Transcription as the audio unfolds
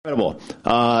Incredible.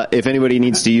 If anybody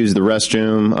needs to use the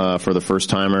restroom for the first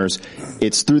timers,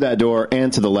 it's through that door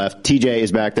and to the left. TJ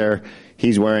is back there.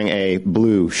 He's wearing a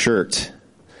blue shirt.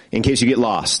 In case you get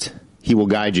lost, he will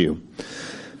guide you.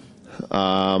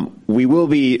 We will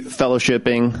be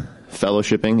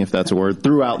fellowshipping, if that's a word,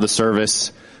 throughout the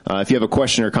service. If you have a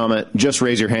question or comment, just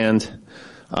raise your hand.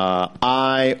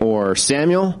 I or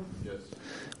Samuel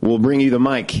will bring you the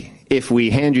mic. If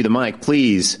we hand you the mic,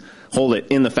 please hold it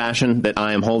in the fashion that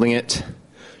I am holding it.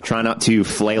 Try not to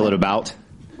flail it about.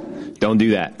 Don't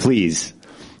do that, please.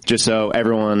 Just so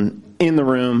everyone in the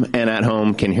room and at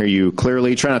home can hear you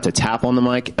clearly. Try not to tap on the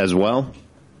mic as well.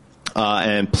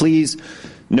 And please,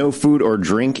 no food or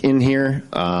drink in here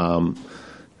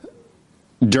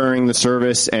during the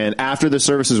service and after the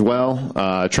service as well.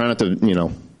 Try not to,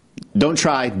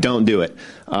 don't do it.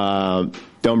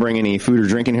 Don't bring any food or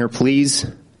drink in here, please.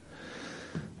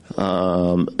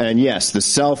 And yes, the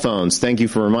cell phones. Thank you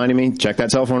for reminding me. Check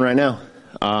that cell phone right now.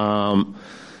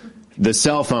 The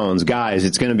cell phones, guys,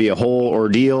 it's going to be a whole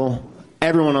ordeal.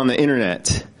 Everyone on the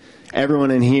internet,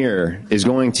 everyone in here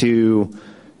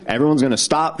everyone's going to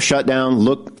stop, shut down,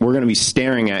 look, we're going to be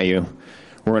staring at you.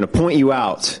 We're going to point you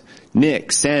out.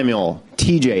 Nick, Samuel,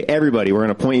 TJ, everybody, we're going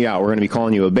to point you out. We're going to be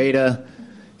calling you a beta.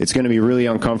 It's going to be really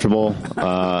uncomfortable.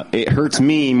 It hurts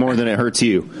me more than it hurts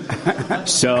you.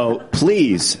 So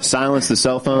please silence the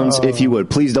cell phones if you would.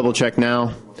 Please double check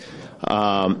now.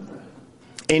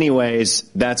 Anyways,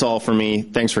 that's all for me.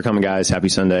 Thanks for coming, guys. Happy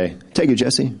Sunday. Take it,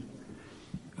 Jesse.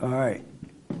 All right.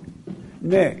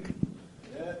 Nick.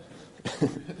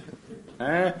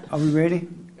 Are we ready?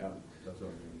 Yeah, that's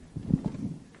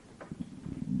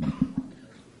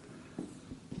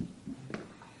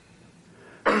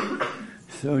all.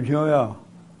 So, Joel,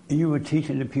 you were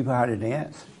teaching the people how to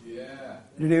dance? Yeah.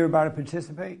 Did everybody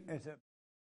participate? All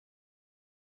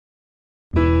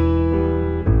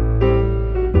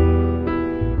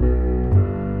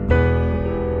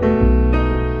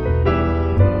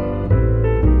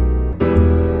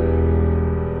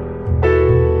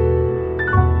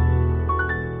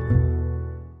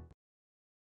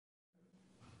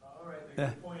right, they're going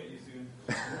to point at you soon.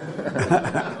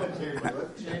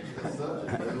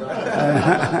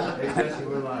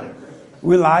 We're live.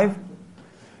 We're live?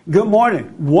 Good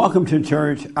morning. Welcome to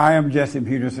church. I am Jesse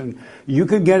Peterson. You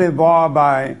can get involved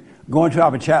by going to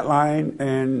our chat line,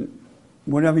 and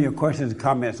whatever your questions and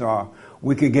comments are,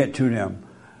 we can get to them.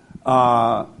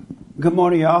 Good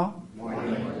morning, y'all.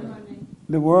 Morning.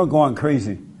 The world going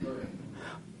crazy.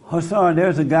 Hassan,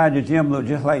 there's a guy at the gym look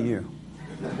just like you.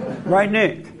 Right,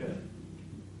 Nick?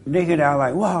 Nick and I are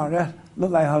like, wow, that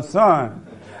look like Hassan.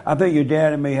 I think your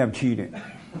dad may have cheated.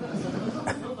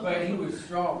 But he was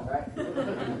strong, right?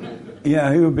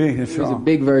 Yeah, he was big and strong. He was a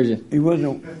big version. He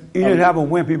didn't have a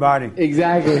wimpy body.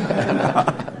 Exactly.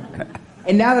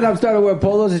 And now that I'm starting to wear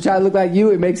polos to try to look like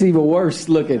you, it makes it even worse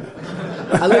looking.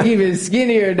 I look even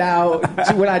skinnier now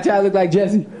when I try to look like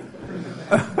Jesse.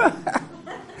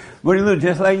 But he looked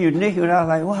just like you, Nick, and I was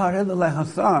like, wow, that look like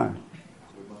Hassan.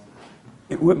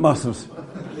 With muscles.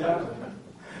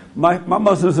 My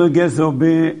muscles will get so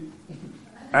big,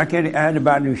 I had to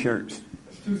buy new shirts.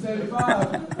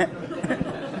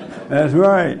 $275. That's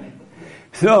right.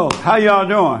 So, how y'all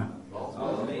doing?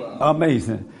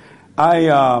 Amazing.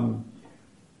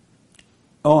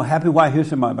 Happy White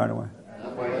History Month, by the way.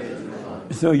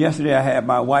 So yesterday I had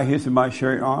my White History Month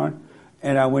shirt on,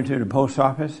 and I went to the post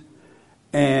office.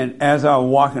 And as I was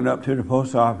walking up to the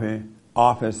post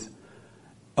office,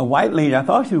 a white lady, I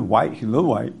thought she was white, she looked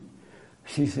white.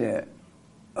 She said,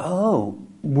 "Oh,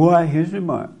 White History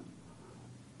Month.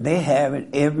 They have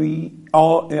it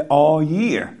all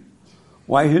year.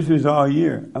 White History is all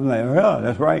year." I'm like, "Oh,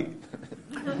 that's right."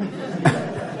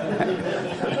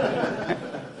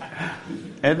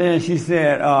 And then she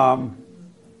said,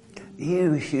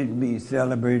 "You should be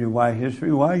celebrating White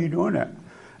History. Why are you doing that?"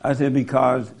 I said,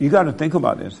 "Because you got to think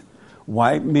about this.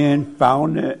 White men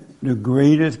founded the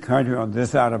greatest country on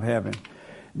this side of heaven.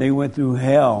 They went through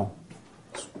hell,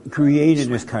 created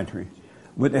this country.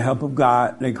 With the help of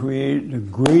God, they created the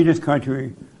greatest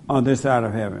country on this side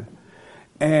of heaven.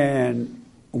 And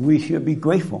we should be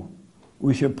grateful.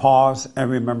 We should pause and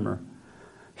remember."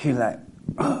 She's like,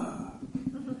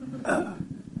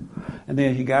 And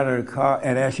then she got out of the car,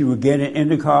 and as she was getting in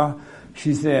the car,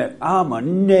 she said, "I'm a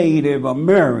Native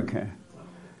American.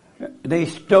 They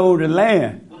stole the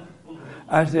land."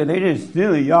 I said, "They didn't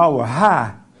steal it. Y'all were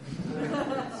high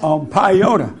on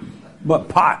peyote, but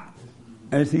pot."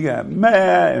 And she got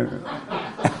mad.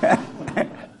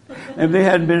 If they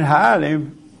hadn't been high,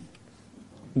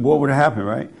 what would have happened,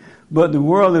 right? But the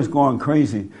world is going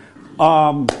crazy.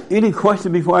 Any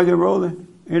question before I get rolling?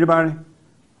 Anybody?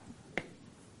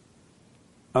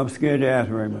 I'm scared to ask,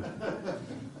 Raymond.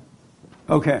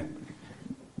 Okay.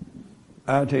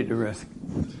 I'll take the risk.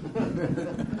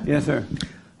 Yes, sir.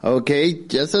 Okay,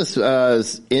 just a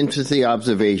interesting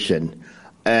observation.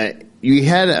 You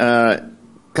had a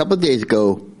couple of days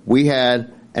ago, we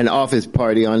had an office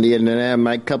party on the internet,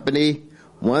 my company.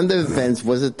 One of the events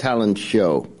was a talent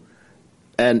show,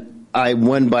 and I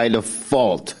won by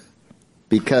default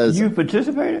because You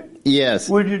participated? yes,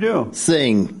 What did you do?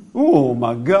 sing. Oh,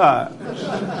 my God.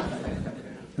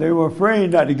 They were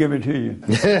afraid not to give it to you.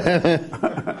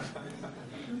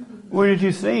 What did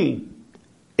you sing?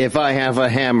 If I have a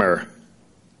hammer.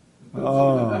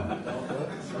 Oh.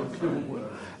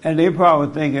 And they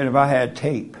probably thinking if I had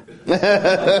tape.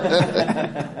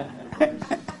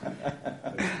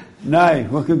 Nice.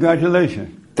 Well,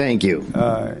 congratulations. Thank you.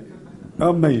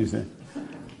 Amazing.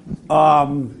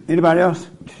 Anybody else?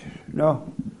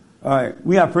 No? All right.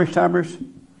 We have first timers.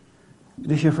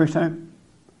 This your first time?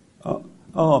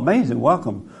 Oh, amazing.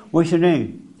 Welcome. What's your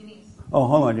name? Denise. Oh,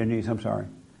 hold on, Denise. I'm sorry.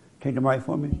 Take the mic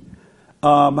for me.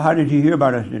 How did you hear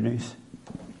about us, Denise?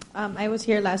 I was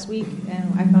here last week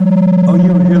and I found. Oh,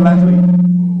 you were here last week?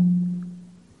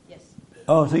 Yes.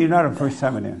 Oh, so you're not a first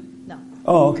timer then? No.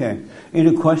 Oh, okay.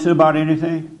 Any questions about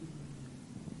anything?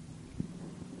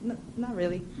 No, not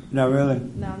really. Not really?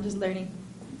 No, I'm just learning.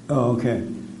 Oh, okay.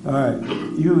 All right.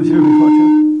 You was here before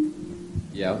too?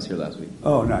 Yeah, I was here last week.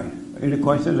 Oh, nice. Any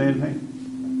questions or anything?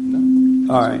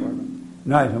 No. All right.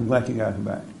 Nice. I'm glad you guys are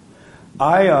back.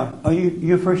 Are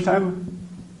you a first timer?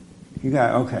 You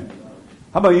got okay.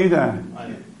 How about you guys?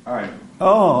 All right.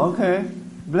 Oh, okay.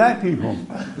 Black people.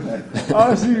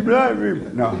 I see black people.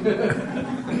 No.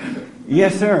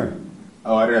 Yes, sir.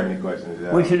 Oh, I don't have any questions.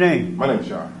 What's your name? My name's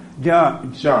Sean.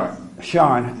 John. Sean.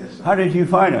 Sean. Yes, sir. How did you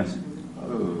find us?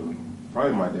 Oh,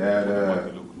 probably my dad.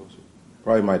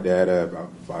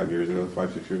 About 5 years ago,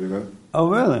 6 years ago. Oh,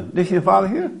 really? This your father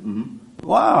here? Mm-hmm.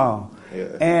 Wow.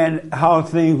 Yeah. And how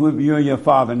things with you and your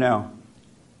father now?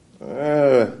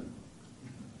 They're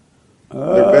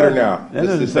better now. That Let's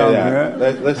doesn't just say sound that.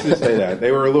 good. Let's just say that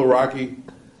they were a little rocky,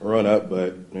 run up,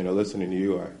 but listening to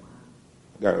you, I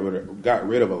got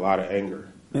rid of a lot of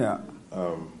anger. Yeah.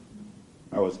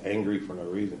 I was angry for no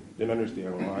reason. Didn't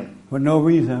understand why. For no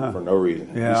reason, huh? For no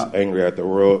reason. Yeah. Just angry at the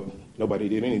world. Nobody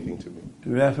did anything to me.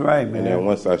 That's right, man. And then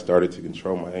once I started to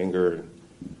control my anger and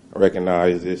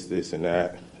recognize this, and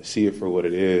that, see it for what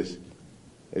it is,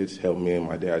 it's helped me and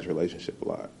my dad's relationship a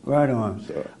lot. Right on.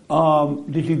 So,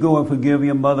 Did you go and forgive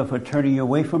your mother for turning you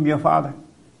away from your father?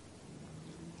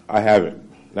 I haven't.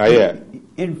 Not yet.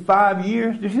 In 5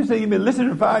 years? Did you say you've been listening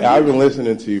to 5 years? I've been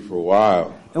listening to you for a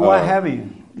while. And why haven't you?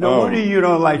 No wonder you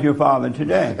don't like your father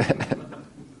today.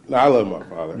 No, I love my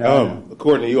father. No.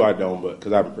 According to you, I don't, but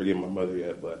because I haven't forgiven my mother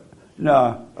yet. But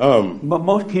No. But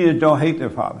most kids don't hate their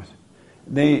fathers.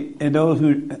 And those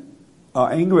who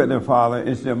are angry at their father,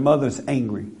 it's their mother's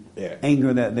angry. Yeah.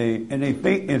 Anger that they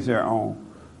think it's their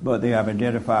own, but they have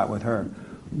identified with her.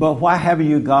 But why haven't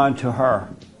you gone to her?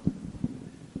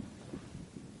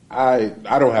 I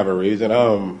don't have a reason.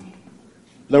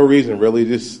 No reason really.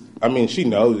 She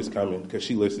knows it's coming because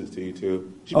she listens to you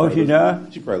too. She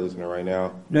does? She's probably listening right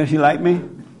now. Does she like me?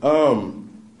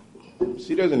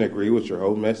 She doesn't agree with your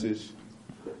whole message,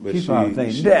 but She probably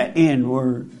thinks that N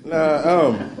word.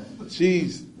 Nah,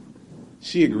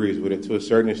 she agrees with it to a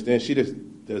certain extent. She just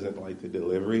doesn't like the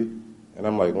delivery, and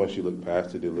I'm like, once you look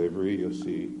past the delivery, you'll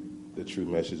see the true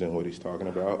message and what he's talking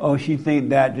about. Oh, she think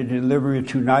that the delivery is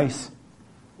too nice?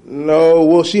 No,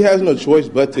 well, she has no choice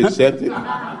but to accept it.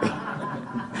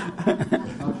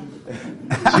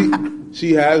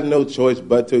 She has no choice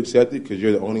but to accept it because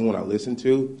you're the only one I listen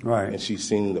to. Right. And she's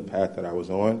seen the path that I was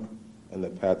on and the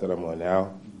path that I'm on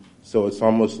now. So it's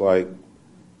almost like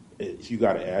you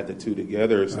got to add the two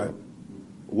together. So right.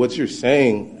 What you're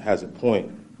saying has a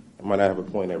point. It might not have a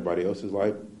point in everybody else's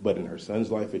life, but in her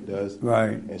son's life it does.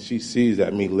 Right. And she sees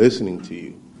that me listening to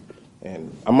you.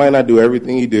 And I might not do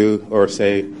everything you do or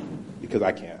say because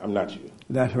I can't. I'm not you.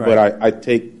 That's right. But I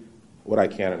take what I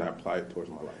can and I apply it towards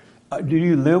my life. Do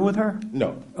you live with her?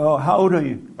 No. Oh, how old are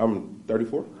you? I'm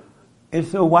 34. And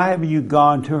so why haven't you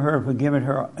gone to her, forgiven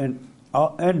her in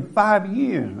 5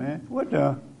 years, man? What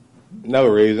the? No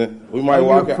reason. We might Are you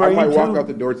I might afraid walk to? out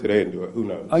the door today and do it. Who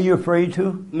knows? Are you afraid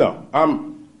to? No.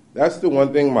 That's the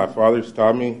one thing my father's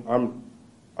taught me. I'm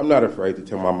not afraid to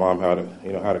tell my mom how to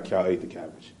eat the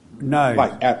cabbage. Nice.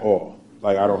 Like at all.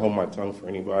 Like I don't hold my tongue for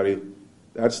anybody.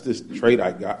 That's this trait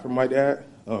I got from my dad.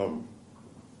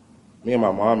 Me and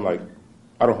my mom, I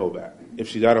don't hold back. If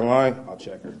she's out of line, I'll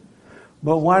check her.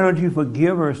 But why don't you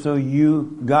forgive her so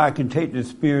God can take the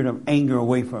spirit of anger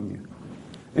away from you?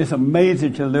 It's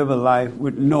amazing to live a life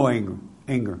with no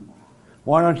anger.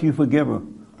 Why don't you forgive her?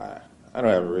 I don't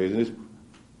have a reason.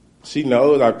 She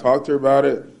knows. I've talked to her about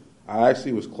it. I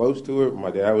actually was close to her.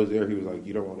 My dad was there. He was like,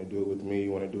 "You don't want to do it with me.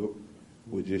 You want to do it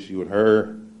with just you and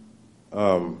her."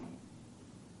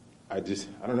 I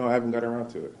don't know. I haven't got around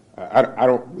to it. I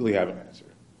don't really have an answer.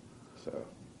 So,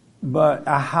 but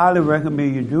I highly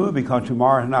recommend you do it because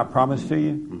tomorrow is not promised to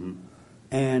you,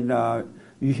 and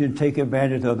you should take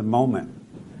advantage of the moment.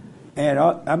 And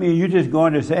I mean, you're just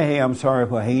going to say, "Hey, I'm sorry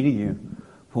for hating you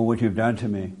for what you've done to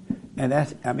me," and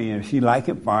that's. I mean, if she like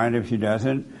it, fine. If she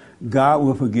doesn't, God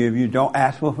will forgive you. Don't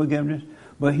ask for forgiveness,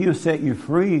 but He'll set you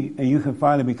free, and you can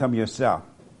finally become yourself.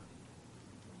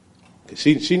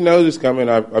 She knows it's coming.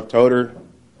 I've told her.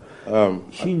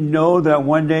 She know that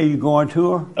one day you're going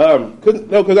to her?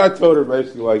 Because I told her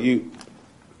basically like you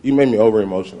made me over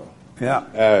emotional. Yeah.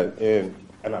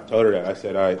 And I told her that. I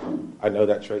said I know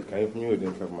that trait came from you. It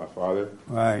didn't come from my father.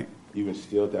 Right. You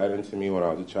instilled that into me when I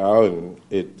was a child, and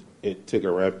it took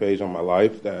a rampage on my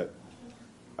life that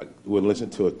I wouldn't listen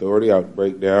to authority. I would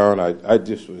break down. I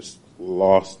just was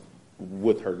lost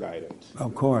with her guidance.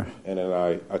 Of course. And then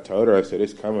I told her, I said,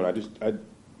 it's coming. I just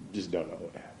don't know.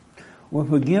 Well,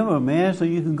 forgive her, man, so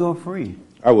you can go free.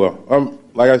 I will.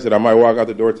 Like I said, I might walk out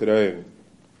the door today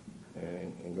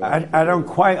and go. I don't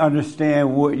quite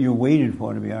understand what you're waiting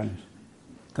for, to be honest,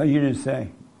 because you didn't say.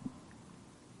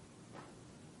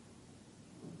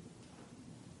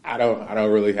 I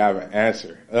don't really have an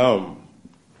answer. I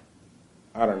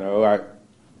don't know.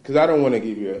 Because I don't want to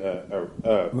give you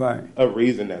a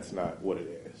reason that's not what it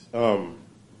is.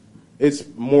 It's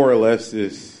more or less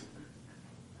this.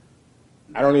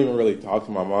 I don't even really talk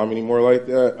to my mom anymore like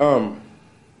that.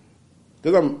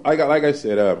 Because like I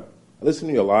said, I listen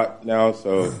to you a lot now,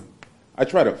 so I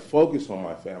try to focus on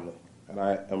my family. And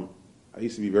I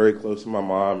used to be very close to my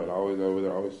mom and always over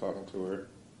there, always talking to her.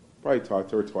 Probably talk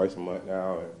to her twice a month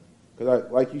now. Because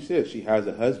like you said, she has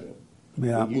a husband.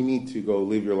 Yeah. And you need to go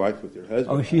live your life with your husband.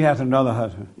 Oh, she has another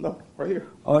husband? No, right here.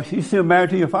 Oh, she's still married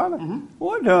to your father? Mm-hmm.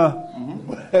 What the?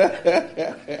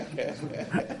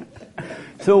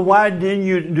 So why didn't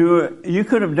you do it? You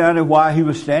could have done it while he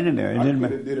was standing there. I could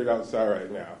have did it outside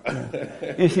right now.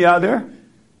 Is she out there?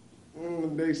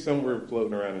 They somewhere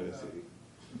floating around in the city.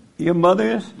 Your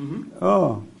mother is? Mm-hmm.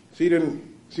 Oh.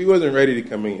 She wasn't ready to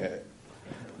come in yet.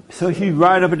 So she's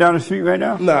riding up and down the street right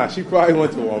now? Nah, she probably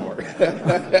went to Walmart.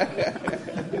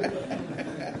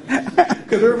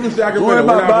 Because we're from Sacramento. What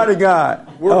about bodyguard?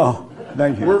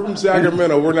 Thank you. We're from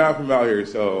Sacramento. We're not from out here,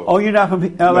 so. Oh, you're not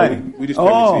from L.A.? No, we just came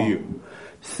to see you.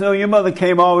 So your mother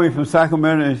came all the way from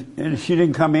Sacramento and she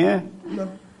didn't come in? No.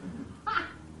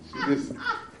 She just.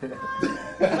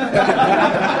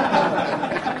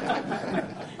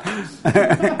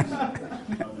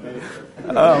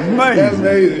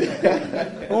 Amazing.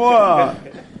 Wow.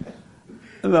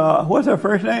 What's her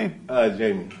first name?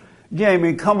 Jamie.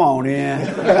 Jamie, come on in.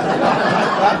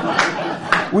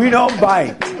 We don't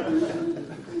bite.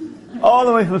 All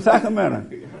the way from Sacramento.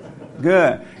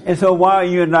 Good. And so why are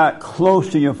you not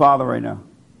close to your father right now?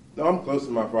 No, I'm close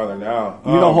to my father now.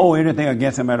 You don't hold anything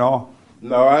against him at all?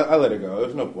 No, I let it go.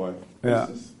 There's no point. Yeah.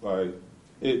 It's just like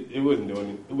it wasn't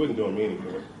doing me any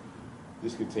good.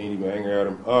 Just continue to anger at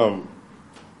him.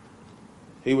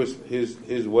 He was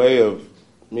his way of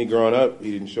me growing up.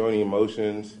 He didn't show any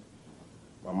emotions.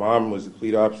 My mom was the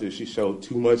complete opposite. She showed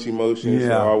too much emotion,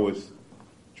 so I was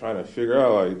trying to figure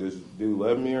out like, does this dude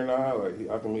love me or not? Like,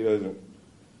 how come he doesn't?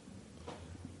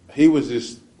 He was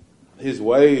just his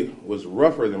way was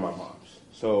rougher than my mom's,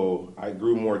 so I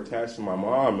grew more attached to my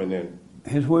mom, and then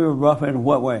his way was rougher in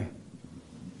what way?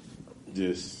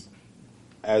 Just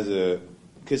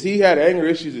because he had anger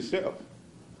issues himself,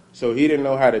 so he didn't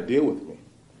know how to deal with me.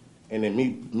 And then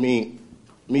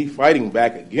me fighting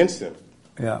back against him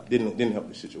didn't help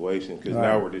the situation, because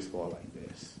now we're just going like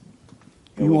this.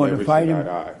 And you wanted to fight him?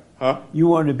 Huh? You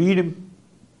wanted to beat him?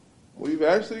 We've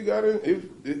actually got it.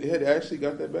 It had actually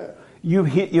got that bad. You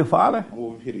hit your father?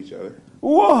 Well, we've hit each other.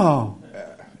 Whoa!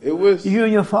 It was you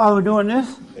and your father were doing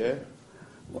this? Yeah.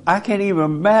 I can't even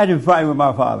imagine fighting with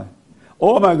my father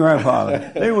or my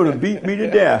grandfather. They would have beat me to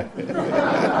death.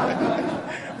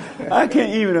 I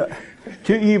can't even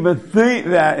think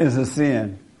that is a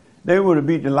sin. They would have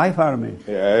beat the life out of me.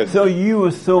 Yeah. So you were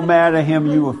so mad at him,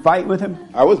 you would fight with him?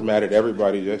 I was mad at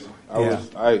everybody, Jesse.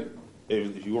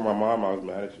 If you were my mom, I was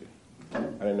mad at you. I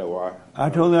didn't know why. I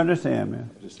totally understand, man.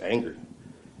 Just angry.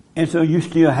 And so you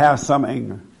still have some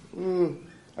anger?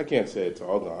 I can't say it's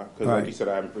all gone, because like you said,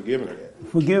 I haven't forgiven her yet.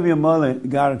 Forgive your mother,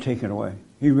 God will take it away.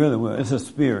 He really will. It's a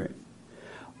spirit.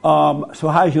 So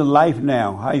how's your life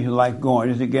now? How's your life going?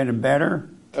 Is it getting better?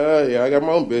 Yeah, I got my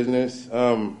own business.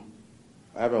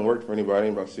 I haven't worked for anybody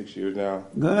in about 6 years now.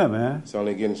 Good, man. It's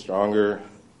only getting stronger.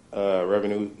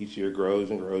 Revenue each year grows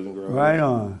and grows and grows. Right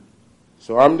on.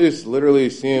 So I'm just literally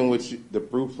seeing the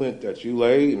blueprint that you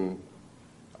laid, and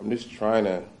I'm just trying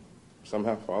to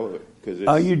somehow follow it. Cause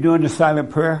Are you doing the silent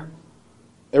prayer?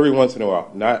 every once in a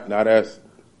while, not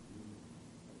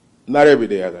every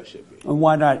day as I should be. And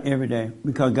why not every day?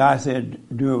 Because God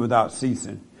said do it without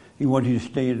ceasing. He wants you to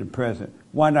stay in the present.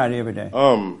 Why not every day?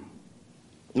 No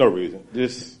reason.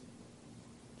 Just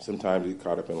sometimes you get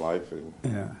caught up in life and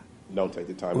Yeah. don't take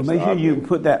the time Well, to make stop. sure you and-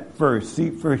 put that first.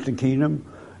 Seek first the kingdom,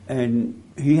 and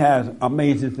He has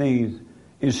amazing things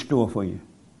in store for you.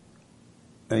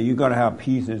 And you're going to have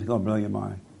peace, and it's going to blow your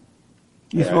mind.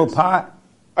 You Yes. smoke pot?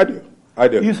 I do.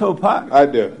 You smoke pot? I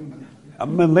do. A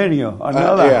millennial,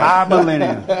 another yeah. high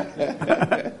millennial.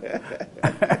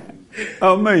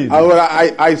 Amazing.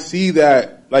 I see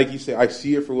that, like you said, I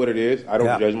see it for what it is. I don't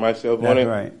Yeah. judge myself on That's it.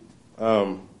 right.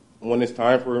 When it's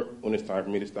time for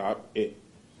me to stop, it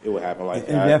will happen like It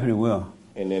that. definitely will.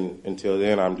 And then until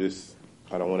then, I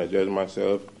don't want to judge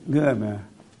myself. Good, man.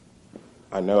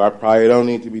 I know I probably don't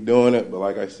need to be doing it, but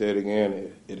like I said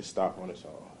again, it'll stop on its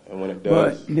own. And when it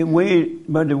does,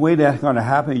 But the way that's going to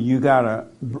happen, you got to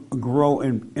grow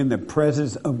in the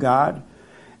presence of God.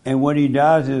 And what He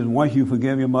does is, once you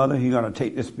forgive your mother, He's going to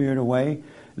take the spirit away.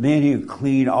 Then He'll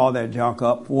clean all that junk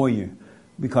up for you,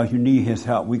 because you need His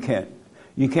help. You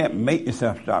can't make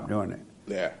yourself stop doing it.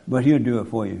 yeah. But He'll do it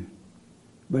for you.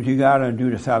 But you got to do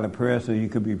the silent prayer so you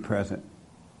can be present.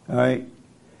 All right?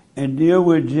 And deal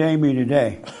with Jamie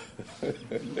today.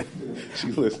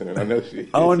 She's listening. I know she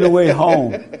is. On the way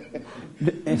home.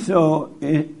 And so,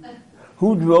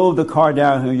 who drove the car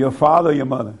down here? Your father or your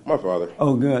mother? My father.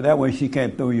 Oh, good. That way she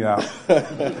can't throw you out.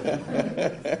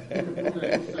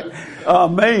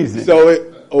 Amazing.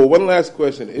 So, one last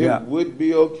question. It Yeah. would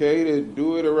be okay to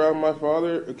do it around my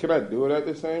father? Can I do it at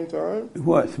the same time?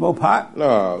 What, smoke pot?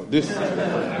 No, just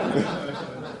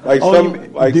like Oh, some you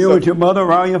like deal some, with your mother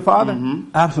around your father?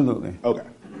 Absolutely. Okay,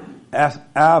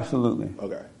 Absolutely.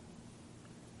 okay.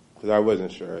 Because I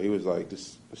wasn't sure. He was like,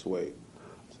 just wait.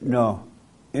 No.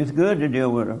 It's good to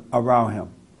deal with around him.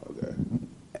 Okay.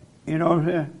 You know what I'm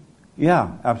saying?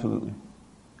 Yeah, absolutely.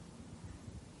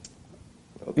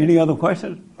 Okay. Any other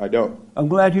questions? I don't. I'm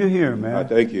glad you're here, man.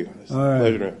 Thank you. It's a All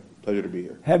right. pleasure to be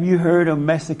here. Have you heard of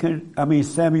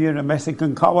Samuel, the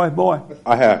Mexican cowboy boy?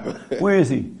 I have. Where is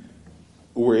he?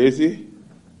 Where is he?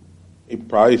 He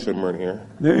probably somewhere in here.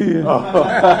 There he is.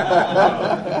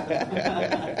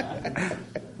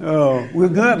 Oh, we're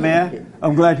good, man.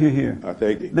 I'm glad you're here.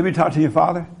 Thank you. Let me talk to your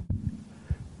father.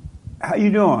 How you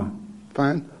doing?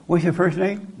 Fine. What's your first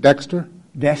name? Dexter?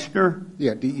 Dexter?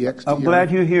 Yeah, D-E-X-T-R. I'm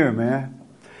glad you're here, man.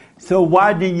 So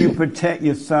why didn't you protect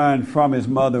your son from his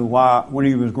mother when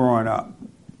he was growing up?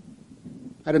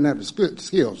 I didn't have the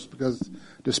skills because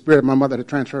the spirit of my mother had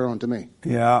transferred on to me.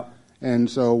 Yeah. And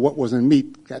so what was in me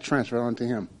got transferred on to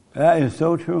him. That is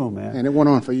so true, man. And it went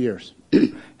on for years.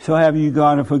 So have you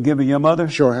gone and forgiven your mother?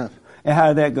 Sure have. And how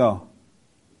did that go?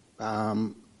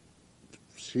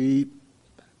 She's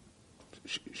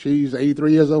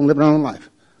 83 years old and living her own life.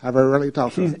 I very rarely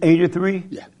talk to She's her. 83?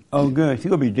 Yeah. Oh, good. She's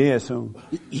going to be dead soon.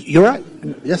 You're right.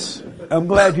 Yes. I'm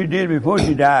glad you did it before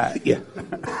she died. Yeah.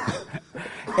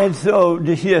 And so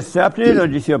did she accept it or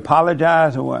did she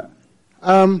apologize or what?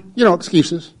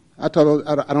 Excuses. I told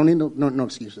her I don't need no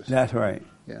excuses. That's right.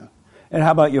 Yeah. And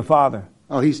how about your father?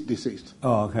 Oh, he's deceased.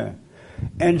 Oh, okay.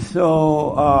 And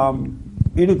so,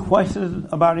 any questions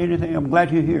about anything? I'm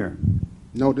glad you're here.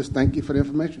 No, just thank you for the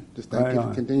information. Just thank Right you on.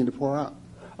 for continuing to pour out.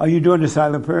 Are you doing the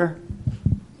silent prayer?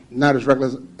 Not as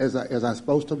regular as I'm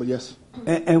supposed to, but yes.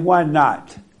 And why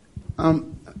not?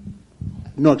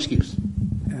 No excuse.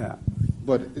 Yeah.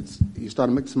 But you start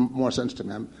to make some more sense to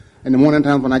me. And the morning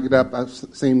times when I get up, I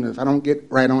seem if I don't get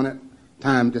right on it,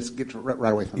 time just gets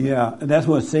right away from me. Yeah, and that's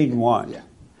what Satan wants. Yeah.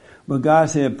 But God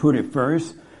said put it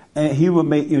first, and He will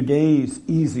make your days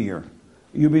easier.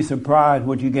 You'll be surprised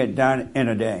what you get done in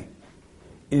a day,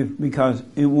 because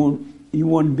you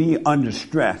won't be under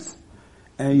stress,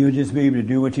 and you'll just be able to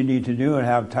do what you need to do and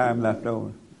have time left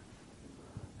over.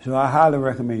 So I highly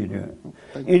recommend you do it.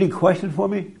 Thank you. Any questions for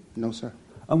me? No, sir.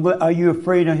 Are you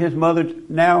afraid of his mother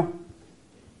now?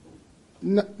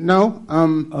 No.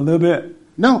 A little bit.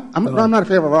 No, I'm not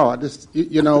afraid of her at all. I just,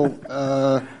 no,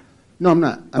 I'm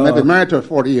not. I've been married to her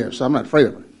 40 years, so I'm not afraid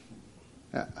of her.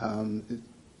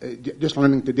 Just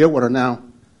learning to deal with her now.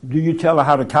 Do you tell her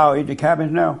how the cow ate the cabbage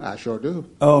now? I sure do.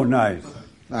 Oh, nice.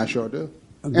 I sure do.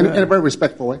 Good. In a very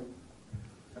respectful way.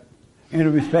 In a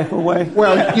respectful way?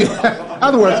 Well, in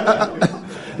other words,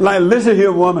 Like, listen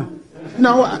here, woman.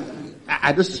 No,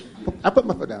 I put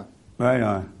my foot down. Right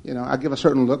on. You know, I give a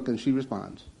certain look, and she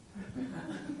responds.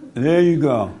 There you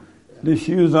go. The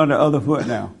shoe's on the other foot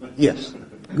now. Yes.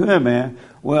 Good, man.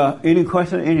 Well, any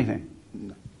question or anything?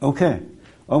 No. Okay.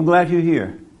 I'm glad you're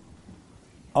here.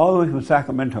 All the way from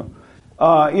Sacramento.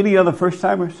 Any other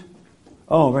first-timers?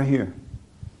 Oh, right here.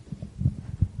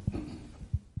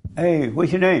 Hey,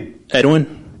 what's your name?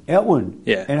 Edwin. Edwin.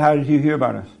 Yeah. And how did you hear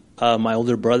about us? My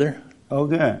older brother. Oh,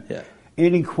 good. Yeah.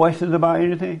 Any questions about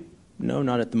anything? No,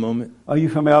 not at the moment. Are you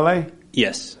from L.A.?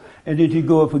 Yes. And did you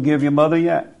go and forgive your mother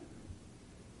yet?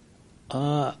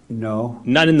 No.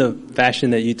 Not in the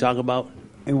fashion that you talk about.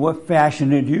 In what fashion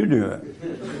did you do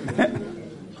it?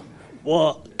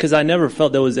 Well, because I never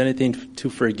felt there was anything to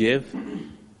forgive.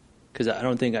 Because I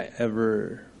don't think I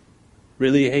ever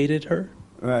really hated her.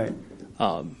 Right.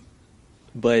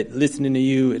 But listening to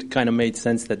you, it kind of made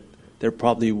sense that there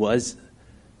probably was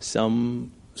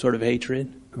some sort of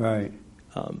hatred. Right.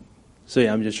 So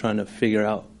yeah, I'm just trying to figure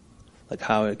out like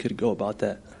how I could go about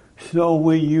that. So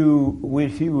when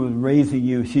she was raising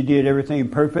you, she did everything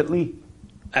perfectly?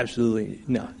 Absolutely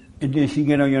no. And did she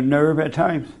get on your nerve at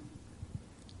times?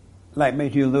 Like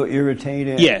make you a little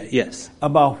irritated? Yeah, yes.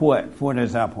 About what, for an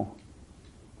example?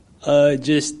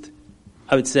 Just,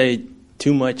 I would say,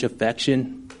 too much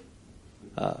affection.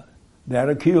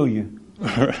 That'll kill you.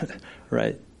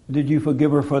 Right. Did you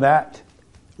forgive her for that?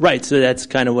 Right, so that's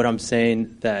kind of what I'm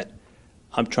saying, that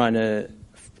I'm trying to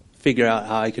figure out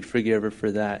how I could forgive her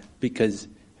for that, because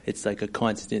it's like a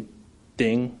constant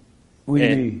thing. What do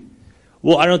you mean?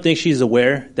 Well, I don't think she's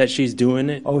aware that she's doing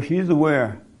it. Oh, she's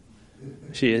aware.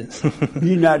 She is.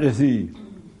 You're not deceived.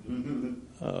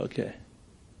 Oh, okay.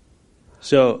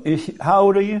 So, how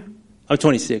old are you? I'm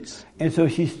 26. And so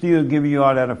she's still giving you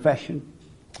all that affection?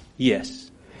 Yes.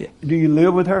 Yeah. Do you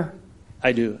live with her?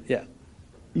 I do, yeah.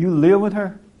 You live with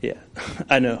her? Yeah,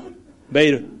 I know.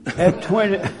 Beta. At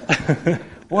 20,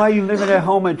 why are you living at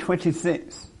home at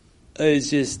 26?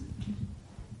 It's just,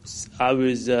 I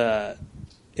was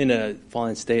in a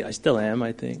fallen state. I still am,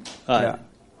 I think. Yeah.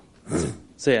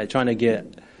 So yeah, trying to get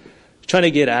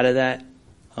out of that.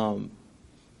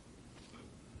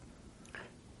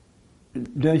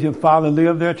 Does your father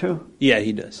live there too? Yeah,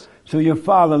 he does. So your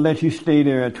father let you stay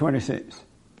there at 26?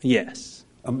 Yes.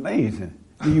 Amazing.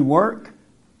 Do you work?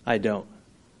 I don't.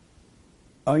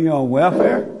 Are you on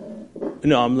welfare?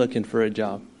 No, I'm looking for a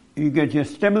job. You get your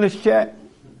stimulus check?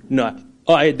 No.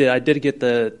 Oh, I did. I did get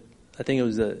the, I think it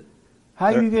was the How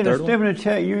you get a third stimulus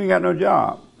check? You ain't got no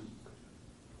job.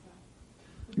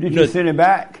 Did you send it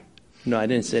back? No, I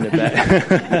didn't send it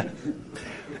back.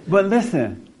 But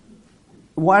listen,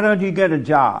 why don't you get a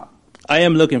job? I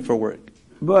am looking for work.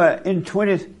 But in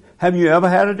 20s, have you ever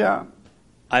had a job?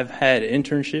 I've had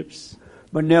internships.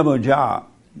 But never a job?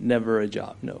 Never a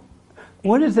job, no.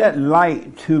 What is that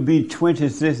like to be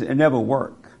 26 and never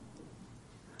work?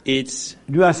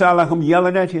 Do I sound like I'm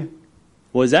yelling at you?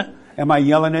 What was that? Am I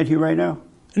yelling at you right now?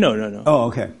 No. Oh,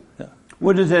 okay. No.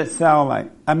 What does that sound like?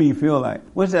 I mean, feel like?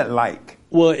 What's that like?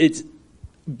 Well, it's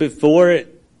before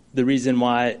the reason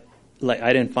why, like,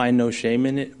 I didn't find no shame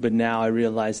in it, but now I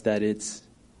realize that it's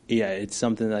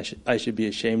something that I should be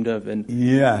ashamed of. And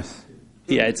yes.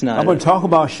 Yeah, it's not. I'm going to talk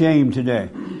about shame today.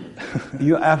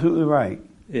 You're absolutely right.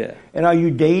 Yeah. And are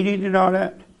you dating and all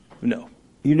that? No.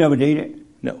 You never dated?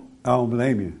 No. I don't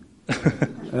blame you.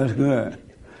 That's good.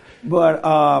 But,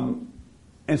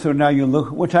 and so now you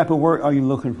look, what type of work are you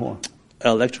looking for?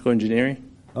 Electrical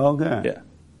engineering. Okay. Yeah.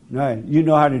 Nice. You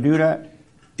know how to do that?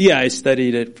 Yeah, I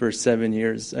studied it for 7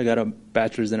 years. I got a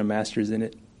bachelor's and a master's in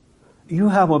it. You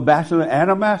have a bachelor and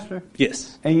a master?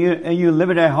 Yes. And you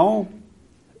living at home?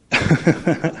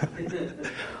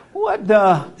 What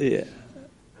the? Yeah.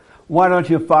 Why don't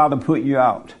your father put you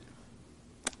out?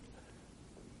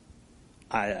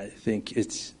 I think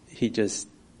he just,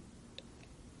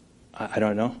 I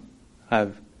don't know. I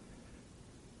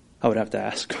would have to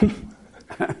ask him.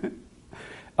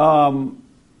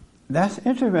 That's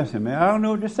interesting, man. I don't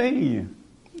know what to say to you.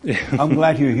 I'm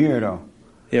glad you're here, though.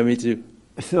 Yeah, me too.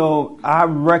 So I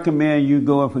recommend you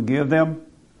go and forgive them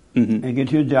and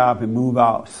get your job and move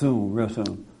out soon, real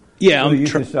soon. Yeah, so you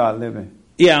can start living.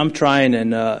 Yeah, I'm trying,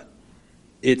 and I've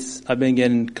been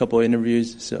getting a couple of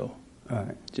interviews, so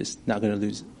just not going to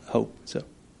lose hope. So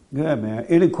good, man.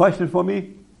 Any questions for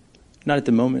me? Not at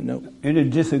the moment, no. Any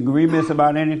disagreements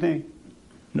about anything?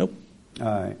 Nope. All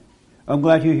right. I'm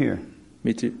glad you're here.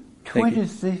 Me too.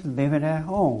 26 living at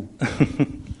home.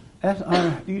 That's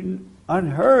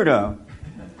unheard of.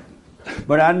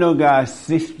 But I know guys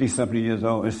 60-something years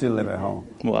old and still live at home.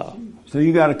 Wow. So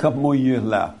you got a couple more years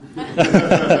left.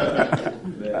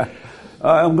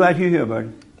 I'm glad you're here, buddy.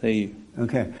 Thank you.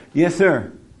 Okay. Yes,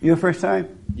 sir. Your first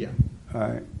time? Yeah. All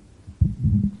right.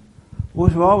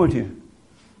 What's wrong with you?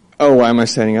 Oh, why am I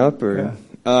standing up? Or Yeah.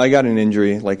 I got an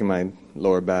injury, like in my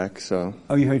lower back. So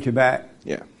Oh, you hurt your back?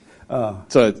 yeah. Oh.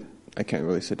 So I can't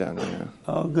really sit down right now.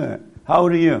 Oh, good. How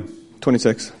old are you?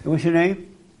 26. What's your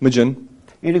name? Majin?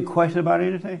 Any question about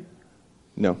anything?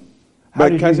 No. How But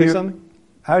did can I you say hear- something?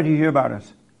 How did you hear about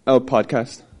us? Oh,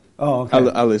 podcast. Oh, okay.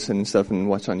 I listen and stuff and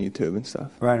watch on YouTube and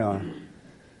stuff. Right on.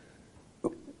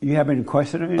 You have any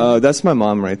question or anything? That's my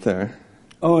mom right there.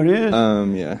 Oh, it is?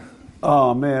 Yeah.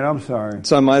 Oh, man, I'm sorry.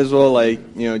 So I might as well,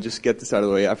 just get this out of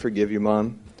the way. I forgive you,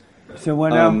 Mom. So what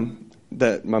now?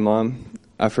 That my mom,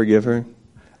 I forgive her.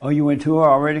 Oh, you went to her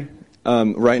already?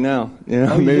 Right now. You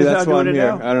know, Oh, you maybe just that's not why doing I'm it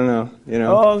here. now? I don't know. You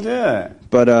know. Oh, good.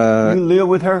 But You live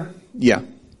with her? yeah.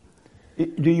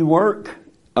 Do you work?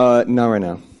 Not right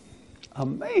now.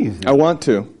 Amazing. I want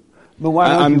to. But why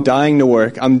don't I'm you? dying to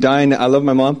work. I'm dying. I love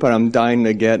my mom, but I'm dying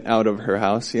to get out of her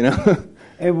house. You know.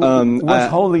 Hey,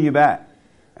 what's holding you back?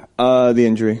 The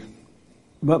injury.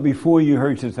 But before you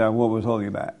hurt yourself, what was holding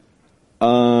you back?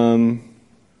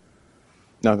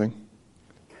 Nothing.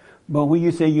 But when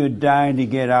you say you're dying to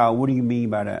get out, what do you mean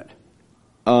by that?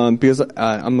 Because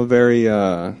I'm a very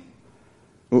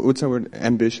what's that word?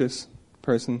 Ambitious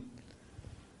person.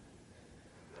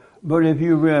 But if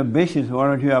you're real ambitious, why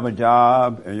don't you have a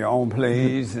job and your own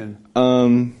place? And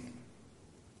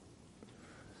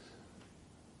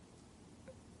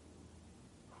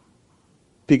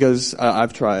Because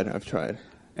I've tried.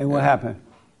 And what happened?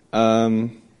 Well,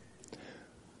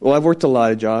 I've worked a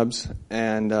lot of jobs,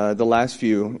 and the last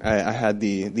few, I had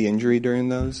the injury during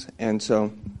those, and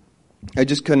so I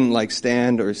just couldn't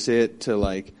stand or sit to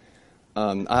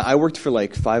I worked for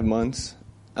 5 months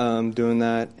doing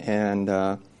that,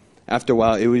 and after a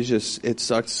while, it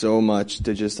sucked so much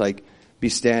to just be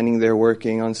standing there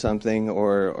working on something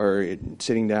or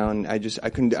sitting down. I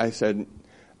couldn't. I said,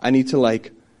 I need to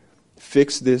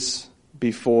fix this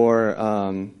before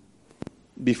I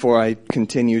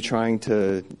continue trying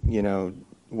to,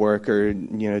 work or,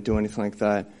 do anything like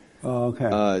that. Oh,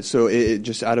 okay. So it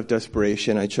just out of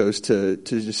desperation, I chose to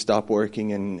just stop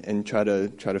working and try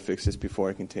to fix this before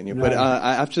I continue. Right. But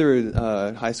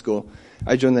after high school,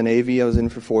 I joined the Navy. I was in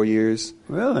for 4 years.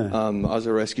 Really? I was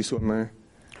a rescue swimmer.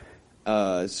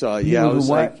 I was was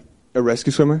what? a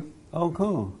rescue swimmer. Oh,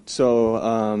 cool.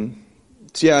 So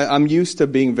yeah, I'm used to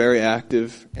being very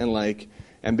active and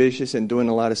ambitious and doing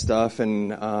a lot of stuff,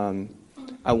 and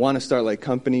I want to start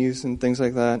companies and things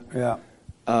like that. Yeah.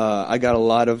 I got a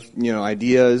lot of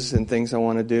ideas and things I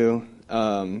want to do.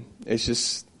 It's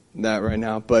just that right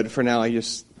now, but for now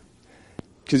because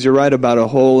you're right about a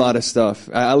whole lot of stuff.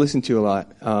 I listen to you a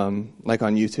lot, like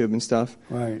on YouTube and stuff.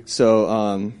 Right. So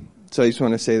I just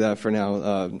want to say that for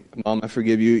now, Mom, I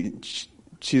forgive you.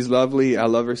 She's lovely. I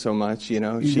love her so much. You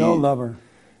don't love her.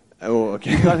 Oh,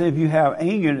 okay. Because if you have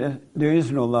anger, there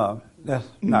is no love. That's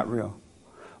not real.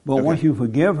 But Okay. once you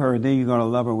forgive her, then you're going to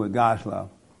love her with God's love.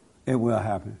 It will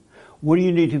happen. What do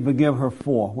you need to forgive her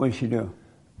for? What did she do?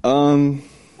 When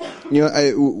you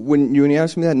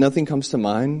ask me that, nothing comes to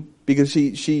mind because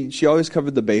she always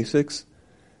covered the basics,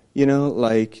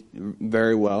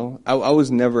 very well. I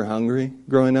was never hungry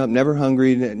growing up, never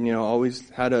hungry, always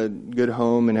had a good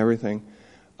home and everything.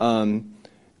 I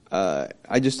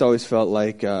just always felt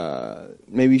like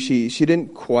maybe she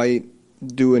didn't quite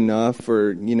do enough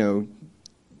or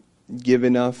give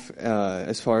enough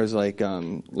as far as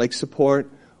support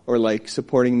or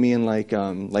supporting me in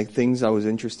things I was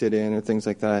interested in or things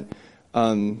like that.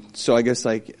 So I guess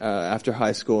after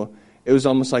high school, it was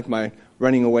almost like my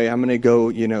running away. I'm gonna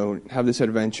go have this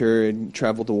adventure and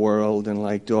travel the world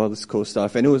and do all this cool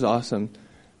stuff, and it was awesome.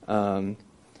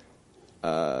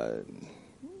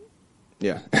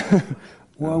 Yeah.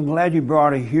 Well, I'm glad you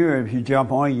brought her here. If she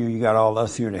jump on you, you got all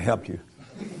us here to help you.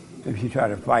 If she try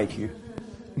to fight you.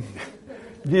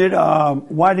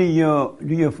 Why do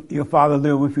your father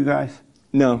live with you guys?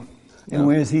 No. And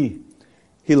where is he?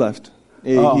 He left.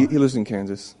 He lives in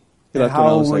Kansas. He And left how when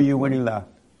I old was were you when he left?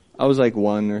 I was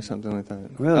 1 or something like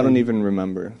that. Really? I don't even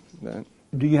remember that.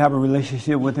 Do you have a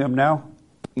relationship with him now?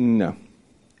 No.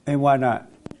 And why not?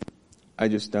 I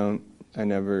just don't. I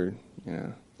never,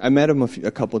 I met him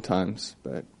a couple times,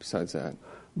 but besides that.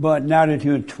 But now that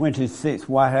you're 26,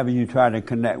 why haven't you tried to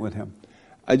connect with him?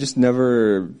 I just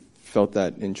never felt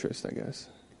that interest, I guess.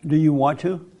 Do you want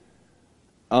to?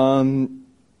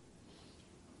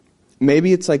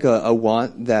 Maybe it's a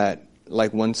want that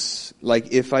once,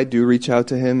 if I do reach out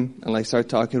to him and start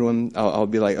talking to him, I'll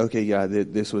be okay, yeah,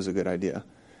 this was a good idea.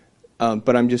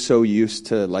 But I'm just so used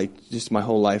to just my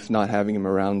whole life not having him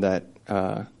around that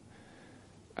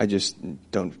I just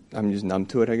don't. I'm just numb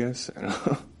to it, I guess. I don't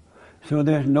know. So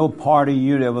there's no part of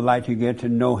you that would like to get to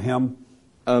know him?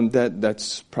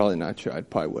 That's probably not true. I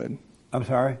probably would. I'm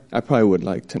sorry? I probably would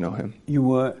like to know him. You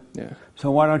would? Yeah.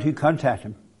 So why don't you contact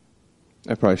him?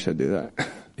 I probably should do that.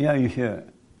 Yeah, you should.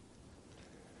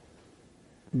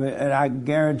 And I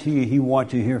guarantee you he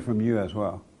wants to hear from you as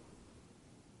well.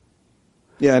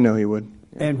 Yeah, I know he would.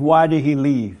 Yeah. And why did he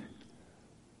leave?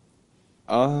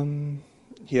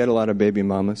 He had a lot of baby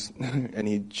mamas, and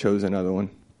he chose another one.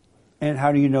 And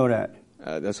how do you know that?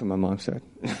 That's what my mom said.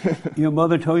 Your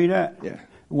mother told you that? Yeah.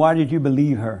 Why did you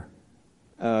believe her?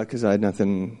 Because I had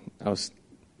nothing else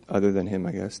other than him,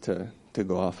 I guess, to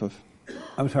go off of.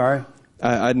 I'm sorry?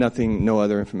 I had no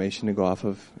other information to go off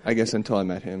of, I guess, until I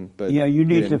met him. But yeah, you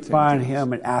need to say find anything else.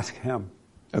 him and ask him.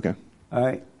 Okay. All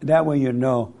right? That way you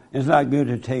know. It's not good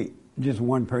to take just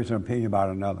one person's opinion about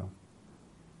another.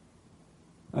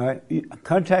 All right?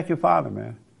 Contact your father,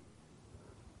 man.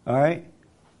 All right?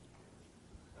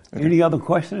 Okay. Any other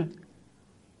questions?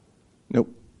 Nope.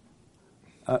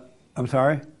 I'm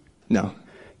sorry? No.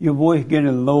 Your voice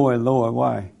getting lower and lower.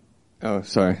 Why? Oh,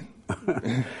 sorry.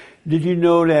 Did you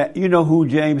know that, you know who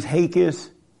James Hake is?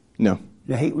 No.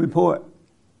 The Hake Report?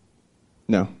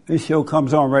 No. This show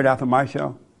comes on right after my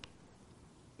show.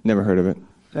 Never heard of it.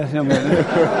 That's him.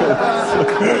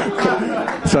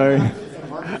 Sorry.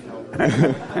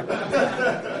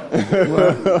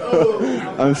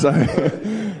 I'm sorry.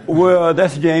 Well,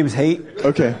 that's James Hake.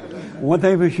 Okay. One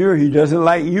thing for sure, he doesn't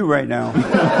like you right now.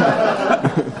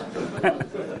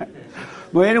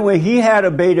 But anyway, he had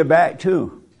a beta back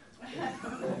too.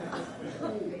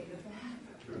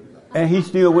 And he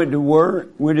still went to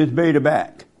work with his beta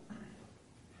back.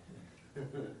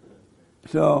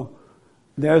 So,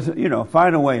 there's,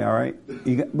 find a way, all right?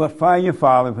 But find your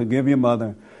father, forgive your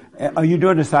mother. Are you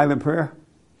doing the silent prayer?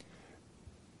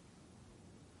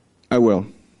 I will.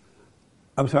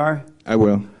 I'm sorry? I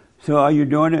will. So are you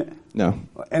doing it? No.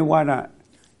 And why not?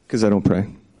 Because I don't pray.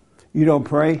 You don't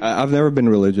pray? I've never been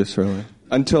religious, really.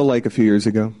 Until like a few years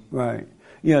ago. Right.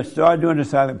 Yeah, start doing the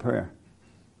silent prayer.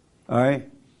 All right?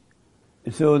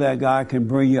 So that God can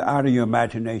bring you out of your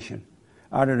imagination,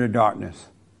 out of the darkness.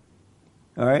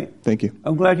 All right? Thank you.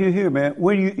 I'm glad you're here, man.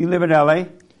 Where do you live in L.A.?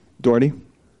 Doherty.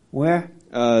 Where?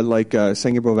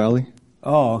 San Gabriel Valley.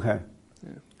 Oh, okay.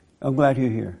 Yeah. I'm glad you're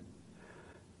here.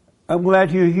 I'm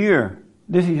glad you're here.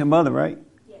 This is your mother, right?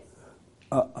 Yes.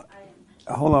 I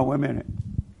am. Hold on 1 minute.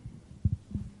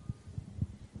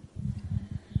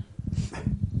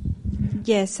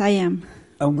 Yes, I am.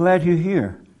 I'm glad you're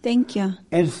here. Thank you.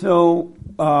 And so,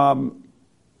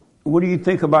 what do you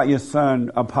think about your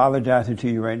son apologizing to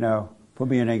you right now for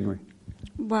being angry?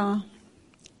 Well,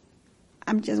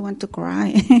 I just want to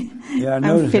cry. Yeah, I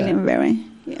noticed I'm feeling that. very,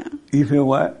 yeah. You feel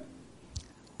what?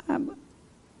 I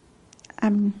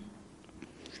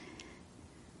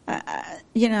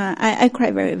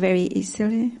cry very, very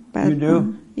easily. But, You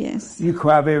do? Yes. You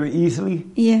cry very easily?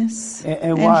 Yes.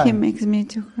 And why? he makes me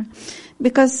to cry.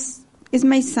 Because it's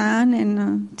my son,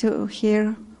 and to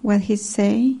hear what he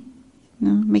say,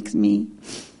 makes me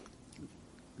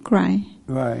cry.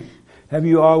 Right. Have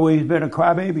you always been a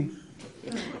crybaby?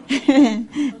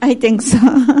 I think so.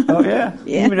 Oh, yeah?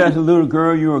 Yeah. Even as a little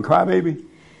girl, you were a crybaby?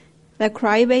 The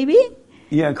cry baby?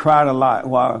 Yeah, cried a lot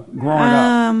while growing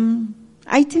up.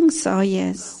 I think so,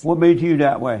 yes. What made you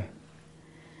that way?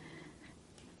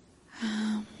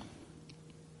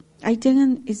 I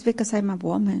think it's because I'm a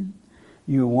woman.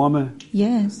 You a woman?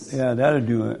 Yes. Yeah, that'll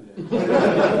do it.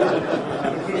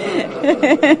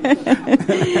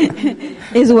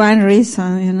 It's one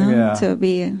reason, Yeah. to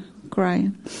be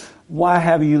crying. Why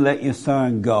have you let your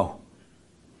son go?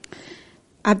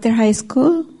 After high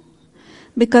school,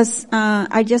 because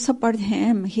I just support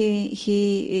him.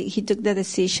 He took the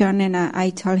decision, and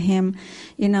I told him,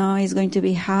 it's going to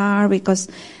be hard, because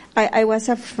I was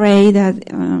afraid that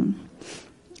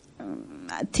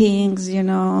things,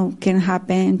 can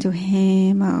happen to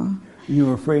him. Or, You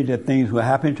were afraid that things would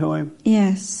happen to him?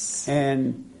 yes.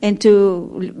 And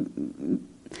to,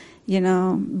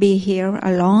 be here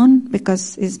alone,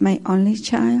 because it's my only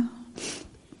child.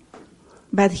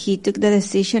 But he took the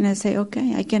decision and said,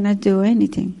 okay, I cannot do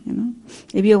anything,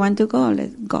 If you want to go,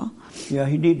 let's go. yeah,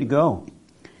 he need to go.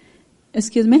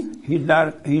 Excuse me? He's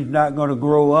not going to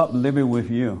grow up living with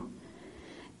you.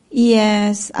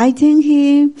 Yes, I think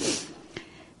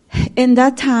in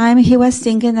that time, he was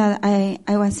thinking that I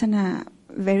wasn't a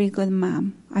very good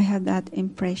mom. I had that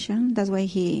impression. That's why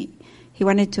he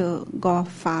wanted to go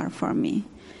far from me.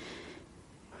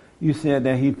 You said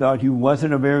that he thought you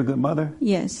wasn't a very good mother?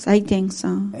 Yes, I think so.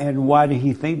 And why did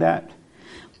he think that?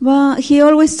 Well, he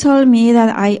always told me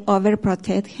that I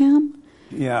overprotect him.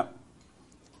 Yeah.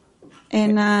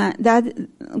 And that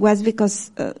was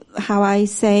because how I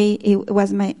say it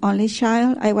was my only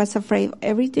child. I was afraid of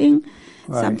everything.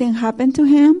 Right. Something happened to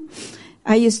him.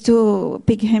 I used to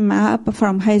pick him up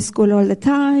from high school all the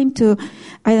time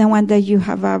I don't want that you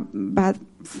have a bad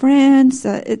friends,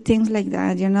 things like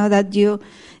that, that you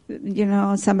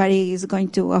somebody is going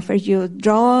to offer you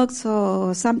drugs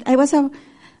or something. I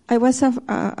was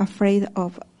afraid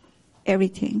of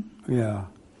everything. Yeah.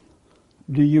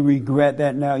 Do you regret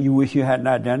that now? You wish you had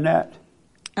not done that?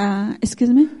 Excuse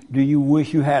me? Do you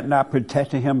wish you had not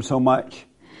protected him so much?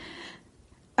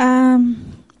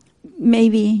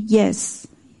 Maybe, yes.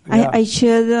 Yeah. I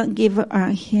should give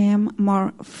him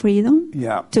more freedom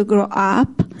to grow up.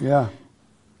 Yeah.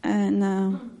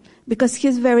 And because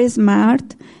he's very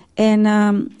smart. And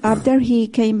after he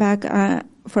came back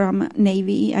from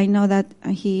Navy, I know that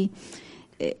he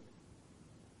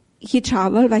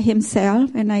traveled by himself,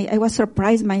 and I was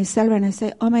surprised myself, and I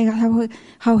said, "Oh my God,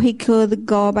 how he could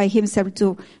go by himself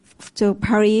to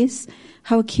Paris?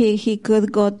 How he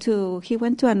could go to? He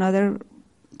went to another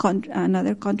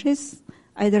countries.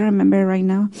 I don't remember right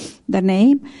now the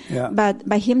name, but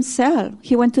by himself,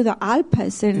 he went to the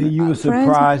Alps. And you were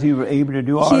surprised he was able to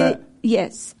do all that?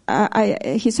 Yes,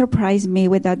 he surprised me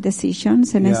with that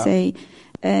decisions, and I say,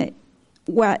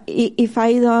 well, if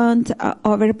I don't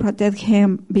overprotect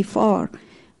him before,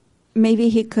 maybe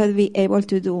he could be able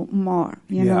to do more,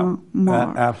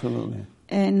 more. Absolutely.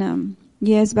 And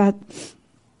yes, but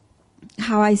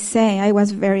how I say, I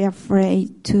was very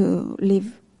afraid to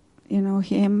leave,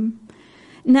 him.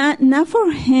 Not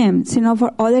for him,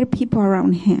 for other people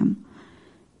around him.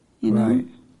 Right.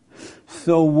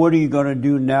 So what are you going to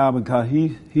do now? Because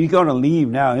he's going to leave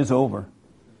now. It's over.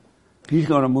 He's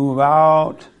going to move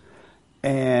out,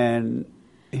 and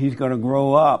he's going to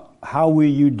grow up. How will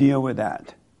you deal with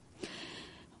that?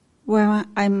 Well,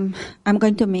 I'm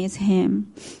going to miss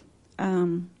him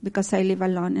because I live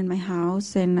alone in my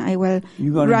house, and I will.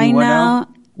 You going to do what now?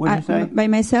 What did you say? By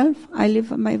myself. I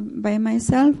live by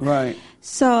myself. Right.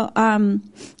 So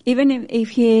even if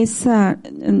he is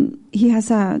he has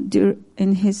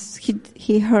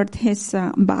he hurt his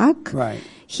back. Right.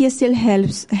 He still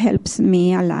helps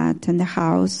me a lot in the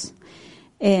house,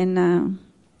 and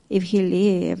if he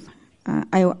leave,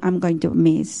 I'm going to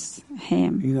miss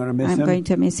him. You're going to miss him? I'm going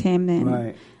to miss him, and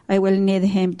right. I will need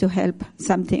him to help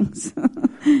some things.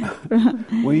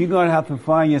 Well, you're going to have to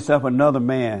find yourself another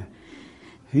man.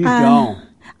 He's gone.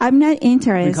 I'm not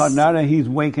interested. Because now that he's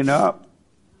waking up,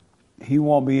 he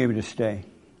won't be able to stay.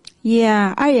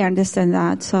 Yeah, I understand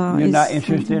that. So you're not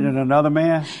interested in another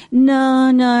man?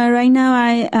 No. Right now,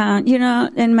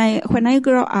 when I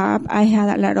grow up, I had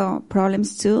a lot of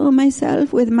problems too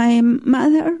myself with my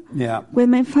mother. Yeah. With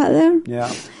my father.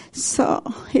 Yeah. So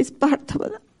he's part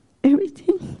of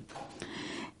everything.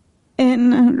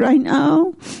 And right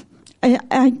now,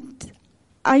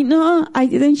 I know I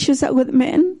didn't choose a good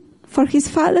man for his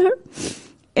father,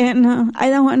 and I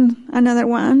don't want another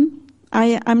one.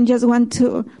 I'm just want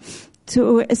to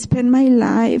spend my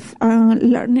life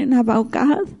learning about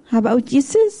God, about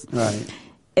Jesus. Right.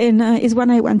 And it's what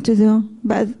I want to do.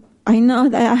 But I know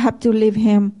that I have to leave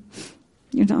him,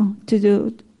 to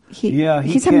do.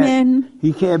 He's a man.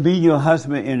 He can't be your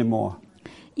husband anymore.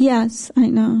 Yes, I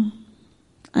know.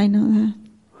 I know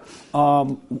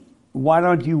that. Why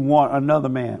don't you want another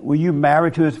man? Were you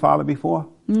married to his father before?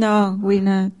 No, we're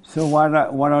not. So why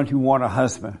don't you want a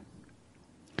husband?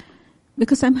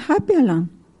 Because I'm happy alone.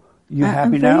 You're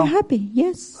happy I'm now? very happy,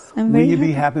 yes. I'm very happy. Will you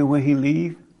be happy when he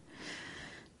leave?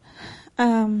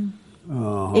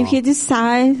 If he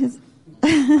decides...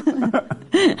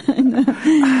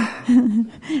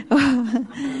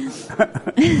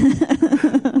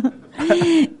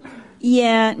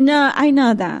 Yeah, no, I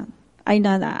know that.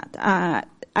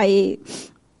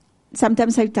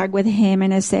 Sometimes I talk with him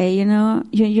and I say, you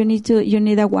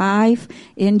need a wife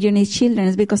and you need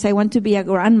children because I want to be a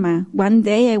grandma. One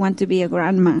day I want to be a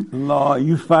grandma. Lord,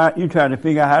 you trying to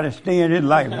figure out how to stay in his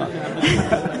life. Huh?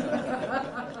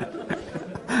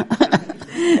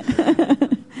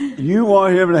 You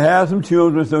want him to have some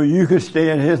children so you could stay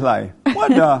in his life. What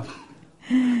the?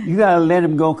 You gotta let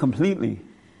him go completely.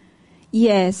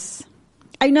 Yes.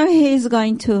 I know he is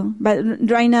going to, but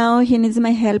right now he needs my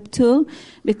help too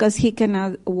because he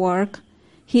cannot work.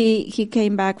 He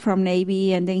came back from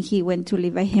Navy and then he went to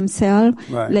live by himself,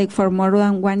 like for more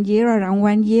than 1 year, around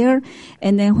 1 year.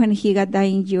 And then when he got the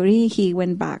injury, he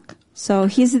went back. So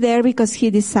he's there because he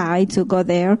decided to go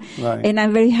there. Right. And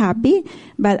I'm very happy,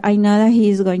 but I know that he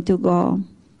is going to go.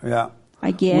 Yeah.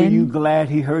 again. Were you glad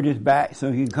he hurt his back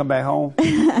so he can come back home?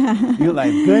 You're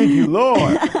like, thank you,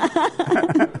 Lord.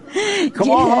 Come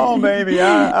on home, baby.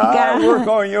 I'll work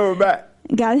on your back.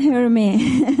 God heard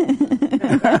me.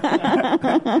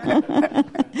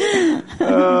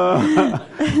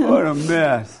 What a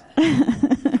mess.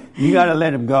 You got to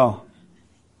let him go.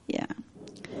 Yeah.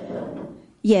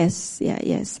 Yes,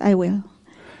 I will.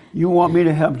 You want me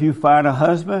to help you find a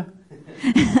husband?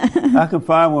 I can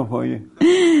find one for you.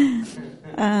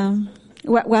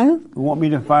 What? You want me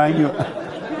to find you?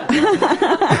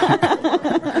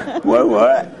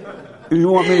 What? You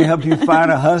want me to help you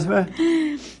find a husband?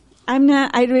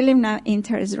 I really am not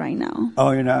interested right now.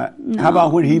 Oh, you're not? No. How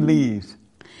about when he leaves?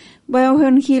 Well,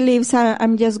 when he leaves,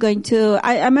 I'm just going to,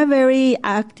 I'm a very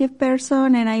active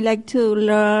person and I like to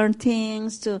learn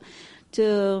things, my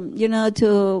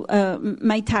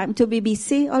time, to be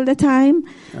busy all the time.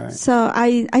 Right. So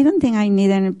I don't think I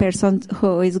need any person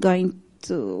who is going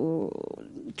to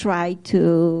try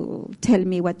to tell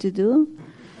me what to do.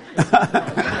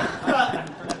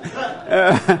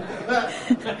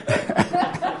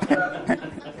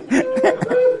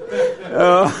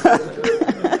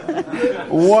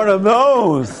 One of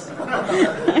those.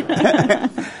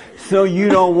 So you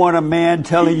don't want a man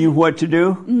telling you what to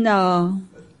do? No.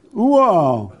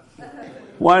 Whoa.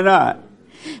 Why not?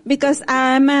 Because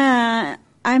I'm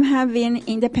have been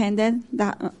independent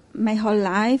my whole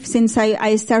life since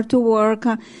I start to work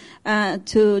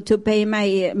to pay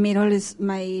my middle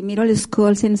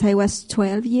school since I was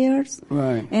 12 years.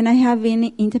 Right. And I have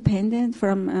been independent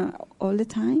from all the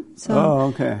time. So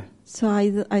okay. So I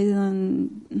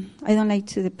don't like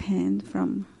to depend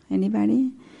from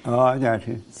anybody. Oh, I got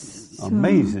you.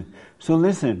 Amazing. So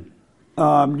listen,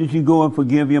 did you go and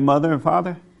forgive your mother and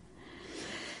father?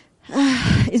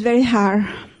 It's very hard,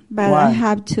 but Why? I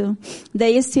have to.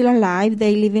 They are still alive.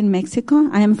 They live in Mexico.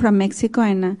 I am from Mexico,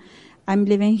 and I'm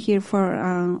living here for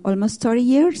almost 30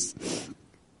 years.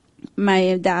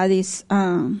 My dad is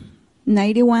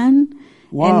 91.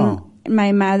 Wow. And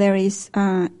my mother is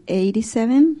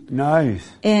 87. Nice.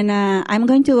 And I'm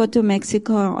going to go to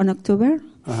Mexico on October.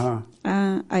 Uh-huh.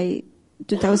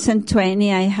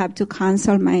 2020, I have to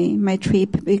cancel my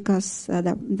trip because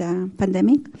the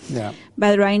pandemic. Yeah.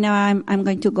 But right now I'm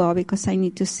going to go because I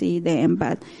need to see them.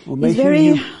 But Well, it's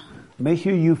make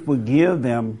sure you forgive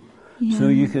them so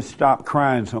you can stop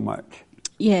crying so much.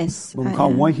 Yes.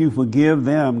 Because once you forgive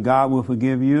them, God will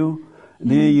forgive you.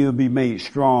 Then you'll be made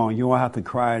strong. You won't have to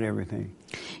cry at everything.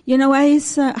 You know what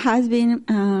has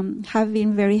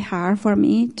been very hard for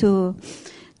me to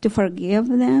forgive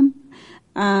them.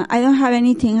 I don't have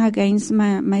anything against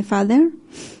my father,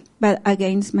 but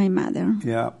against my mother.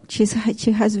 Yeah. She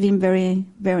has been very,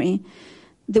 very.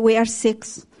 We are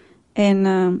 6, and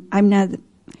I'm not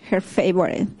her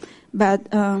favorite. But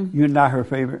you're not her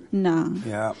favorite? No.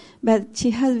 Yeah. But she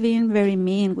has been very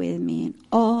mean with me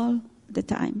all the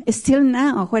time. Still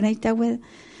now, when I talk with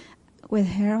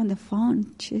her on the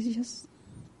phone, she's just.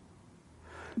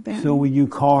 So when you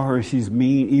call her, she's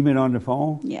mean even on the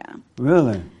phone? Yeah.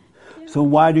 Really? So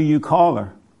why do you call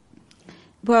her?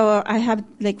 Well, I have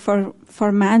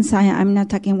for months I'm not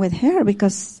talking with her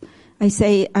because I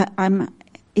say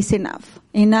it's enough.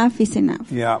 Enough is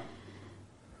enough. Yeah.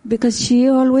 Because she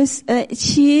always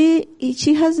she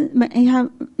has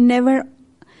never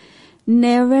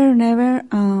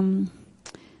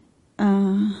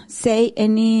say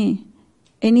any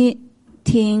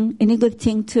good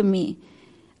thing to me.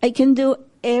 I can do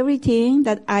everything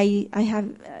that I have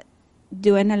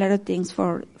doing a lot of things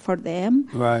for them.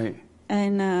 Right.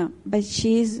 And but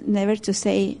she's never to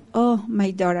say, "Oh, my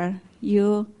daughter,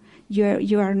 you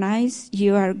are nice,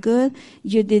 you are good,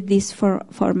 you did this for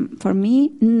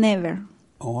me." Never.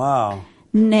 Wow.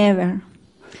 Never.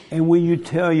 And when you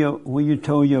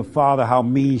told your father how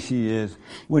mean she is,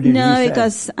 what did he say? No,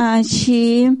 because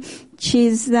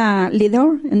she's the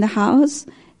leader in the house,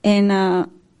 and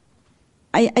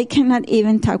I cannot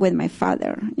even talk with my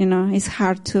father. You know, it's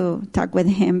hard to talk with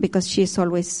him because she's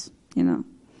always,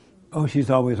 Oh, she's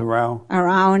always around?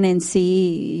 Around and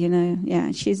see,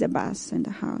 yeah, she's the boss in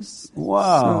the house.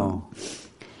 Wow. So,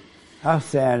 how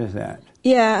sad is that?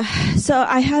 Yeah, so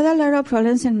I had a lot of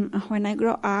problems when I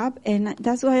grew up, and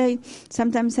that's why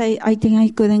sometimes I think I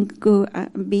couldn't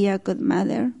be a good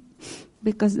mother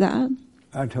because that.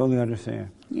 I totally understand.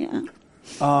 Yeah.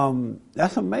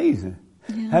 That's amazing.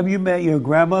 Yeah. Have you met your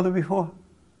grandmother before?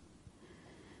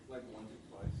 Like once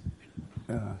or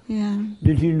twice. Yeah.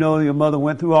 Did you know your mother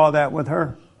went through all that with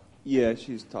her? Yeah,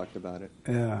 she's talked about it.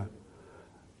 Yeah.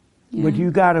 But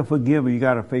you got to forgive her. You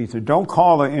got to face her. Don't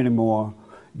call her anymore.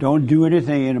 Don't do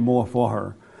anything anymore for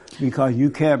her. because you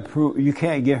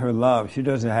can't get her love. She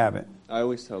doesn't have it. I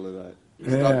always tell her that.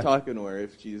 Yeah. Stop talking to her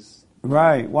if she's...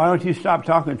 Right. Why don't you stop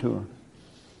talking to her?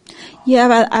 Yeah,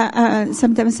 but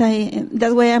sometimes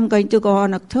that's why I'm going to go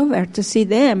on October to see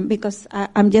them, because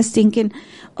I'm just thinking,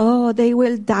 oh, they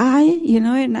will die, and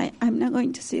I'm not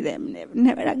going to see them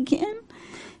never again.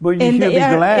 But you should be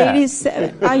glad.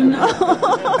 87. I know.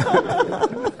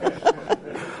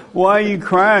 Why are you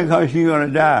crying because you're going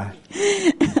to die?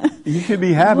 You should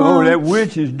be happy. Well, oh, that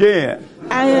witch is dead.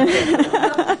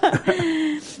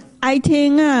 I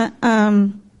think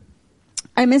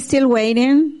I'm still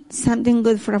waiting something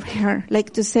good from her,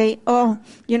 like to say, oh,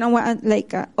 you know what,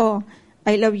 like, oh,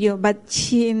 I love you, but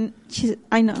she,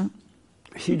 I know.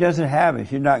 She doesn't have it.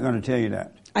 She's not going to tell you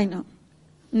that. I know.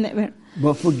 Never.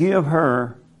 But forgive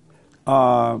her,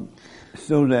 so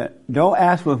that, don't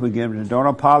ask for forgiveness. Don't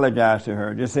apologize to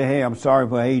her. Just say, hey, I'm sorry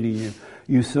for hating you.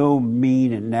 You're so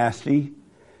mean and nasty,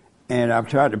 and I've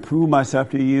tried to prove myself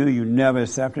to you. You never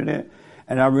accepted it,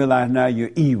 and I realize now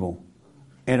you're evil,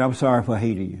 and I'm sorry for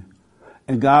hating you.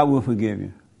 And God will forgive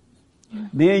you. Yeah.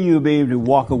 Then you'll be able to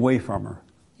walk away from her.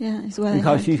 Yeah, it's what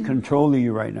because she's controlling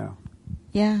you right now.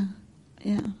 Yeah.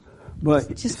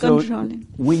 But she's so controlling.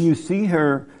 When you see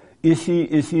her, is she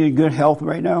in good health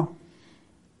right now?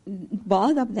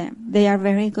 Both of them, they are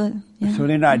very good. Yeah. So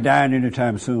they're not dying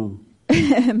anytime soon.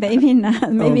 Maybe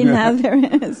not. Maybe not. There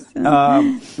is.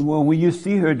 Well, when you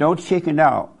see her, don't chicken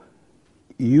out.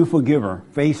 You forgive her,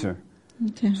 face her,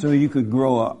 okay. So you could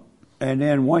grow up. And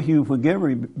then once you forgive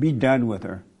her, be done with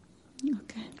her.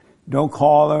 Okay. Don't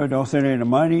call her. Don't send her any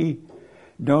money.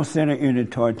 Don't send her any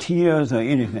tortillas or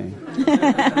anything.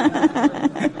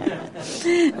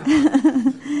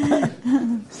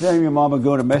 Send your mama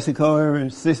go to Mexico every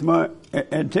 6 months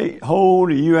and take hold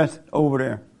the U.S. over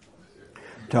there.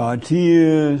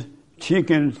 Tortillas,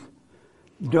 chickens,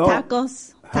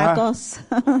 tacos.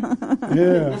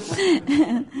 Yeah.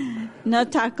 No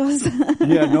tacos.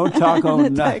 Yeah, no tacos, No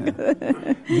nothing.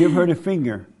 tacos. Give her the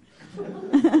finger.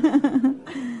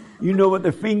 You know what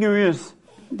the finger is?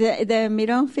 The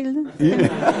middle field? Yeah.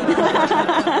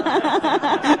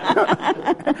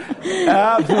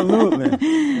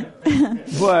 Absolutely.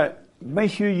 But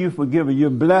make sure you forgive her. You're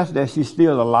blessed that she's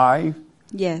still alive.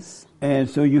 Yes. And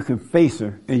so you can face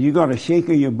her. And you're going to shake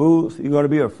in your boots. You're going to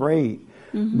be afraid.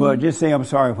 Mm-hmm. But just say, I'm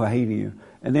sorry for hating you.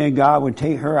 And then God will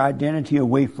take her identity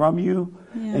away from you,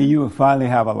 and you will finally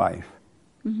have a life.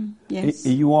 Mm-hmm. Yes.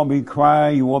 And you won't be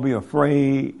crying. You won't be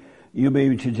afraid. You'll be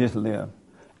able to just live.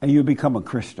 And you'll become a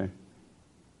Christian.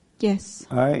 Yes.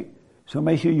 All right? So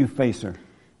make sure you face her.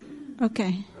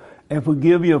 Okay. And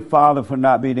forgive your father for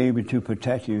not being able to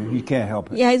protect you. He can't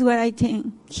help it. Yeah, it's what I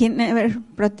think. He never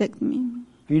protected me.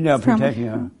 He never protected you,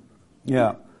 huh?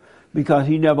 Yeah. Because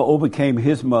he never overcame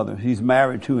his mother. He's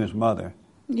married to his mother.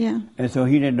 Yeah. And so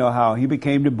he didn't know how. He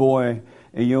became the boy,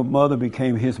 and your mother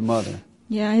became his mother.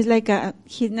 Yeah, it's like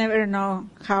he never know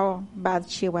how bad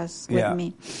she was with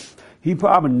me. He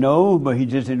probably knows, but he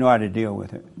just didn't know how to deal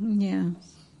with it. Yeah.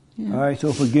 All right,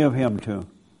 so forgive him too.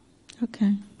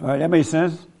 Okay. All right, that makes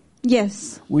sense?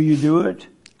 Yes. Will you do it?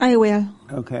 I will.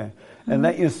 Okay. And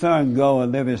let your son go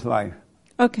and live his life.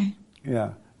 Okay.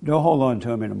 Yeah. Don't hold on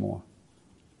to him anymore.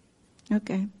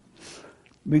 Okay.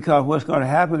 Because what's going to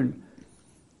happen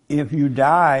if you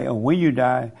die, or when you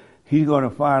die, he's going to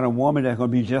find a woman that's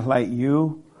going to be just like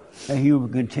you, and he will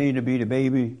continue to be the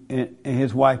baby, and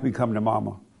his wife become the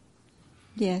mama.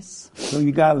 Yes. So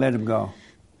you got to let him go.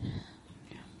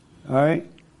 All right?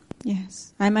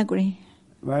 Yes, I'm agree.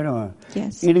 Right on.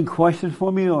 Yes. Any questions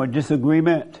for me or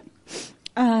disagreement?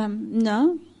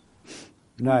 No.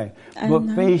 Nice.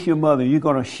 But face your mother. You're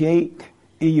going to shake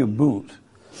in your boots.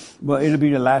 But it'll be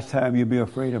the last time you'll be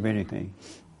afraid of anything.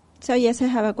 So, yes, I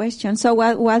have a question. So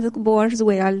what words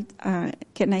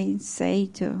can I say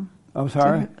to... I'm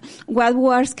sorry? What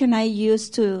words can I use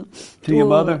to your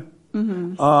mother?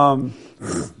 Mm-hmm.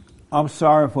 I'm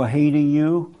sorry for hating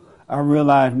you. I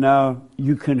realize now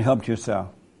you couldn't help yourself.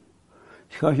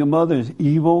 Because your mother is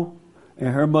evil,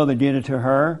 and her mother did it to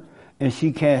her, and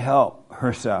she can't help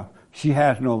herself. She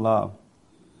has no love.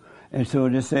 And so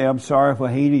just say, I'm sorry for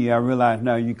hating you. I realize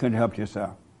now you couldn't help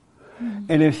yourself. Mm-hmm.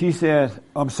 And if she says,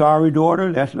 I'm sorry,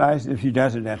 daughter, that's nice. If she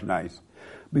doesn't, that's nice.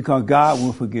 Because God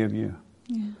will forgive you.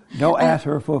 Yeah. Don't ask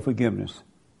her for forgiveness.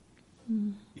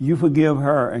 Mm. You forgive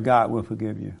her, and God will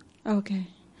forgive you. Okay.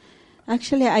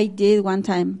 Actually, I did one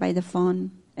time by the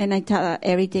phone, and I thought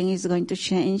everything is going to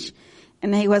change,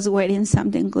 and I was waiting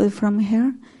something good from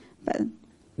her, but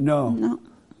no.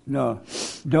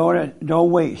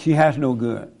 Don't wait. She has no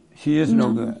good. She is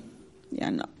no good.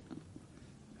 Yeah, no.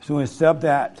 So accept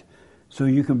that, so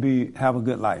you can have a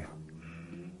good life.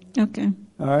 Okay.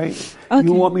 All right? Okay.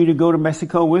 You want me to go to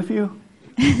Mexico with you?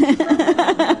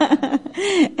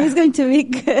 It's going to be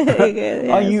good.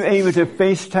 Are you able to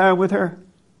FaceTime with her?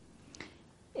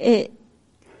 If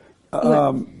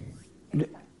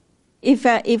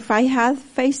I have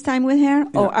FaceTime with her,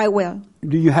 I will.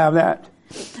 Do you have that?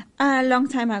 A long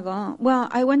time ago. Well,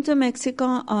 I went to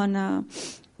Mexico on.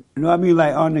 No, I mean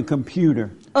like on the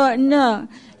computer. Oh no.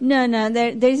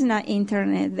 There is no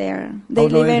internet there. They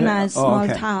live in a small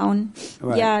town.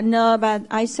 Right. Yeah, no, but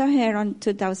I saw her on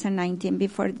 2019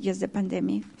 before just the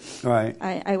pandemic. Right.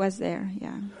 I was there.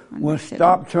 Yeah. Well,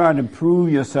 stop trying to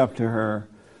prove yourself to her.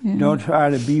 Yeah. Don't try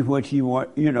to be what you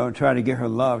want. Try to get her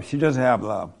love. She doesn't have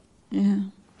love. Yeah.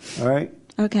 All right.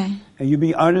 Okay. And you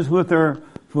be honest with her.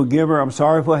 Forgive her. I'm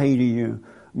sorry for hating you,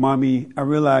 Mommy. I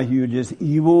realize you're just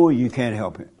evil. You can't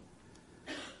help it.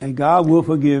 And God will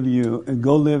forgive you, and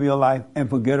go live your life and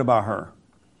forget about her.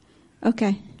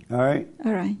 Okay. All right?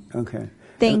 All right. Okay.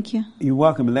 Thank you. You're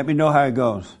welcome. Let me know how it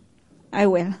goes. I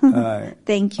will. All right.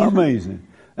 Thank you. Amazing.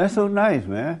 That's so nice,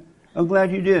 man. I'm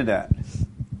glad you did that.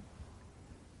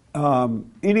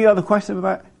 Any other questions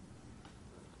about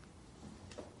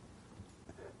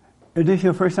it? Is this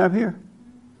your first time here?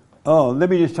 Oh, let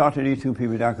me just talk to these two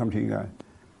people. Then I'll come to you guys.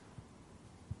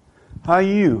 How are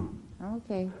you?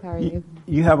 Okay, how are you?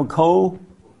 You have a cold?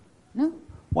 No.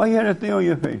 Why you had a thing on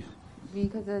your face?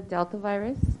 Because of Delta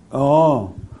virus.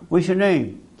 Oh, what's your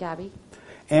name? Gabby.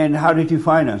 And how did you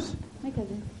find us? My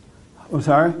cousin. I'm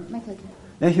sorry? My cousin.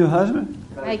 That's your husband?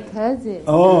 My cousin.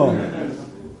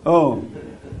 Oh.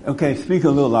 Okay, speak a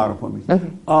little louder for me.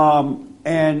 Okay.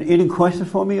 And any questions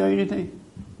for me or anything?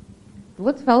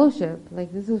 What's fellowship?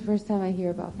 Like, this is the first time I hear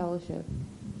about fellowship.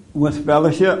 What's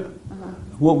fellowship?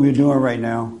 What we're doing right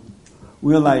now.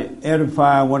 We're like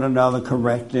edifying one another,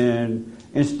 correcting.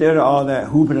 Instead of all that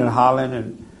hooping and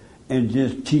hollering and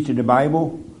just teaching the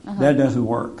Bible, that doesn't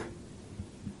work.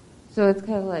 So it's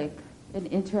kind of like an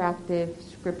interactive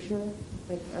scripture?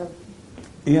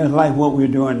 Yeah, it's like what we're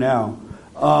doing now.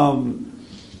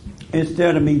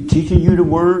 Instead of me teaching you the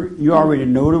word, you already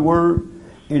know the word.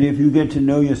 And if you get to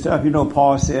know yourself,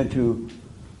 Paul said to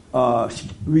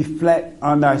reflect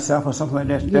on thyself or something like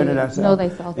that, study thyself. Know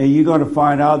thyself. And you're going to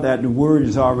find out that the word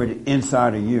is already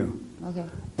inside of you. Okay.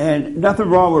 And nothing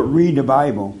wrong with reading the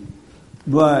Bible,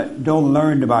 but don't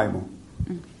learn the Bible.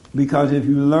 Because if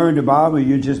you learn the Bible,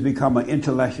 you just become an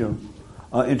intellectual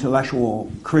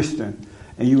Christian,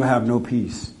 and you have no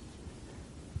peace.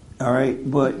 All right?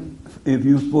 But if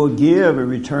you forgive and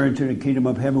return to the kingdom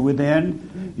of heaven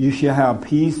within, you shall have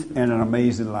peace and an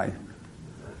amazing life.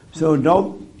 So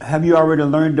have you already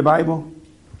learned the Bible?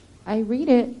 I read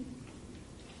it.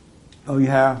 Oh, you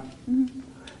have? Mm-hmm.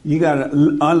 You got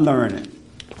to unlearn it.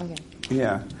 Okay.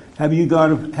 Yeah. Have you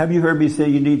heard me say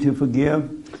you need to forgive?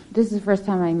 This is the first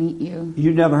time I meet you.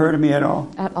 You never heard of me at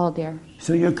all? At all, dear.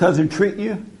 So your cousin tricked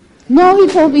you? No, he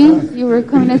told me you were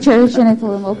coming to church, and I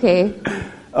told him, okay.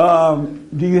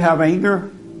 Do you have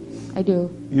anger? I do.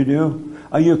 You do?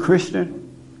 Are you a Christian?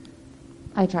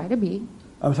 I try to be.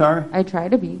 I'm sorry? I try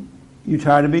to be. You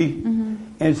try to be? Mm-hmm.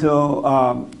 And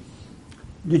so,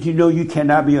 did you know you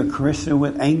cannot be a Christian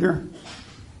with anger?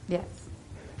 Yes.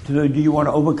 So do you want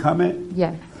to overcome it?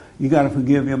 Yes. You got to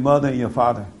forgive your mother and your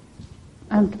father.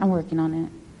 I'm working on it.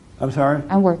 I'm sorry?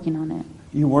 I'm working on it.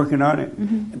 You're working on it?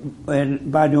 Mm-hmm.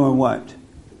 And by doing what?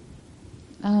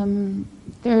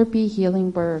 Therapy,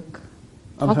 healing work.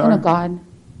 I'm Talking sorry? to God.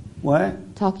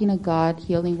 What? Talking to God,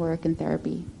 healing work, and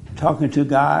therapy. Talking to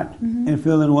God and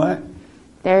feeling what?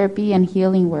 Therapy and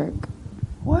healing work.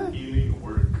 What? Healing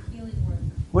work.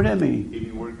 What does that mean?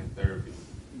 Healing work and therapy.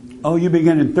 Oh, you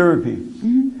beginning therapy.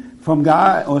 From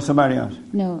God or somebody else?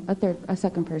 No, a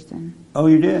second person. Oh,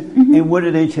 you did? And what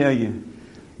did they tell you?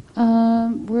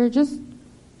 We're just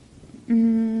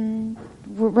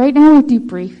right now we're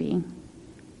debriefing.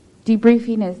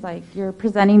 Debriefing is like you're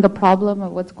presenting the problem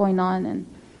of what's going on, and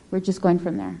we're just going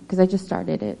from there because I just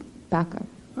started it back up.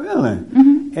 Really?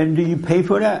 And do you pay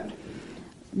for that?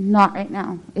 Not right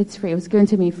now. It's free. It was given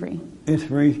to me free. It's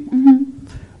free?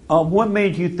 What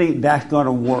made you think that's going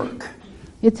to work?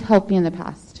 It's helped me in the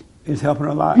past. It's helping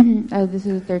a lot? This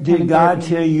is the third time. Did God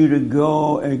tell you to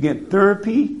go and get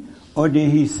therapy? Or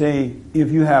did he say, if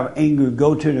you have anger,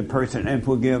 go to the person and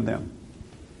forgive them?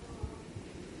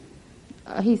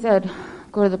 He said,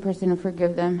 go to the person and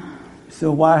forgive them.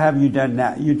 So why have you done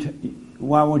that?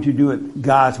 Why won't you do it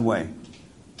God's way?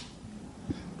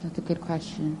 That's a good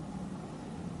question.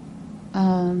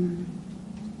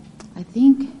 I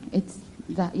think it's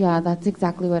that. Yeah, that's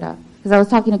exactly what. Because I was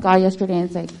talking to God yesterday, and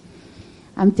it's like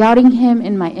I'm doubting Him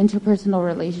in my interpersonal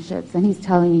relationships, and He's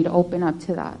telling me to open up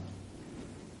to that.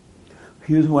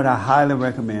 Here's what I highly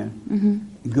recommend.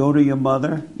 Mm-hmm. Go to your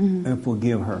mother Mhm. and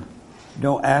forgive her.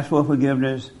 Don't ask for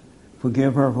forgiveness.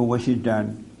 Forgive her for what she's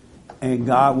done. And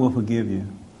God will forgive you.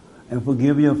 And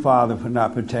forgive your father for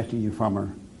not protecting you from her.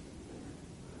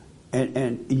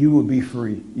 And you will be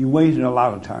free. You wasted a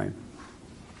lot of time.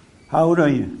 How old are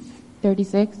you?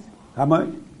 36. How much?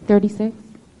 36.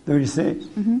 36?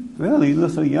 Mm-hmm. Really? You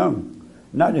look so young.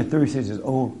 Not that 36 is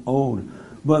old.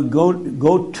 But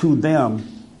go to them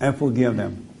and forgive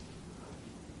them.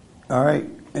 All right?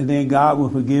 And then God will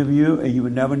forgive you, and you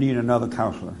will never need another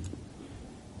counselor.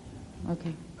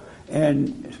 Okay.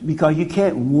 And because you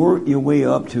can't work your way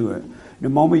up to it. The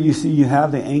moment you see you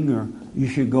have the anger, you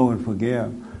should go and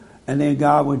forgive. And then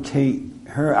God will take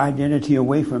her identity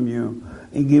away from you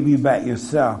and give you back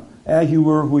yourself. As you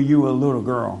were when you were a little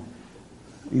girl.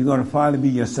 You're going to finally be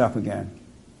yourself again.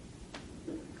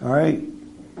 All right?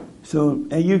 So,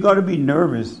 and you're going to be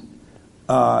nervous.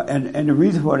 And the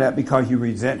reason for that, because you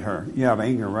resent her. You have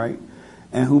anger, right?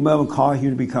 And whomever caused you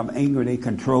to become angry, they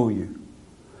control you.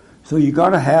 So you got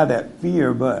to have that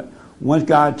fear, but once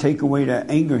God take away that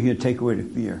anger, he'll take away the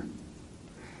fear.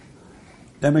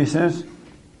 That make sense?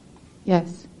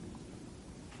 Yes,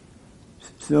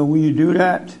 So will you do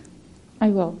that? I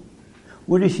will.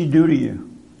 What did she do to you?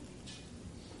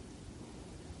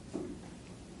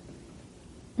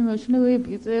 Emotionally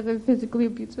abusive and physically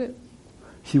abusive.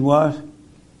 She was?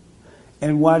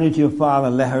 And why did your father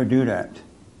let her do that?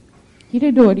 He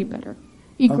didn't know any better.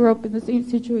 He grew up in the same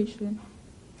situation.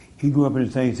 He grew up in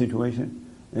the same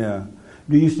situation? Yeah.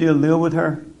 Do you still live with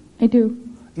her? I do.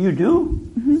 You do?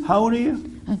 Mm-hmm. How old are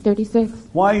you? I'm 36.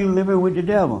 Why are you living with the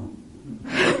devil?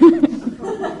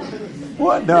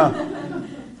 What the?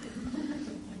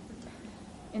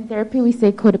 In therapy, we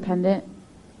say codependent.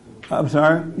 I'm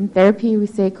sorry? In therapy, we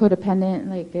say codependent,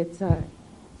 like it's,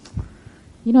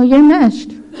 you're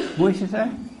enmeshed. What did you say?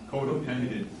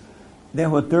 Codependent. That's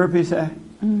what therapy say?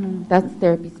 Mm-hmm. That's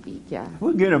therapy speak, yeah.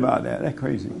 Forget about that. That's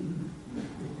crazy.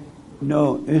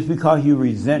 No, it's because you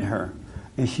resent her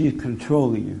and she's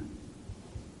controlling you.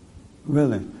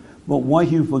 Really. But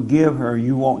once you forgive her,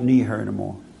 you won't need her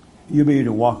anymore. You'll be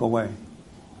able to walk away.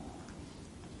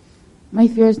 My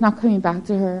fear is not coming back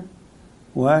to her.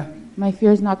 What? My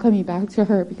fear is not coming back to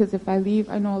her because if I leave,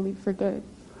 I know I'll leave for good.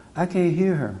 I can't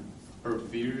hear her. Her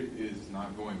fear is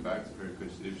not going back to her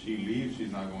because if she leaves,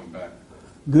 she's not going back.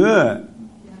 Good.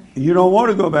 You don't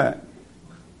want to go back.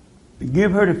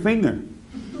 Give her the finger.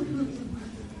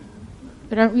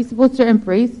 But aren't we supposed to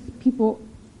embrace people,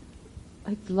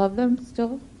 like love them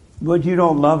still? But you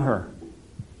don't love her.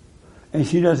 And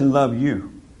she doesn't love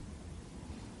you.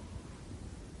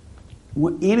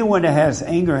 Anyone that has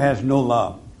anger has no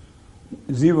love.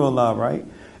 Zero love, right?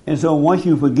 And so once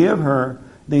you forgive her,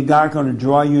 then God's going to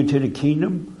draw you into the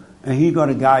kingdom and he's going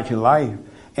to guide your life.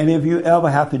 And if you ever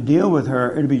have to deal with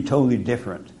her, it'll be totally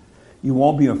different. You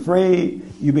won't be afraid.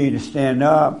 You'll be able to stand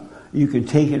up. You can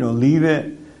take it or leave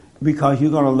it because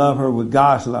you're going to love her with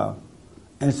God's love.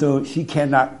 And so she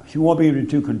won't be able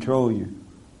to control you.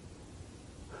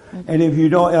 Okay. And if you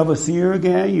don't ever see her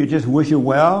again, you just wish her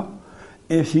well.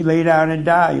 If she lay down and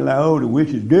die, you're like, oh, the witch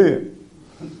is dead.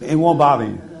 It won't bother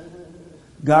you.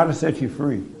 God will set you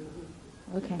free.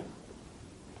 Okay.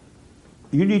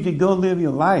 You need to go live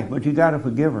your life, but you got to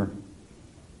forgive her.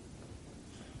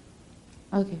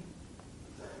 Okay.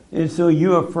 And so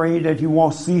you're afraid that you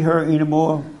won't see her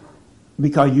anymore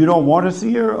because you don't want to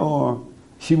see her, or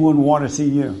she wouldn't want to see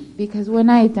you? Because when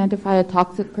I identify a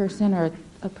toxic person or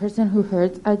a person who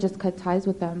hurts, I just cut ties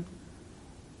with them.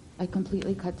 I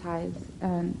completely cut ties.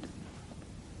 And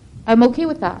I'm okay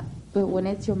with that. But when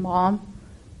it's your mom,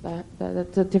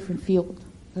 that's a different field.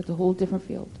 That's a whole different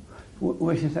field.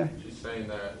 What did she say? She's saying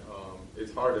that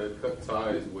it's hard to cut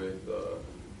ties with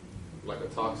like a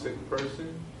toxic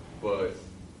person, but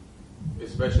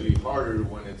especially harder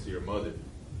when it's your mother.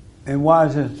 And why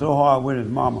is it so hard with his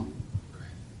mama?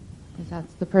 Because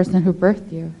that's the person who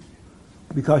birthed you.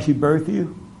 Because she birthed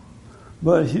you?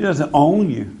 But she doesn't own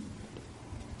you.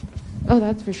 Oh,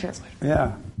 that's for sure.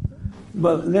 Yeah.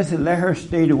 But listen, let her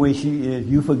stay the way she is.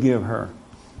 You forgive her.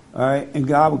 All right? And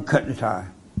God will cut the tie.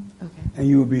 Okay. And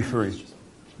you will be free.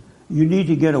 You need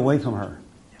to get away from her.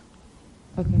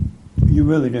 Okay. You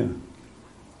really do.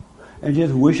 And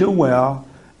just wish her well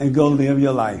and go live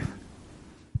your life.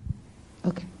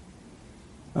 Okay.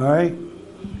 All right?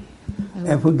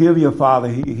 And forgive your father.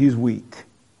 He's weak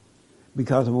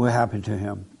because of what happened to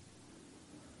him.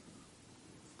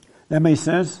 That makes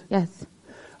sense? Yes.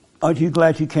 Aren't you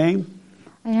glad you came?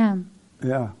 I am.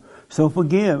 Yeah. So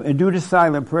forgive and do the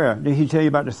silent prayer. Did he tell you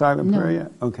about the silent prayer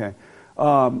yet? Okay.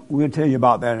 We'll tell you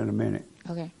about that in a minute.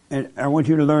 Okay. And I want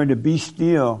you to learn to be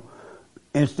still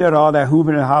instead of all that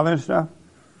hooping and hollering stuff.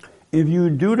 If you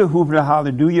do the hooping and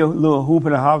holler, do your little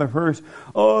hooping and holler first.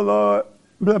 Oh, Lord,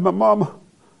 bless my mama,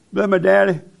 bless my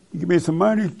daddy, you give me some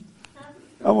money.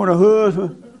 I want a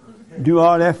husband. Do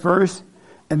all that first,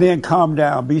 and then calm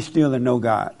down, be still and know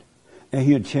God. And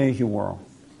He'll change your world.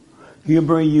 He'll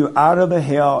bring you out of the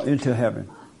hell into heaven.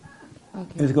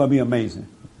 Okay. It's going to be amazing.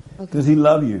 Because He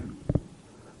loves you.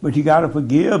 But you got to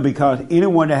forgive, because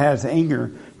anyone that has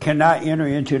anger cannot enter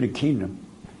into the kingdom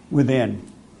within.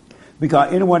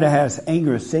 Because anyone that has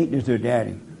anger, Satan is their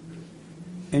daddy.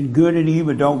 And good and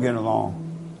evil don't get along.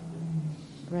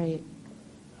 Right.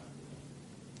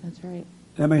 That's right.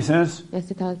 That make sense? Yes,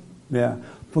 it does. Yeah.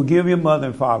 Forgive your mother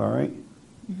and father, right?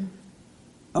 Mm-hmm.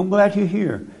 I'm glad you're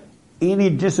here. Any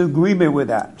disagreement with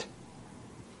that?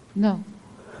 No.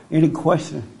 Any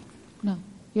question? No.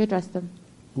 You addressed them.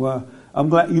 Well, I'm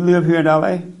glad you live here in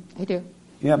L.A.? I do.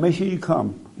 Yeah, make sure you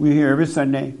come. We're here every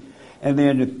Sunday. And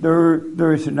then the third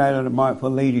Thursday night of the month for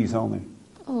ladies only.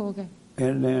 Oh, okay.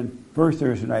 And then first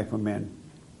Thursday night for men.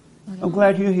 Okay. I'm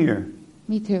glad you're here.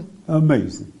 Me too.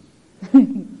 Amazing.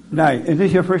 Nice. Is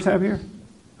this your first time here?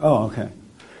 Oh, okay.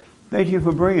 Thank you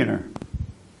for bringing her.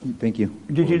 Thank you.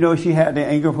 Did you know she had the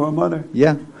anger for her mother?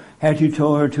 Yeah. Had you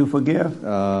told her to forgive?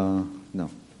 No.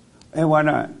 And why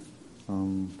not?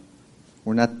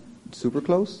 We're not super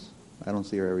close. I don't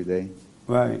see her every day.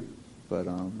 Right. But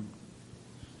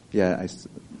yeah,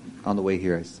 on the way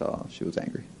here, I saw she was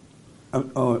angry.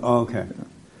 Okay.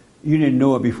 You didn't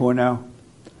know it before now?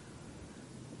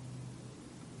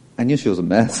 I knew she was a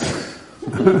mess.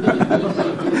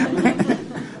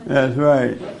 That's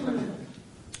right.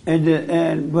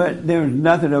 But there was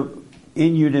nothing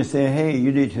in you to say, hey,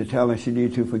 you need to tell her she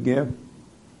needs to forgive?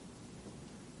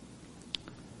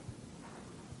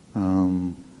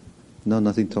 No,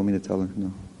 nothing told me to tell her.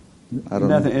 No, I don't.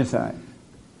 Nothing know. inside.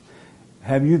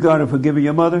 Have you gone and forgiven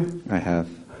your mother? I have.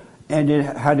 And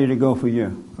how did it go for you?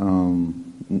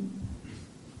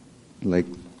 Like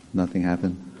nothing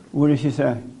happened. What did she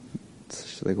say?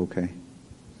 She's like, okay.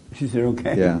 She said,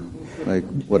 okay. Yeah, like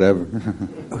whatever.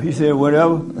 He said,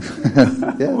 whatever?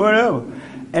 Yeah. Whatever.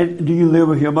 And do you live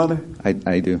with your mother?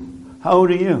 I do. How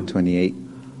old are you? 28.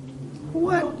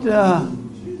 What?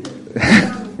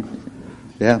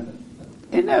 Yeah.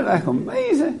 Isn't that like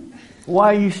amazing?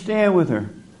 Why are you staying with her?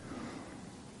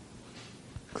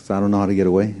 Because I don't know how to get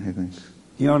away, I think.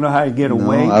 You don't know how to get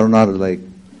away? No, I don't know how to, like,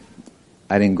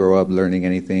 I didn't grow up learning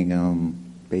anything,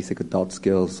 basic adult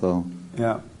skills, so.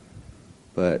 Yeah.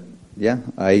 But, yeah,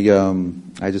 I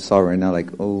just saw right now, like,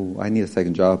 oh, I need a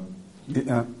second job.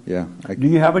 Yeah. Yeah. Do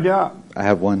you have a job? I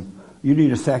have one. You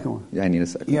need a second one. Yeah, I need a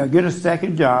second. Yeah, get a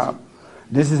second job.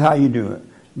 This is how you do it.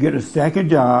 Get a second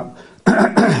job,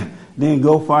 then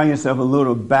go find yourself a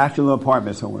little bachelor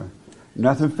apartment somewhere.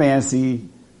 Nothing fancy,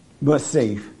 but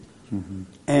safe. Mm-hmm.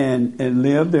 And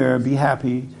live there, be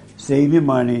happy, save your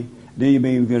money, then you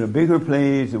may get a bigger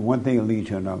place, and one thing will lead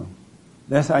to another.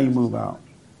 That's how you move out.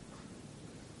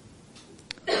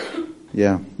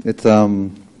 Yeah, it's,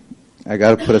 I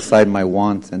got to put aside my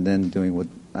wants and then doing what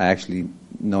I actually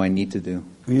know I need to do.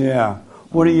 Yeah.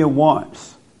 What are your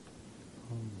wants?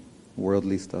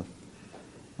 Worldly stuff.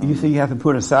 You say you have to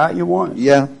put aside your wants?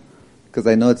 Yeah, because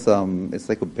I know it's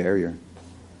like a barrier.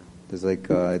 There's like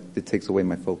it takes away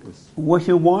my focus. What's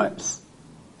your wants?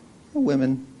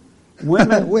 Women.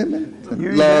 Women.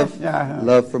 Women. Love.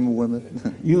 Love from a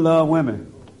woman. You love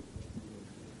women.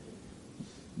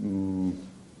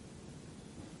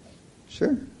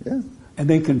 Sure. Yeah. And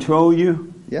they control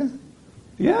you? Yeah.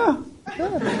 Yeah.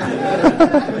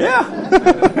 Yeah.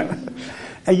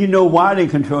 And you know why they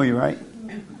control you, right?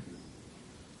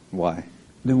 Why?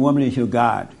 The woman is your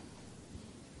God.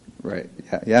 Right.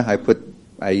 Yeah. I put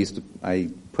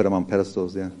them on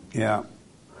pedestals. Yeah. Yeah.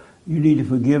 You need to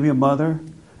forgive your mother,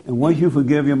 and once you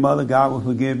forgive your mother, God will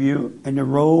forgive you, and the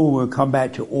role will come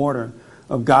back to order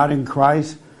of God in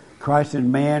Christ, Christ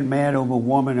in man, man over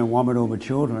woman, and woman over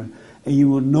children, and you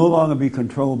will no longer be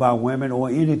controlled by women or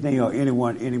anything or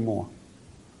anyone anymore.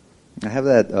 I have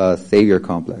that savior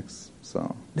complex.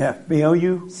 So that fail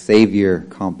you? Savior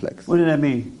complex. What does that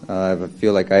mean? I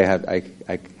feel like I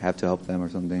have to help them or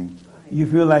something. You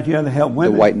feel like you have to help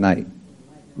women? The white knight.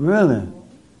 Really?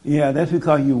 Yeah, that's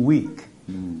because you're weak.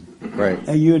 Right.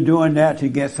 And you're doing that to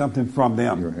get something from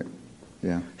them. You're right.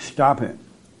 Yeah. Stop it.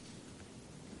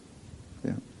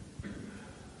 Yeah.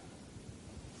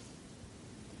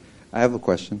 I have a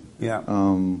question. Yeah.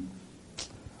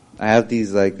 I have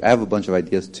I have a bunch of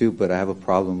ideas too, but I have a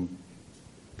problem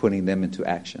putting them into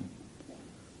action.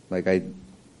 Like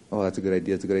that's a good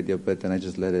idea, but then I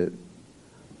just let it.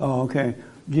 Oh, okay.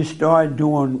 Just start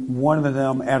doing one of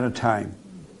them at a time.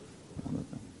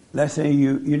 Let's say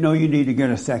you know you need to get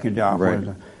a second job. Right.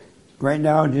 Right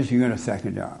now, just you get a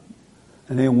second job.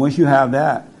 And then once you have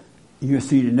that, you'll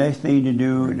see the next thing to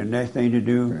do, and the next thing to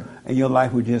do, and your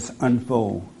life will just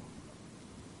unfold.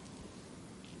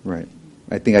 Right.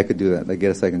 I think I could do that. Like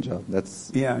get a second job.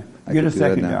 That's Yeah, I get a could do that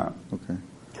second now. job. Okay.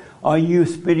 Are you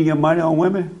spending your money on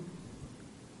women?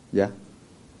 Yeah.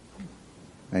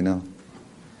 I know.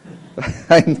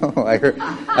 I know.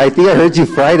 I think I heard you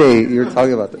Friday. You were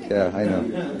talking about that. Yeah, I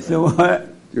know. So what?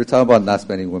 You were talking about not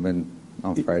spending women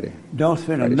on Friday. Don't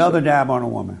spend Friday another show. dime on a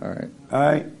woman. All right. All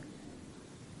right?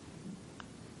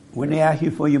 When they ask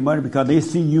you for your money, because they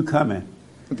see you coming.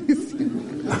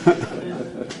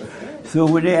 So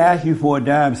when they ask you for a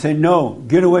dime, say, no,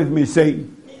 get away from me,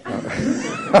 Satan.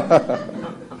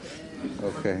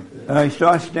 Okay. All right,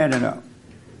 start standing up.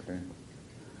 Okay.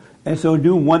 And so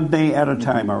do one thing at a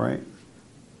time, all right?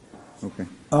 Okay.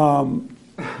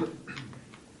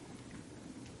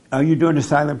 Are you doing the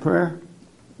silent prayer?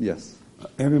 Yes.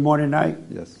 Every morning, night?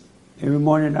 Yes. Every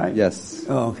morning, night? Yes.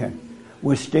 Oh, okay.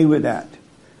 Well, stay with that.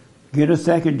 Get a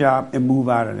second job and move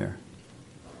out of there.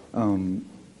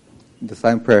 The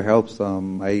silent prayer helps.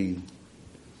 I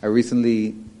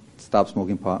recently stopped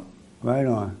smoking pot. Right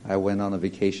on. I went on a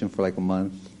vacation for like a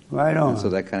month. Right on. And so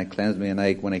that kind of cleansed me. And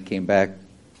when I came back,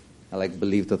 I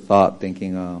believed the thought,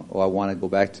 thinking, I want to go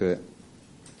back to it.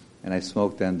 And I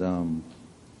smoked, and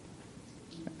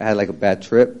I had a bad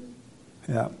trip.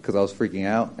 Yeah. Because I was freaking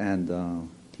out, and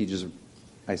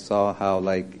I saw how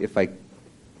if I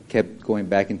kept going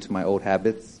back into my old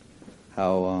habits,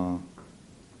 how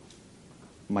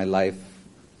my life.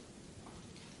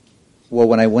 Well,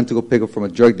 when I went to go pick up from a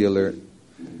drug dealer,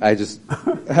 I just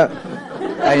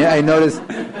I noticed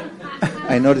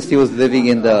he was living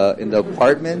in the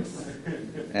apartments,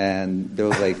 and there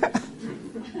was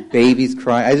babies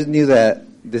crying. I just knew that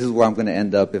this is where I'm going to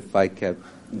end up if I kept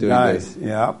doing this.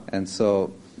 Yeah. And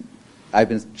so I've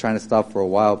been trying to stop for a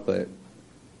while, but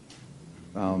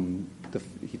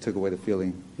he took away the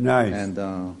feeling. Nice.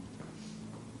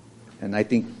 And I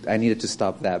think I needed to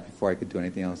stop that before I could do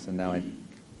anything else. And now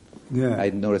Good.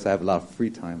 I notice I have a lot of free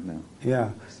time now.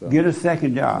 Yeah. So Get a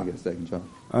second job. Get a second job.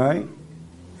 All right?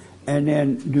 And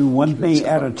then do one thing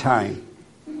at a time.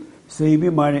 Save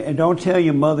your money, and don't tell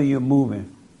your mother you're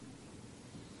moving.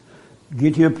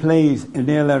 Get your place, and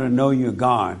then let her know you're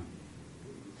gone.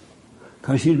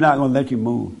 Because she's not going to let you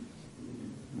move.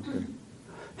 Okay.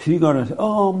 She's going to say,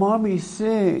 oh, Mommy's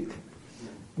sick.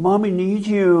 Mommy needs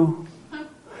you.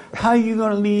 How are you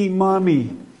going to leave Mommy?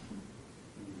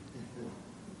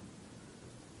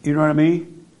 You know what I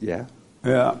mean? Yeah.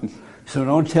 Yeah. So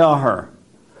don't tell her.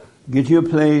 Get your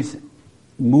place,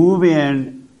 move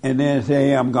in, and then say,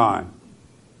 hey, I'm gone.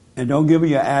 And don't give her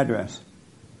your address.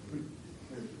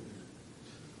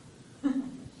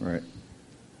 Right.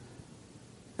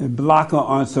 And block her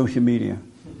on social media.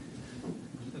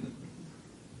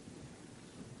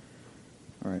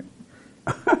 All right.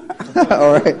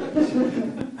 All right.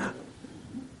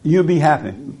 You'll be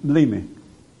happy. Believe me.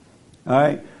 All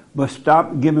right? But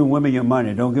stop giving women your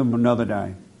money. Don't give them another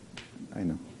dime. I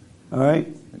know. All right?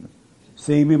 I know.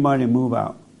 Save your money and move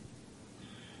out.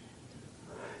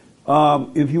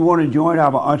 If you want to join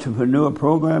our entrepreneur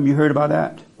program, you heard about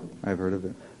that? I've heard of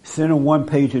it. Send a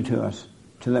one-pager to us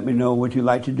to let me know what you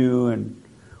like to do and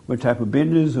what type of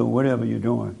business or whatever you're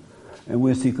doing. And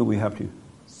we'll see could we help you.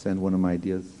 Send one of my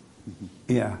ideas. Mm-hmm.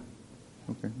 Yeah.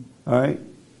 Okay. All right?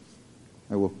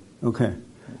 I will. Okay.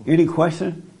 Any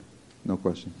question? No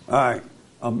question. All right.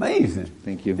 Amazing.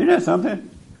 Thank you. Isn't that something?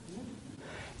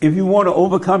 If you want to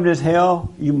overcome this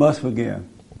hell, you must forgive.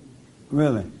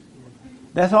 Really.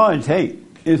 That's all it takes.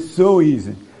 It's so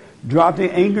easy. Drop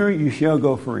the anger, you shall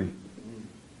go free.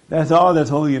 That's all that's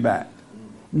holding you back.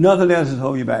 Nothing else is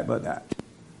holding you back but that.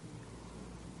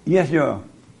 Yes, Joe.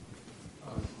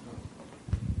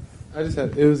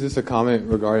 It was just a comment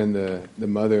regarding the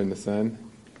mother and the son.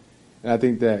 And I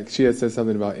think that she had said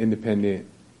something about independent,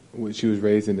 when she was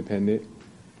raised independent.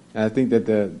 And I think that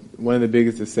one of the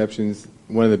biggest deceptions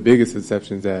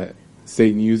that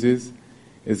Satan uses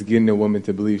is getting a woman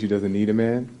to believe she doesn't need a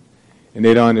man. And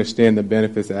they don't understand the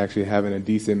benefits of actually having a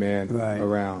decent man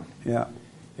around. Yeah.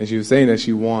 And she was saying that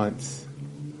she wants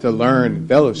to learn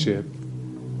fellowship,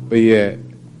 but yet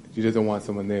she doesn't want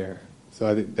someone there. So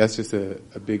I think that's just a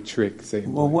big trick.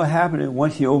 Satan. Well, what happened is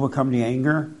once she overcome the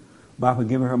anger by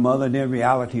forgiving her mother, then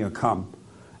reality will come.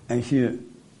 And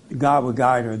God will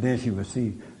guide her, then she will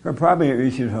see. Her primary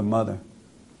issue is her mother.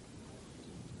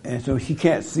 And so she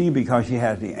can't see because she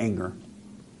has the anger.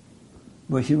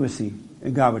 But she will see.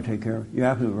 And God will take care of her. You're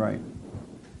absolutely right.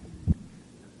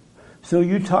 So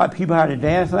you taught people how to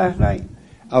dance last night?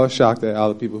 I was shocked at all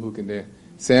the people who can dance.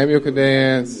 Samuel can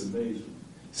dance.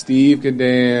 Steve can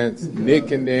dance. Nick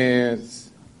can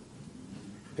dance.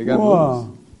 They got moves.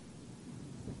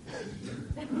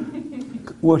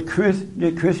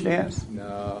 Did Chris dance?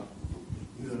 No.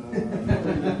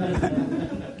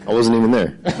 I wasn't even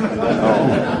there.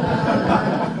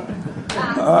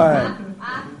 All right.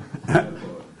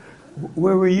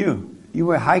 Where were you? You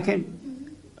were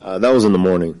hiking? That was in the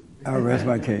morning. I'll rest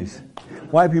my case.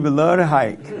 White people love to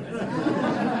hike.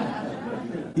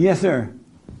 Yes, sir.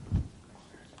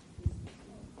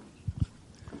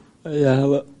 Yeah,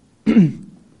 hello.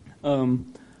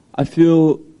 I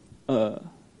feel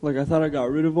like I thought I got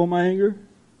rid of all my anger,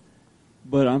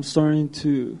 but I'm starting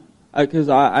to, because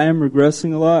I am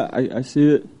regressing a lot. I see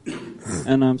it,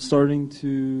 and I'm starting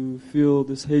to feel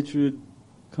this hatred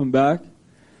come back,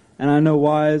 and I know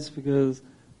why. It's because,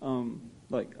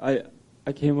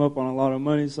 I came up on a lot of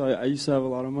money, so I used to have a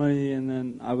lot of money, and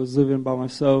then I was living by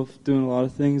myself, doing a lot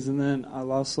of things, and then I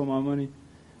lost all my money,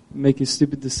 making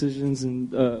stupid decisions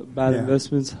and bad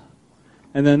investments.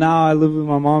 And then now I live with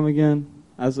my mom again,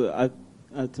 as I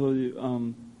told you,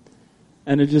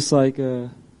 and it's just like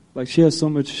she has so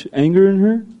much anger in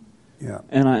her,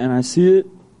 and I see it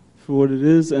for what it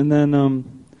is. And then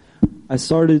I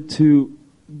started to,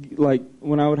 like,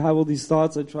 when I would have all these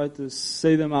thoughts, I tried to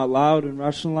say them out loud and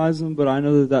rationalize them, but I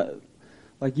know that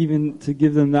like, even to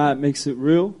give them that makes it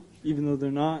real, even though they're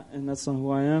not, and that's not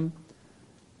who I am.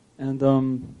 And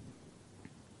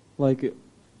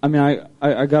I mean,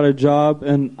 I got a job,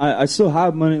 and I still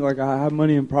have money. Like, I have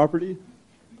money in properties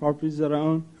that I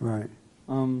own. Right.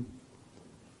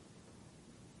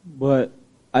 But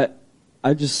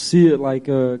I just see it like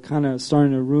kind of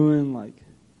starting to ruin like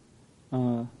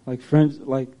friends,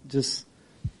 like just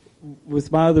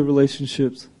with my other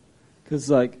relationships, because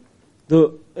like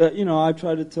I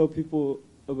try to tell people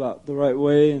about the right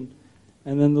way, and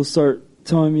then they'll start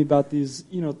telling me about these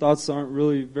thoughts that aren't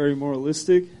really very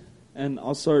moralistic. And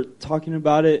I'll start talking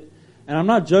about it, and I'm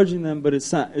not judging them, but it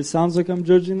sounds like I'm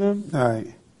judging them. All right.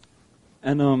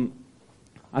 And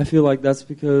I feel like that's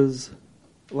because,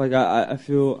 like, I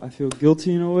feel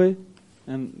guilty in a way,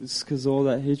 and it's because of all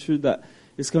that hatred that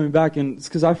is coming back, and it's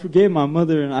because I forgave my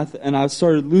mother, and I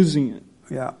started losing it.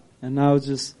 Yeah. And now it's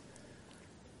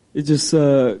just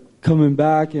coming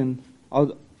back, and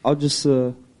I'll just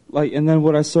and then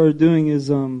what I started doing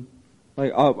is I'll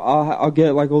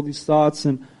get like all these thoughts,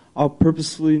 and I'll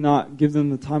purposefully not give them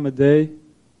the time of day.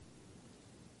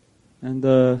 And,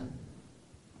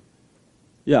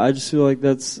 I just feel like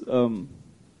that's, it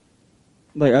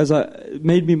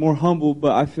made me more humble,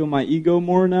 but I feel my ego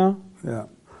more now. Yeah.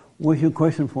 What's your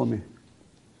question for me?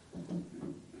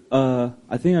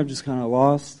 I think I'm just kind of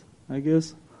lost, I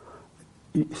guess.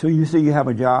 So you say you have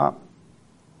a job?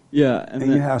 Yeah. And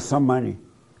you have some money?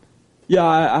 Yeah,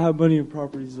 I have money in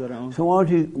properties that I own. So why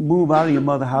don't you move out of your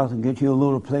mother's house and get you a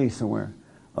little place somewhere,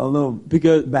 a little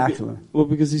bachelor?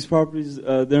 Because these properties,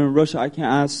 they're in Russia. I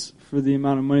can't ask for the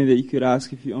amount of money that you could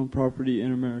ask if you own property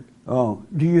in America. Oh,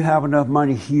 do you have enough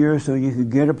money here so you could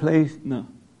get a place? No.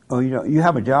 Oh, you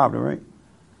have a job, right?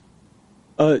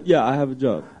 Yeah, I have a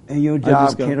job. And your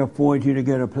job can't afford you to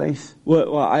get a place?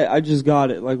 Well, I just got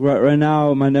it. Like right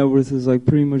now, my net worth is like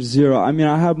pretty much zero. I mean,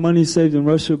 I have money saved in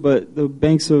Russia, but the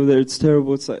banks over there, it's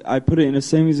terrible. It's like I put it in a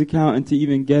savings account, and to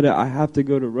even get it, I have to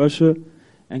go to Russia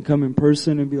and come in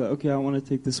person and be like, okay, I want to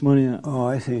take this money out. Oh,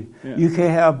 I see. Yeah. You can't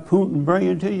have Putin bring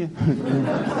it to you?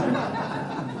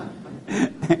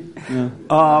 Yeah.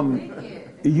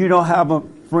 You don't have a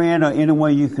friend or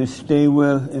anyone you can stay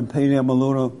with and pay them a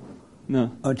little?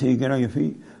 No. Until you get on your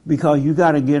feet? Because you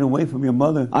got to get away from your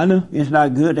mother. I know. It's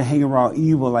not good to hang around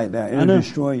evil like that. It'll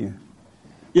destroy you.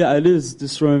 Yeah, it is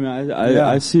destroying me.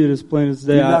 I see it as plain as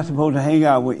day. You're not supposed to hang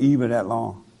out with evil that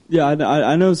long. Yeah,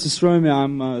 I know it's destroying me.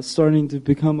 I'm starting to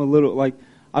become a little, like,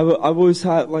 I've always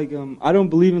had, like, I don't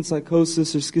believe in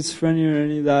psychosis or schizophrenia or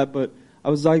any of that, but I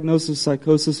was diagnosed with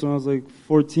psychosis when I was, like,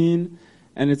 14,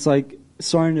 and it's, like,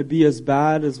 starting to be as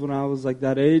bad as when I was, like,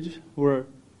 that age, where...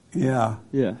 Yeah.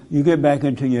 Yeah. You get back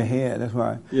into your head, that's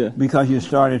why. Yeah. Because you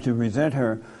started to resent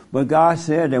her. But God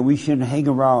said that we shouldn't hang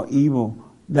around evil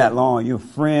that long. Your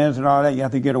friends and all that, you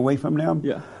have to get away from them.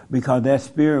 Yeah. Because that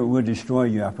spirit will destroy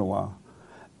you after a while.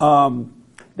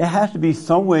 There has to be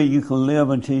some way you can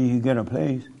live until you get a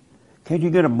place. Can't you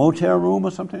get a motel room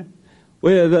or something?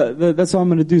 Well, yeah, that's what I'm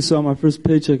going to do. So on my first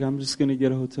paycheck, I'm just going to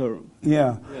get a hotel room.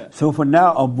 Yeah. So for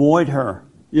now, avoid her.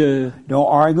 Yeah. Don't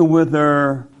argue with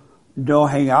her. Don't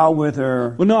hang out with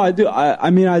her. Well, no, I do. I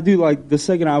mean, I do. Like, the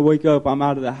second I wake up, I'm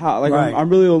out of the house. Like, Right. I'm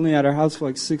really only at her house for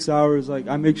like 6 hours. Like,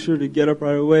 I make sure to get up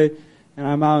right away and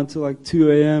I'm out until like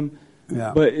 2 a.m.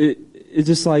 Yeah. But it's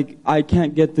just like I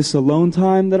can't get this alone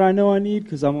time that I know I need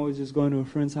because I'm always just going to a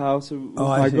friend's house or with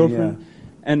my girlfriend. Yeah.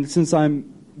 And since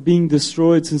I'm being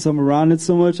destroyed, since I'm around it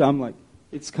so much, I'm like,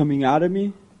 it's coming out of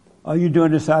me. Are you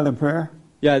doing the silent prayer?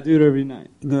 Yeah, I do it every night.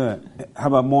 Good. How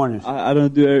about mornings? I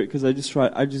don't do it because I just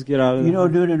get out of it. You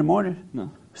don't do it in the morning?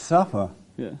 No. Suffer.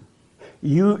 Yeah.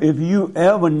 If you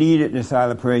ever needed the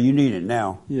silent prayer, you need it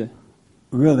now. Yeah.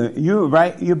 Really. You're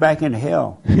back in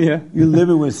hell. Yeah. You're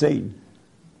living with Satan.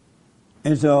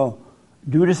 And so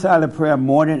do the silent prayer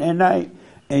morning and night,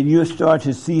 and you'll start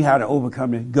to see how to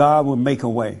overcome it. God will make a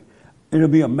way. It'll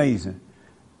be amazing.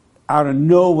 Out of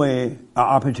nowhere, an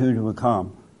opportunity will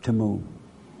come to move.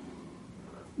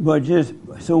 But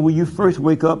so when you first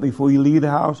wake up before you leave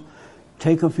the house,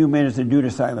 take a few minutes and do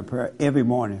the silent prayer every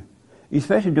morning,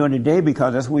 especially during the day,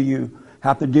 because that's when you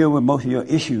have to deal with most of your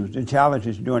issues and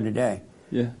challenges during the day.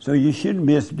 Yeah. So you shouldn't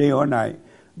miss day or night,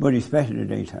 but especially the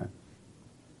daytime.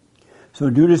 So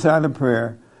do the silent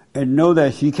prayer and know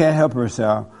that she can't help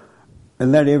herself,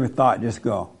 and let every thought just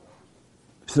go,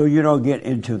 so you don't get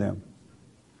into them.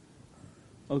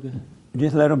 Okay.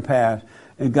 Just let them pass.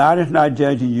 And God is not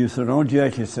judging you, so don't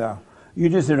judge yourself. You're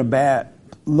just in a bad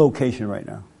location right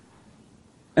now.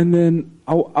 And then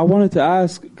I wanted to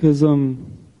ask, because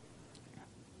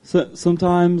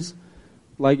sometimes,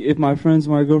 like if my friends,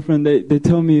 my girlfriend, they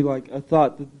tell me like a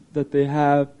thought that they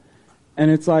have, and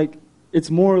it's like,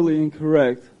 it's morally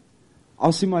incorrect.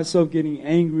 I'll see myself getting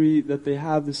angry that they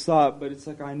have this thought, but it's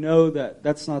like I know that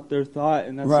that's not their thought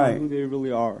and that's not who they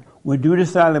really are. Well, do the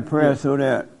silent prayer so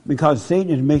that, because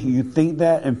Satan is making you think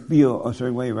that and feel a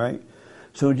certain way, right?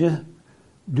 So just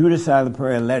do the silent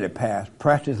prayer and let it pass.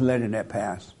 Practice letting that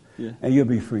pass, and you'll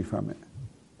be free from it.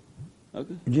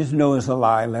 Okay. Just know it's a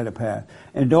lie, let it pass.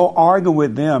 And don't argue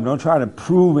with them. Don't try to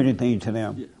prove anything to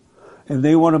them. Yeah. If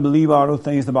they want to believe all those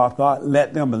things about thought,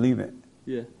 let them believe it.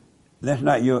 Yeah. That's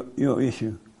not your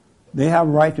issue. They have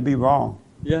a right to be wrong.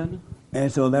 Yeah. I know.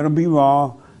 And so let them be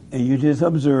wrong, and you just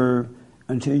observe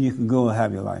until you can go and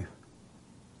have your life.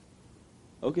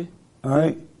 Okay. All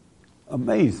right?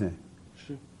 Amazing.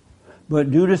 Sure.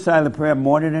 But do the silent prayer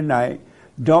morning and night.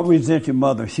 Don't resent your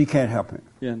mother. She can't help it.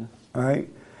 Yeah. No. All right?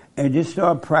 And just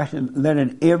start practicing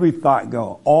letting every thought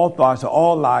go. All thoughts are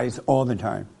all lies all the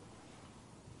time.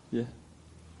 Yeah.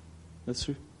 That's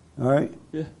true. All right?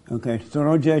 Yeah. Okay, so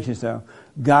don't judge yourself.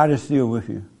 God is still with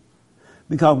you.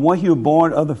 Because once you're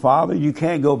born of the Father, you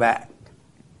can't go back.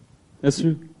 That's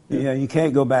true. Yeah, you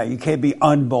can't go back. You can't be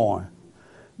unborn.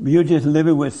 You're just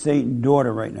living with Satan's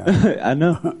daughter right now. I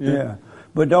know. Yeah.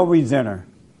 But don't resent her.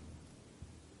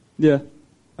 Yeah.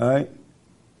 All right?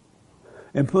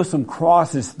 And put some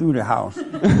crosses through the house.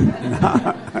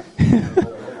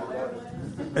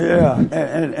 Yeah,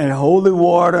 and holy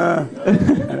water.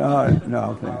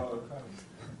 No, okay.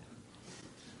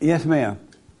 Yes, ma'am.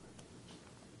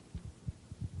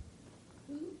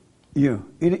 You.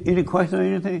 Any question or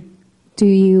anything? Do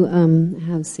you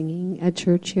have singing at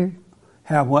church here?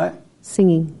 Have what?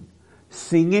 Singing.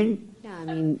 Singing? Yeah, I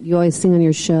mean, you always sing on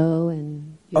your show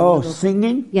and...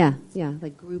 Singing? Yeah,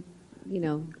 like group,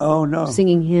 Oh, no.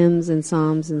 singing hymns and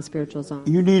psalms and spiritual songs.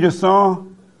 You need a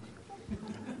song?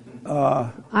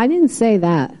 I didn't say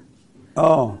that.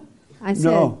 Oh. I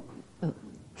said... No. Oh.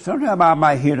 Sometimes I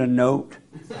might hit a note.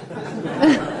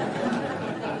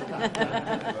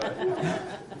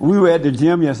 We were at the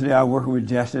gym yesterday. I was working with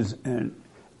Justice and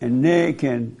Nick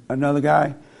and another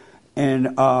guy.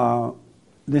 And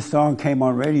this song came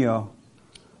on radio.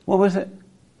 What was it?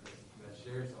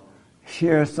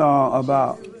 Share a song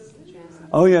about...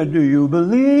 Oh, yeah, do you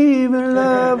believe in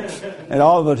love? And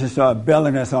all of us just started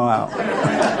belling that song out.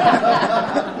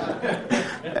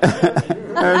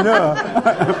 I know.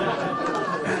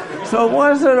 So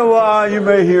once in a while, you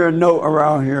may hear a note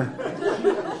around here.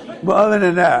 But other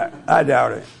than that, I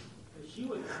doubt it.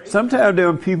 Sometimes there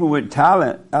are people with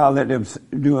talent. I'll let them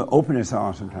do an opening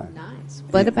song sometimes. Nice.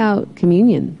 What about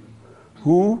communion?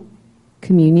 Who?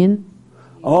 Communion.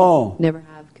 Oh. Never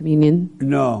have communion?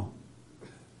 No.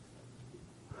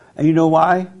 And you know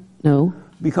why? No.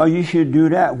 Because you should do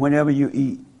that whenever you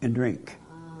eat and drink.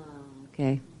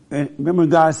 Okay. And remember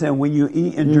God said, when you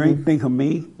eat and drink, think of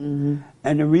me. Mm-hmm.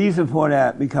 And the reason for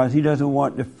that, because he doesn't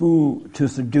want the food to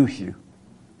seduce you.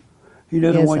 He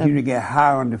doesn't want you to get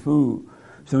high on the food.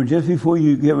 So just before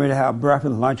you get ready to have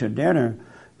breakfast, lunch, or dinner,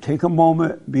 take a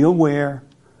moment, be aware.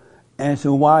 And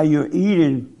so while you're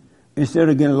eating, instead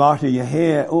of getting lost in your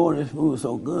head, oh, this food is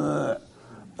so good,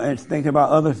 and thinking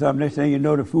about other stuff, next thing you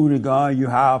know, the food is gone, you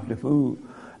high off the food.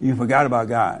 You forgot about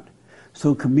God.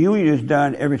 So communion is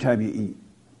done every time you eat.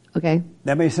 Okay.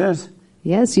 That makes sense?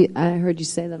 Yes, I heard you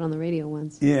say that on the radio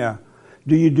once. Yeah.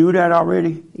 Do you do that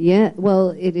already? Yeah,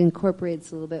 well, it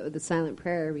incorporates a little bit with the silent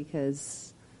prayer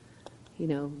because, you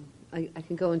know, I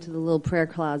can go into the little prayer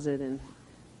closet and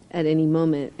at any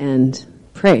moment and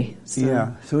pray. So.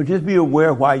 Yeah. So just be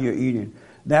aware while you're eating.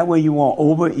 That way you won't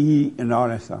overeat and all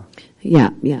that stuff. Yeah.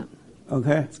 Okay?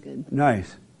 That's good.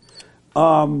 Nice.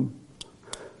 So,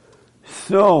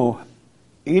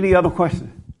 any other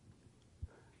questions?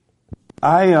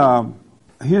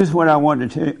 Here's what I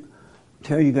wanted to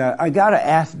tell you guys. I got to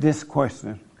ask this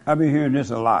question. I've been hearing this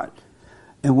a lot.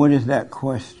 And what is that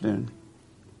question?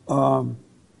 How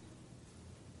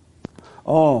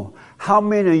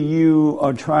many of you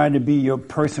are trying to be your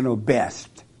personal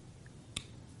best?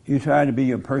 You're trying to be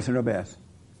your personal best.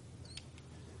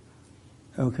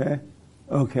 Okay.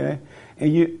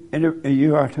 And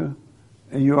you are too?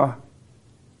 And you are?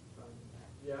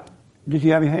 Yeah. Did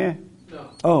you have your hand?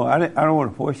 No. Oh, I don't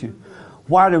want to force you.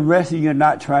 Why the rest of you are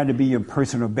not trying to be your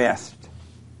personal best?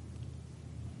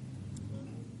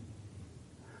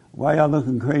 Why y'all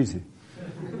looking crazy?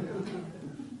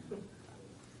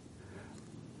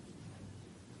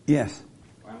 Yes.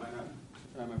 Why am I not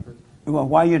trying my personal? Well,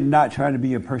 why you're not trying to be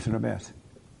your personal best?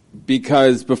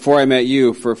 Because before I met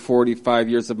you, for 45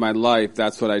 years of my life,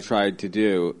 that's what I tried to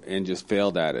do and just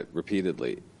failed at it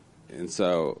repeatedly. And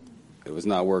so it was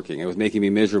not working. It was making me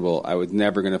miserable. I was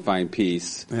never going to find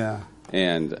peace. Yeah.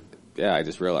 And, yeah, I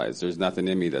just realized there's nothing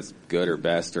in me that's good or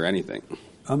best or anything.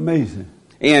 Amazing.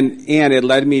 And it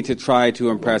led me to try to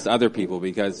impress other people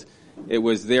because it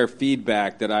was their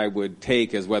feedback that I would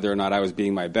take as whether or not I was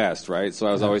being my best, right? So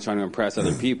I was always trying to impress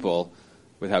other people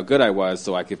with how good I was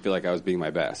so I could feel like I was being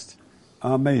my best.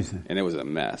 Amazing. And it was a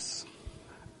mess.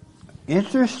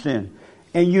 Interesting.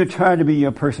 And you're trying to be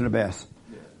your personal best.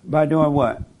 By doing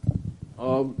what?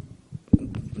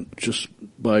 Just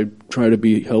by trying to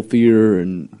be healthier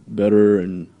and better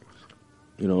and,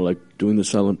 you know, like doing the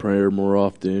silent prayer more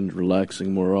often,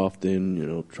 relaxing more often, you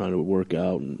know, trying to work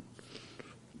out and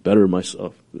better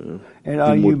myself. You know, and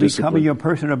are you becoming your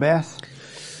personal best?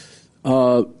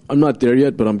 I'm not there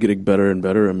yet, but I'm getting better and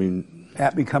better. I mean,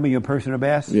 at becoming your personal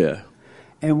best? Yeah.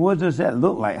 And what does that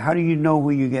look like? How do you know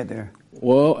when you get there?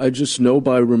 Well, I just know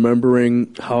by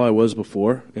remembering how I was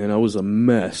before, and I was a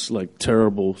mess, like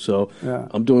terrible. So yeah.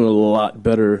 I'm doing a lot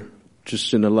better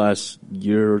just in the last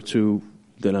year or two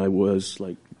than I was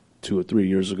like 2 or 3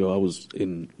 years ago. I was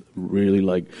in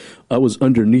really I was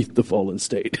underneath the fallen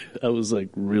state. I was like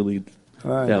really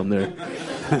down there.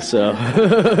 So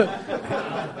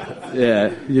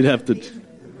yeah, you'd have to.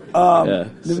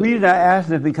 The reason I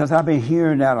asked is because I've been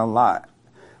hearing that a lot.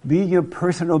 Be your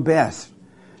personal best.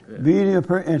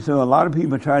 And so a lot of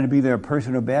people try to be their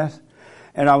personal best.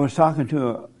 And I was talking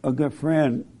to a good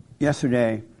friend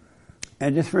yesterday,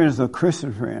 and this friend is a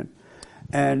Christian friend.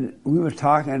 And we were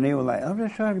talking, and they were like, I'm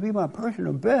just trying to be my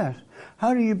personal best.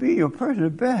 How do you be your personal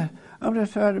best? I'm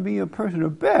just trying to be your personal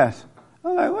best.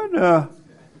 I'm like, what the?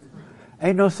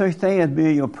 Ain't no such thing as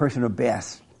being your personal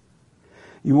best.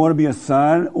 You want to be a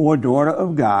son or daughter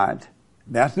of God.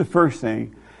 That's the first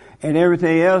thing. And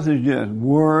everything else is just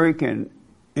work and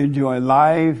enjoy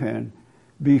life and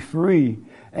be free.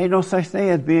 Ain't no such thing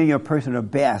as being your personal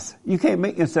best. You can't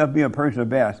make yourself be a personal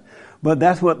best. But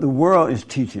that's what the world is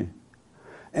teaching.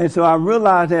 And so I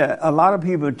realized that a lot of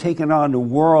people are taking on the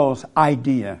world's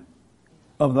idea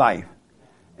of life.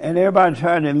 And everybody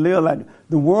trying to live like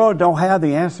the world don't have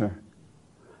the answer.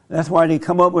 That's why they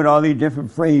come up with all these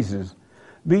different phrases.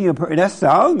 That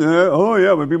sounds good. Oh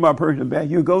yeah, but be my personal best.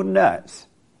 You go nuts.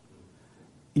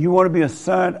 You want to be a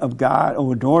son of God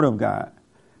or a daughter of God.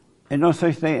 And no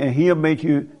such thing. And He'll make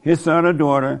you His son or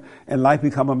daughter and life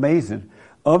become amazing.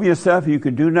 Of yourself, you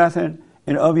can do nothing.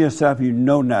 And of yourself, you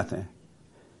know nothing.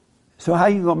 So how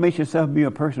you going to make yourself be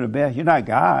a person of best? You're not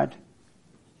God.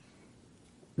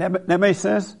 That makes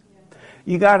sense?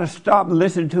 You got to stop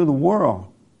listening to the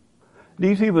world.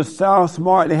 These people sound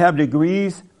smart. They have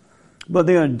degrees. But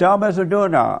they're dumb as a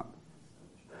doorknob.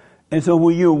 And so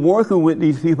when you're working with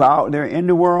these people out there in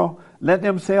the world, let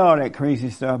them say all that crazy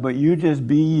stuff, but you just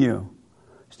be you.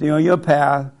 Stay on your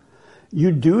path.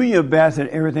 You do your best at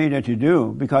everything that you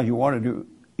do because you want to do,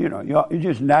 you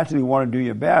just naturally want to do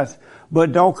your best,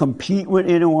 but don't compete with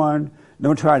anyone.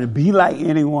 Don't try to be like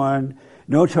anyone.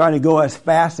 Don't try to go as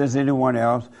fast as anyone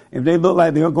else. If they look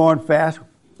like they're going fast,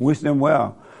 wish them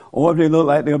well. Or if they look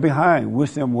like they're behind,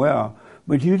 wish them well.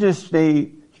 But you just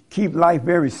keep life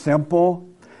very simple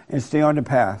and stay on the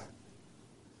path.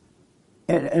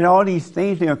 And all these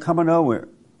things they are coming up with,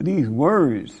 these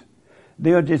words,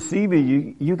 they are deceiving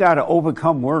you. You got to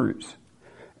overcome words.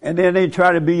 And then they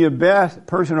try to be your best,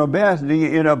 personal best, and then you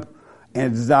end up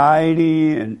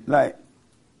anxiety, and like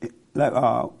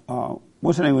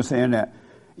what's the name was saying that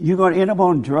you're going to end up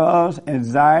on drugs,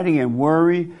 anxiety, and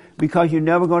worry because you're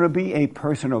never going to be a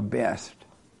personal best.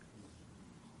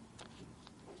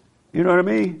 You know what I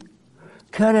mean?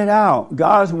 Cut it out.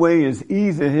 God's way is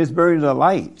easy. His burdens are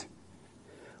light.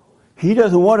 He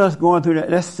doesn't want us going through that.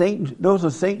 That's Satan. Those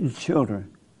are Satan's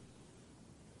children.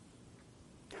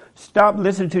 Stop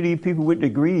listening to these people with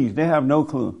degrees. They have no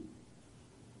clue.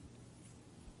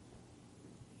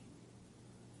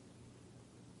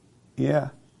 Yeah.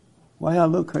 Why y'all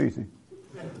look crazy?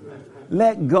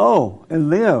 Let go and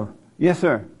live. Yes,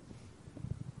 sir.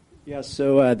 Yeah,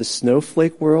 so the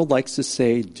snowflake world likes to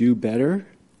say, do better.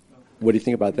 What do you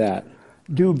think about that?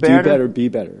 Do better? Do better, be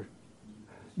better.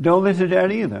 Don't listen to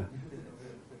that either.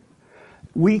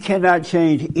 We cannot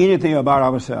change anything about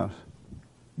ourselves.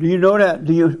 Do you know that?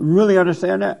 Do you really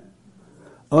understand that?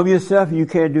 Of yourself, you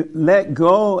can't do. Let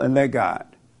go and let God.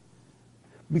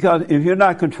 Because if you're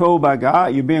not controlled by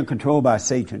God, you're being controlled by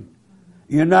Satan.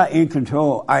 You're not in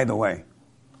control either way.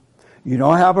 You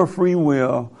don't have a free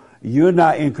will. You're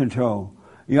not in control.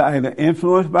 You're either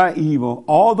influenced by evil.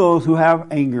 All those who have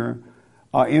anger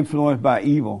are influenced by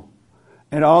evil.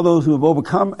 And all those who have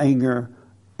overcome anger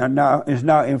is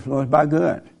now influenced by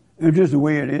good. It's just the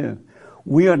way it is.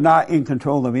 We are not in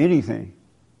control of anything.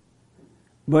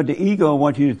 But the ego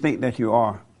wants you to think that you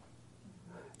are.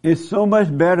 It's so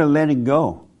much better letting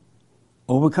go.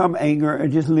 Overcome anger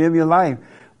and just live your life.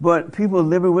 But people are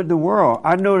living with the world.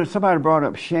 I noticed somebody brought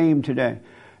up shame today.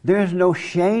 There's no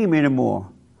shame anymore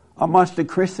amongst the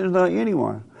Christians or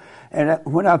anyone. And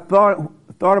when I thought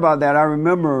about that, I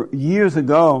remember years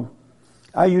ago,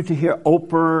 I used to hear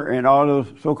Oprah and all those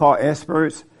so-called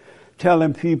experts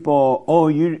telling people, oh,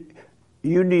 you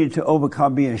need to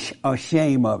overcome being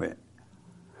ashamed of it.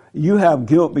 You have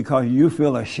guilt because you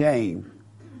feel ashamed.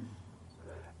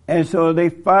 And so they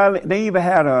even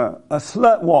had a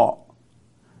slut walk.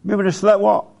 Remember the slut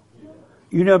walk?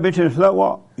 You never been to the slut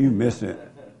walk? You missed it.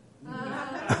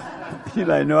 She's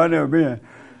like, no, I've never been.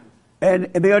 And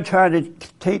they're trying to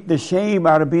take the shame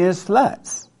out of being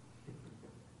sluts.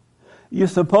 You're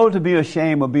supposed to be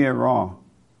ashamed of being wrong.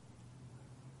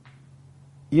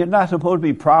 You're not supposed to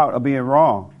be proud of being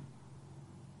wrong.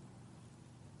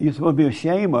 You're supposed to be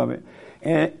ashamed of it.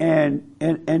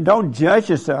 And don't judge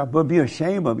yourself, but be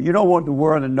ashamed of it. You don't want the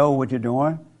world to know what you're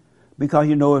doing because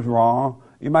you know it's wrong.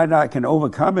 You might not can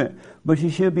overcome it, but you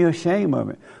should be ashamed of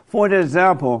it. For the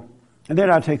example, and then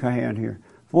I'll take a hand here.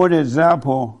 For the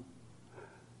example,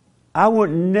 I would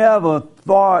never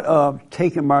thought of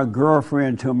taking my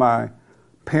girlfriend to my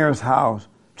parents' house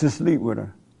to sleep with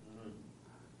her.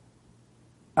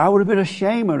 I would have been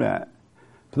ashamed of that.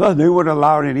 Plus, they would have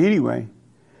allowed it anyway.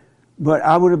 But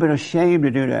I would have been ashamed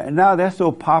to do that. And now that's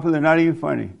so popular, not even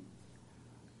funny.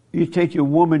 You take your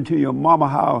woman to your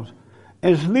mama's house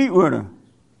and sleep with her.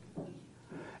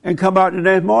 And come out the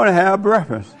next morning and have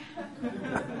breakfast.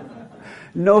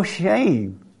 No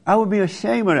shame. I would be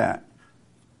ashamed of that.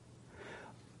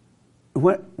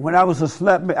 When I was a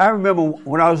slut, I remember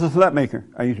when I was a slut maker.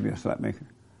 I used to be a slut maker.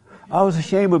 I was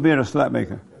ashamed of being a slut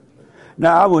maker.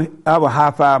 Now I would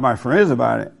high five my friends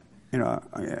about it. You know,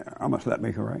 yeah, I'm a slut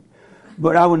maker, right?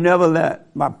 But I would never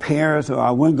let my parents, or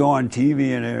I wouldn't go on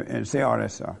TV and say all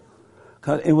that stuff,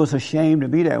 because it was a shame to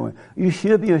be that way. You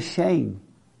should be ashamed.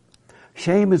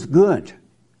 Shame is good,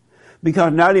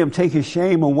 because now they're taking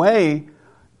shame away.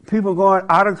 People are going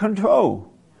out of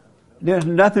control. There's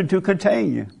nothing to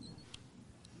contain you.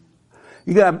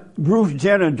 You got Bruce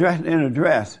Jenner dressed in a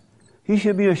dress. He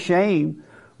should be ashamed,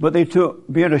 but they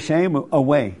took being ashamed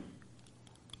away.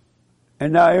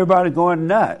 And now everybody's going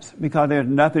nuts because there's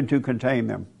nothing to contain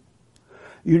them.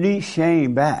 You need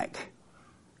shame back.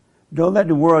 Don't let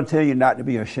the world tell you not to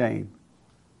be ashamed.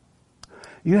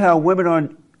 You have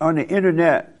women on the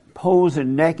internet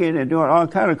posing naked and doing all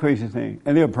kind of crazy things,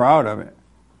 and they're proud of it.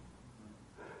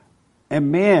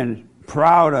 And men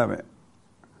proud of it.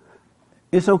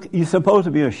 It's okay. You're supposed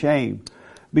to be ashamed,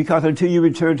 because until you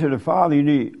return to the Father, you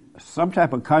need some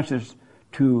type of conscience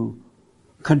to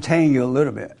contain you a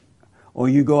little bit, or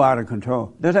you go out of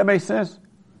control. Does that make sense?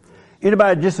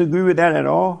 Anybody disagree with that at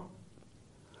all?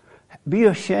 Be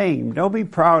ashamed. Don't be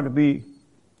proud to be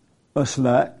a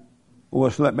slut or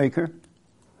a slut maker.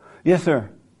 Yes, sir.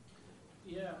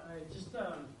 Yeah,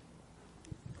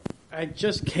 I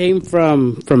just came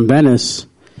from Venice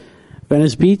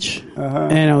Beach,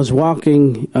 and I was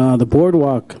walking the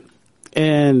boardwalk,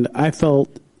 and I felt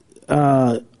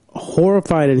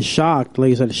horrified and shocked,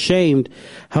 like I said, ashamed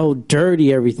how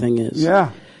dirty everything is.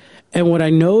 Yeah. And what I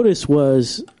noticed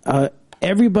was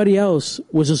everybody else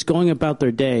was just going about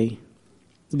their day,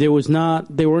 They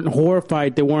weren't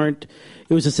horrified. It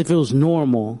was as if it was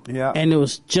normal. Yeah. And it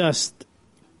was just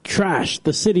trashed.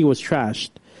 The city was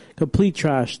trashed. Complete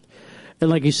trashed. And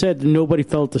like you said, nobody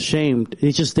felt ashamed.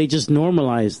 They just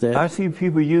normalized it. I see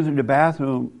people using the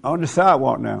bathroom on the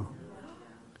sidewalk now.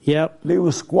 Yep. They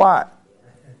will squat.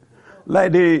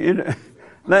 Like they in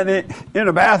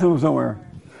a bathroom somewhere.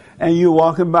 And you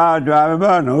walking by, driving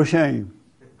by, no shame.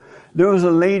 There was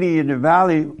a lady in the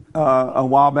valley a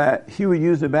while back. She would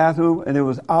use the bathroom, and it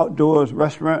was outdoors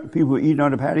restaurant. People were eating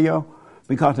on the patio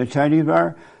because of Chinese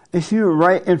bar. And she was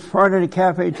right in front of the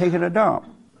cafe taking a dump.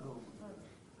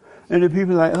 And the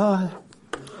people were like, oh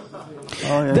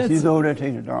yeah, she's over there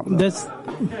taking a dump.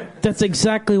 That's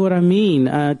exactly what I mean.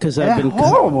 Because I've been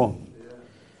horrible.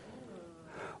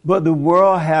 But the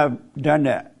world have done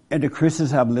that, and the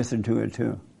Christians have listened to it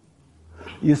too.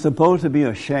 You're supposed to be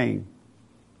ashamed.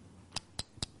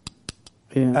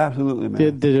 Yeah, absolutely,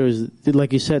 man. There was,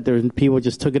 like you said, people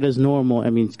just took it as normal. I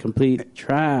mean, it's complete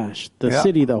trash.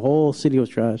 The whole city was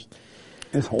trashed.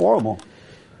 It's horrible.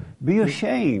 Be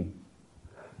ashamed.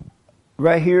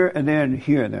 Right here and then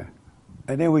here and there.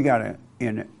 And then we got it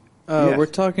in it. Yes. We're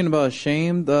talking about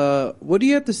shame. What do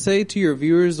you have to say to your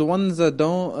viewers, the ones that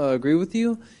don't agree with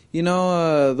you? You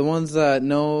know, the ones that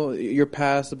know your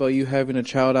past about you having a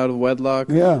child out of wedlock.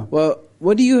 Yeah. Well,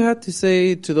 what do you have to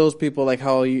say to those people, like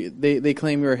how they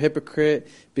claim you're a hypocrite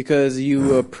because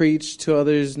you preach to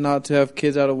others not to have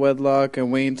kids out of wedlock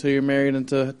and wait until you're married and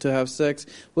to have sex?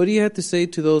 What do you have to say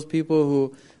to those people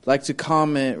who like to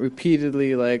comment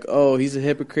repeatedly like, oh, he's a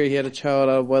hypocrite, he had a child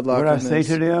out of wedlock? What I say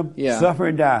to them? Yeah. Suffer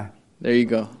and die. There you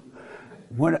go.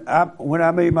 When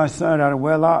I made my son out of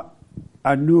wedlock,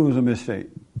 I knew it was a mistake.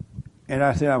 And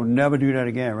I said I would never do that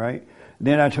again, right?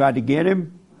 Then I tried to get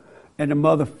him, and the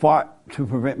mother fought to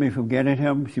prevent me from getting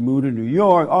him. She moved to New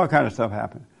York, all kind of stuff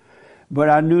happened. But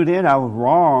I knew then I was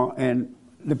wrong, and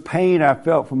the pain I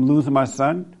felt from losing my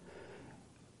son,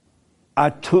 I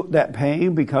took that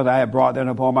pain because I had brought that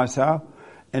upon myself,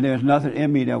 and there's nothing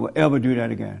in me that will ever do that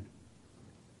again.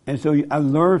 And so I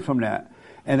learned from that.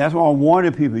 And that's why I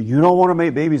warning people, you don't want to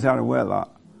make babies out of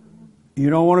wedlock. You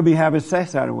don't want to be having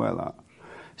sex out of wedlock.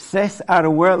 Sex out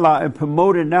of wedlock is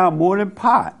promoted now more than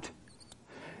pot.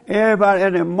 Everybody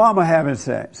and their mama having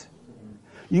sex.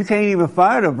 You can't even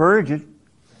find a virgin.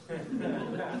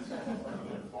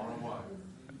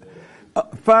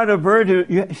 Find a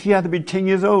virgin, she has to be 10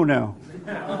 years old now.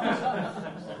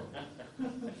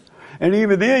 And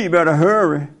even then, you better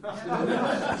hurry.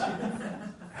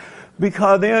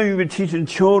 Because they're even teaching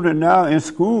children now in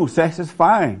school, sex is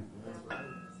fine.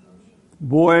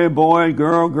 Boy,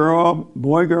 girl,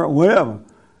 boy, girl, whatever.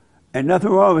 And nothing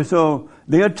wrong with it. So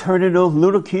they're turning those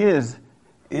little kids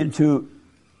into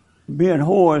being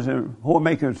whores and whore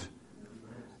makers.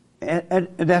 And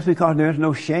that's because there's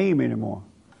no shame anymore.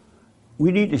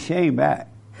 We need the shame back.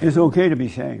 It's okay to be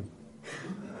shamed.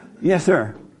 Yes,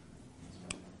 sir.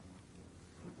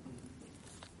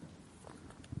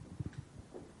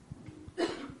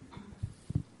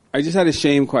 I just had a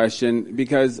shame question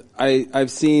because I've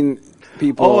seen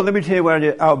people. Oh, let me tell you what I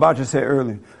was about to say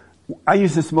earlier. I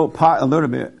used to smoke pot a little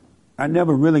bit. I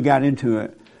never really got into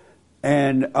it.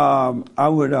 And I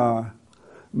would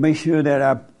make sure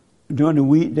that during the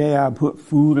weekday, I put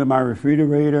food in my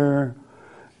refrigerator.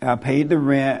 I paid the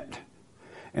rent.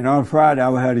 And on Friday, I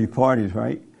would have these parties,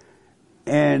 right?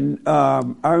 And I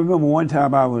remember one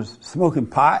time I was smoking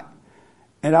pot,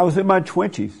 and I was in my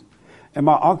 20s. And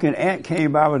my uncle and aunt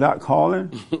came by without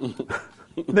calling.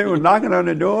 They were knocking on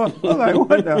the door. I was like,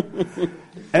 what the?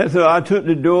 And so I took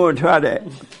the door and tried to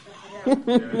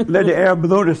let the air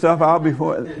blow the stuff out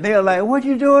before. They were like, what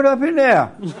you doing up in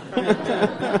there?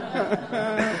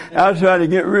 I was trying to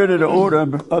get rid of the odor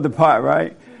of the pot,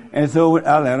 right? And so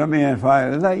I let them in.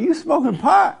 They're like, you smoking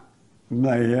pot? I'm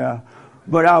like, yeah.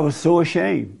 But I was so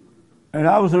ashamed. And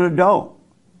I was an adult.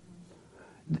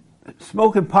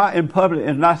 Smoking pot in public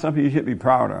is not something you should be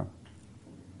proud of.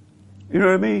 You know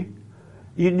what I mean?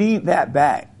 You need that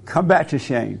back. Come back to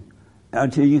shame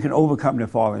until you can overcome the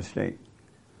fallen state.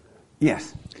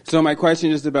 Yes. So my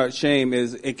question just about shame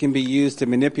is it can be used to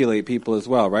manipulate people as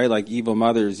well, right? Like evil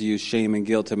mothers use shame and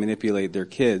guilt to manipulate their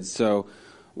kids. So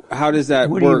how does that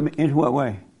work? In what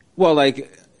way? Well,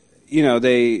 like, you know,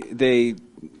 they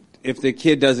if the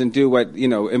kid doesn't do what,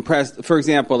 impressed, for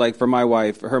example, like for my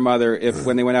wife, her mother, if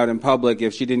when they went out in public,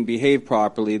 if she didn't behave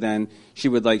properly, then she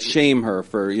would like shame her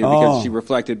for, because she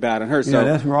reflected bad on her. So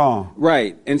that's wrong.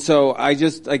 Right. And so I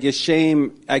guess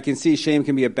shame, I can see shame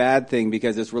can be a bad thing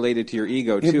because it's related to your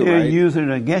ego if too, they're right? using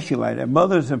it against you like that,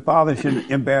 mothers and fathers shouldn't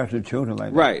embarrass their children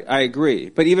like that. Right, I agree.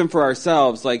 But even for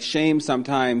ourselves, like shame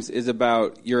sometimes is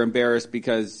about you're embarrassed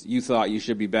because you thought you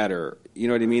should be better. You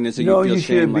know what I mean? And so No, you feel you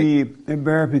shame. should be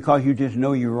embarrassed because you just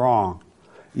know you're wrong.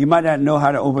 You might not know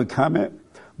how to overcome it,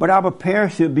 but our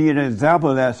parents should be an example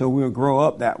of that so we'll grow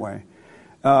up that way.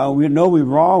 We know we're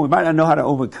wrong. We might not know how to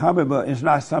overcome it, but it's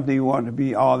not something you want to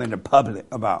be all in the public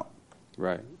about.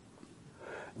 Right.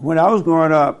 When I was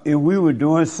growing up, if we were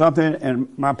doing something and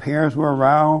my parents were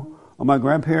around, or my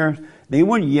grandparents, they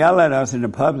wouldn't yell at us in the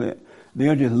public. They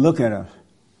would just look at us.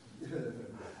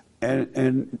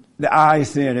 And the eyes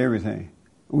said everything.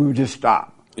 We would just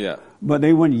stop. Yeah. But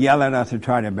they wouldn't yell at us and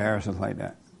try to embarrass us like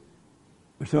that.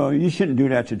 So you shouldn't do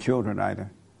that to children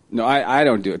either. No, I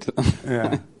don't do it to them.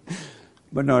 Yeah.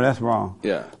 But no, that's wrong.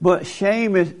 Yeah. But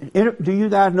shame is, do you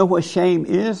guys know what shame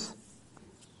is?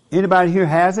 Anybody here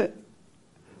has it?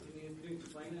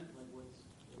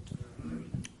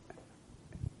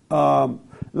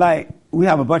 Like, we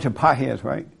have a bunch of potheads,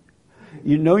 right?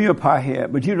 You know you're a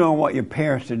pothead, but you don't want your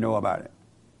parents to know about it.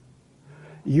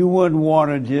 You wouldn't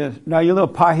want to just, now your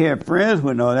little pothead friends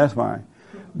would know, that's fine.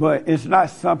 But it's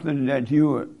not something that you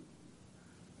would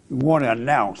want to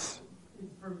announce.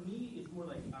 For me, it's more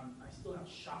like I still have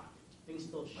shock. Things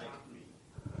still shock me.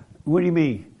 What do you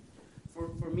mean?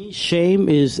 For me, shame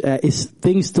is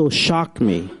things still shock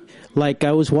me. Like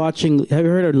I was watching, have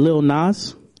you heard of Lil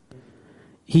Nas?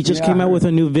 He just came out with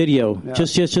a new video,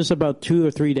 just about 2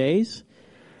 or 3 days.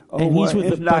 Oh, and he's with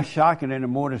it's not shocking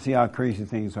anymore to see how crazy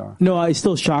things are. No, it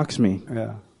still shocks me.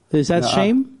 Yeah. Is that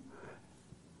shame?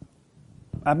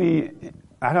 I mean,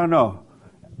 I don't know.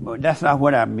 But that's not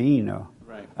what I mean, though.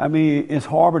 Right. I mean, it's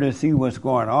harder to see what's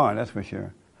going on, that's for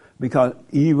sure. Because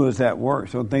evil is at work,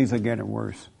 so things are getting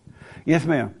worse. Yes,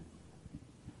 ma'am.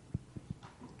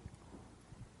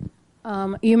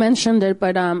 You mentioned it,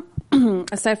 but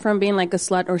aside from being like a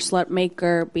slut or slut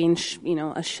maker, being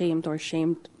ashamed or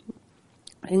shamed,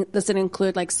 does it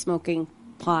include like smoking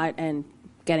pot and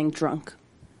getting drunk?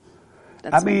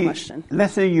 That's my question.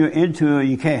 Let's say you're into it,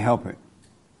 you can't help it.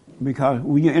 Because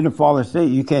when you're in a fallen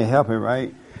state, you can't help it,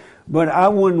 right? But I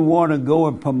wouldn't want to go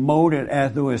and promote it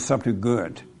as though it's something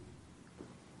good.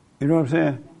 You know what I'm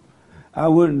saying? I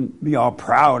wouldn't be all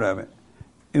proud of it.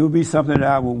 It would be something that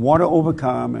I would want to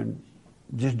overcome and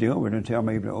just deal with it until I'm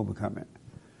able to overcome it.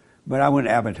 But I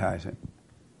wouldn't advertise it.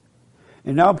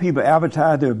 And now people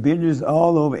advertise their business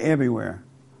all over everywhere.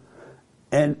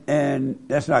 And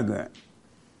that's not good.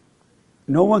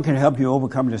 No one can help you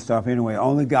overcome this stuff anyway.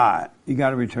 Only God. You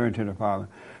got to return to the Father.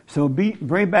 So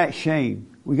bring back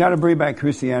shame. We got to bring back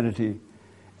Christianity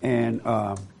and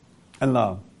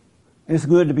love. It's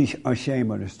good to be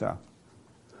ashamed of this stuff,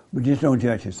 but just don't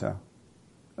judge yourself.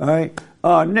 All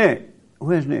right, Nick.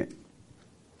 Where's Nick?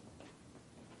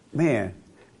 Man,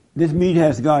 this meeting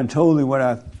has gone totally what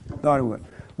I thought it would.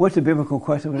 What's the biblical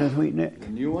question for this week, Nick? The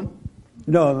new one?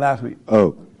 No, last week.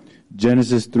 Oh.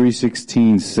 Genesis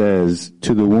 3:16 says,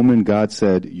 "To the woman God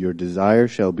said, 'Your desire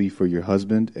shall be for your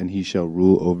husband, and he shall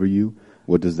rule over you.'"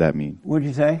 What does that mean? What did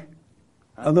you say?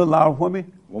 A little louder for me?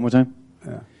 One more time.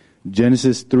 Yeah.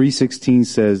 Genesis 3:16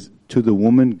 says, "To the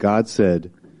woman God said,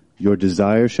 'Your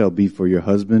desire shall be for your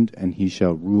husband, and he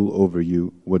shall rule over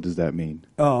you.'" What does that mean?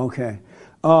 Oh, okay.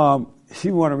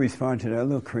 She want to respond to that, a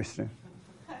little Christian.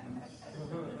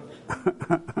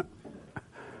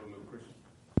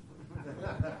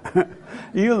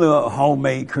 You a little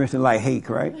homemade Christian like Hake,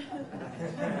 right?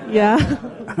 Yeah.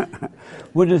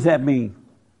 What does that mean?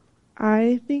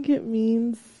 I think it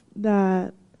means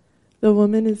that the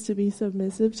woman is to be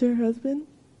submissive to her husband,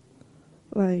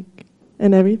 like,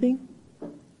 and everything.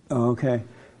 Oh, okay.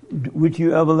 Would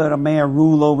you ever let a man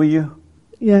rule over you?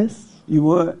 Yes. You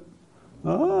would?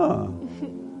 Oh.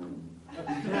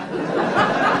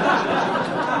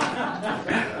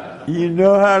 You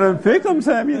know how to pick them,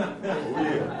 Samuel.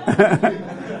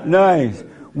 Nice.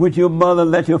 Would your mother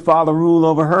let your father rule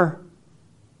over her?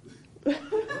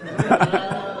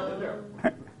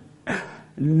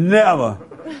 Never.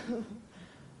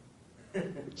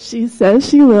 She says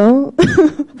she will,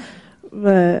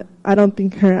 but I don't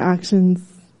think her actions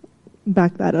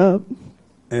back that up.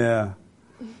 Yeah.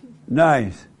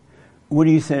 Nice. What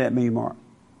do you say that mean, Mark?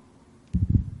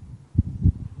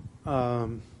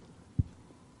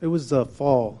 It was the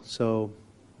fall, so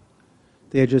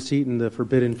they had just eaten the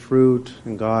forbidden fruit,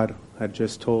 and God had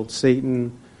just told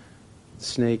Satan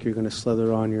snake, you're going to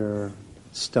slither on your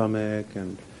stomach.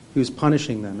 And he was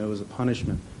punishing them. It was a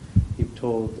punishment. He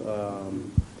told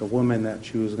the woman that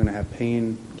she was going to have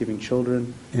pain giving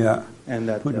children. Yeah. And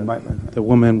that Put the mic back.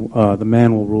 the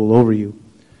man will rule over you.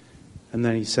 And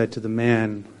then he said to the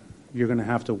man, you're going to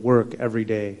have to work every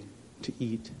day to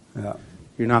eat. Yeah.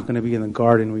 You're not going to be in the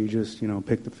garden where you just,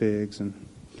 pick the figs and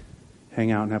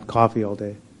hang out and have coffee all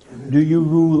day. Do you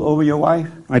rule over your wife?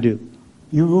 I do.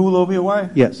 You rule over your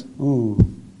wife? Yes. Ooh.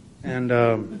 And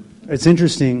it's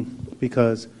interesting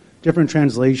because different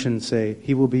translations say,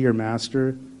 he will be your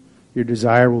master, your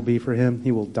desire will be for him,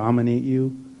 he will dominate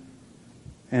you.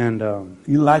 And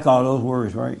you like all those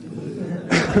words, right?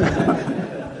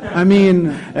 I mean,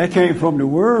 that came from the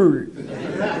word.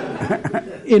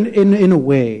 in a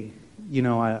way,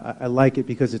 I like it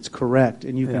because it's correct.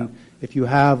 And you can, if you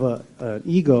have an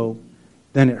ego,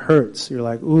 then it hurts. You're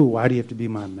like, ooh, why do you have to be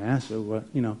my master? What,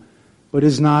 But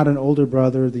is not an older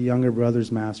brother the younger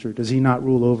brother's master? Does he not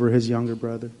rule over his younger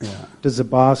brother? Yeah. Does the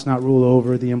boss not rule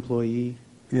over the employee?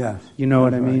 Yes. You know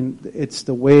what I mean? It's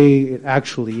the way it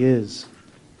actually is.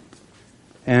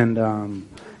 And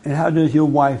how does your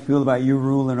wife feel about you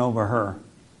ruling over her?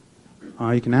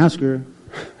 You can ask her.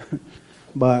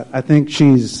 But I think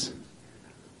she's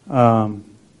a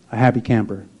happy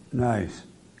camper. Nice.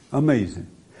 Amazing.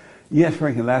 Yes,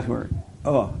 Frankie, last word.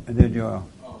 Oh, and then Joel.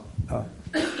 Oh.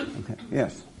 Okay.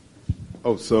 Yes.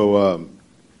 Oh, so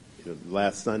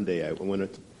last Sunday I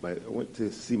went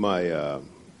to see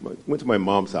went to my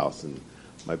mom's house, and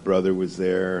my brother was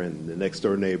there, and the next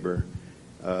door neighbor.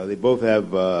 They both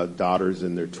have daughters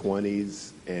in their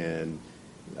 20s, and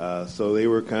so they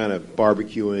were kind of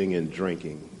barbecuing and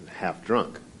drinking, half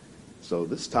drunk. So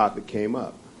this topic came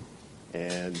up,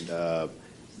 and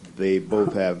they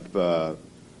both have the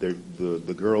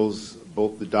girls.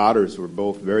 Both the daughters were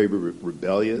both very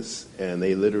rebellious, and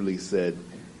they literally said,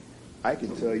 I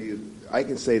can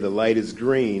say the light is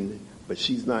green, but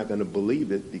she's not going to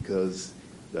believe it because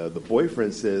the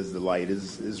boyfriend says the light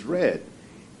is red.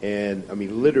 And, I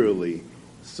mean, literally,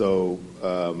 so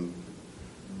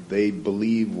they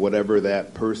believe whatever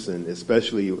that person,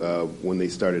 especially when they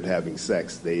started having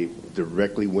sex, they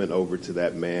directly went over to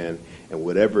that man, and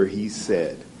whatever he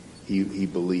said, he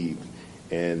believed.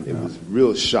 And it was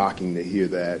real shocking to hear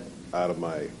that out of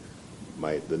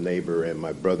the neighbor and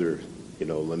my brother,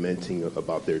 lamenting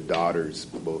about their daughters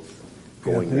both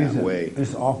going that way.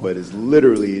 It's awful. But it's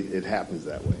literally, it happens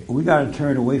that way. We got to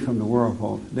turn away from the world,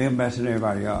 folks. They're messing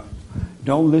everybody up.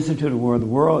 Don't listen to the world. The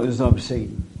world is of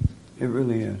Satan. It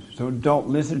really is. So don't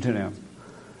listen to them.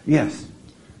 Yes.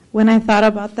 When I thought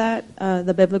about that,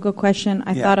 the biblical question,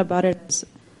 I thought about it as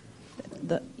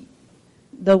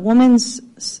the woman's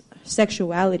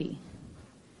sexuality.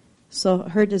 So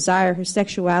her desire, her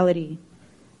sexuality,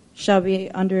 shall be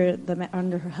under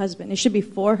her husband. It should be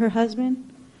for her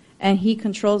husband, and he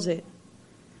controls it.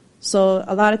 So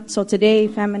today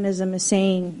feminism is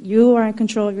saying you are in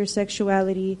control of your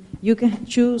sexuality. You can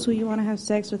choose who you want to have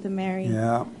sex with and marry.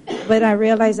 Yeah. But I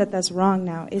realize that that's wrong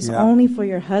now. It's only for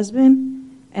your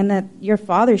husband, and that your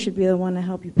father should be the one to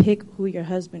help you pick who your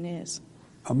husband is.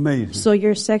 Amazing. So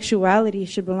your sexuality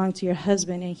should belong to your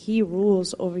husband, and he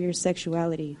rules over your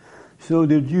sexuality. So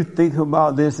did you think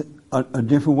about this a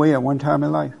different way at one time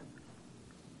in life?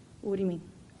 What do you mean?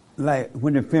 Like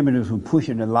when the feminists were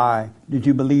pushing the lie, did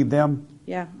you believe them?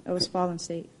 Yeah, it was fallen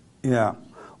state. Yeah.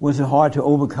 Was it hard to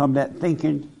overcome that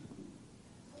thinking?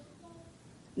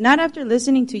 Not after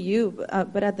listening to you,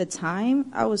 but at the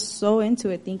time, I was so into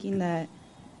it thinking that,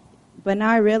 but now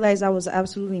I realize I was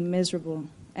absolutely miserable.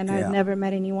 And I've never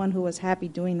met anyone who was happy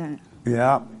doing that.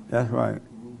 Yeah, that's right.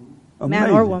 Amazing.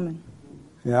 Man or woman.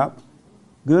 Yeah.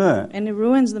 Good. And it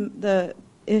ruins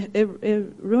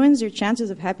it ruins your chances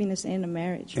of happiness in a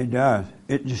marriage. It does.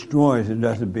 It destroys. It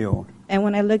doesn't build. And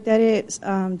when I looked at it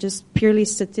just purely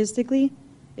statistically,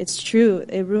 it's true.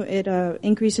 It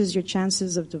increases your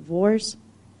chances of divorce.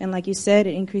 And like you said,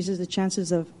 it increases the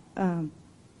chances of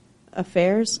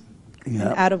affairs and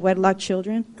out of wedlock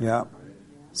children. Yeah.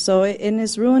 So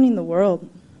it's ruining the world.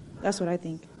 That's what I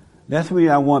think. That's what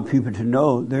I want people to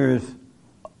know. There's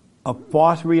a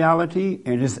false reality,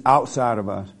 and it's outside of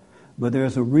us. But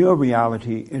there's a real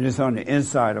reality, and it's on the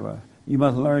inside of us. You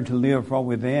must learn to live from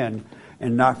within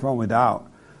and not from without.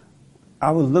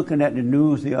 I was looking at the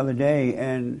news the other day,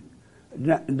 and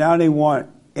now they want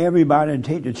everybody to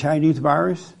take the Chinese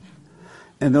virus,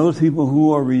 and those people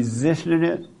who are resisting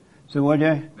it. So what did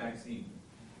I? Vaccine.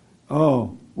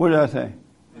 Oh, what did I say?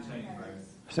 The Chinese virus.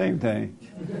 Same thing.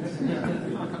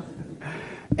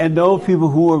 And those people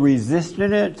who are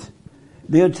resisting it,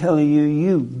 they're telling you,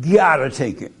 you gotta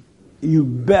take it. You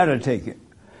better take it.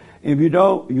 If you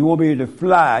don't, you won't be able to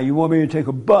fly. You won't be able to take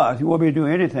a bus. You won't be able to do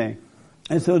anything.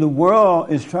 And so the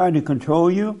world is trying to control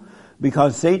you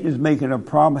because Satan is making a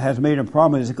promise, has made a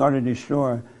promise it's going to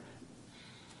destroy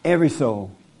every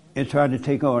soul. It's trying to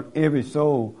take on every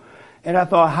soul. And I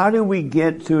thought, how did we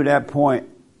get to that point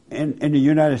in the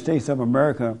United States of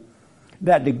America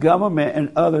that the government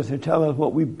and others are telling us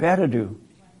what we better do?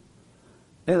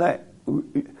 They're like,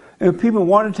 if people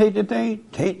want to take the thing,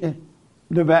 take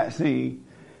the vaccine,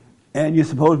 and you're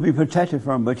supposed to be protected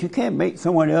from it, but you can't make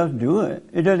someone else do it.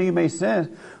 It doesn't even make sense.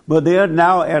 But they're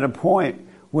now at a point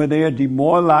where they are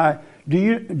demoralized. Do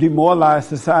you demoralize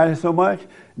society so much?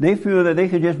 They feel that they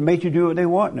can just make you do what they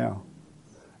want now.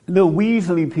 The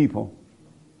Weasley people,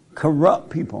 corrupt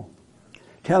people,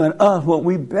 telling us what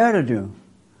we better do.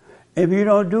 If you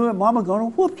don't do it, Mama gonna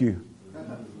whoop you.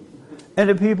 And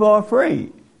the people are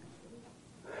afraid.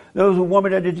 There was a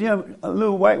woman at the gym, a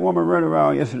little white woman running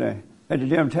around yesterday at the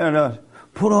gym telling us,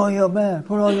 put on your mask,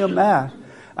 put on your mask.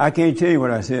 I can't tell you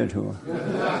what I said to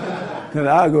her. Because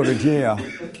I'll go to jail.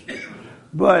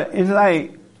 But it's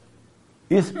like,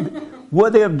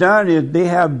 what they have done is they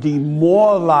have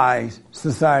demoralized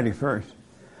society first.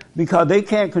 Because they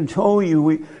can't control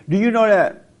you. Do you know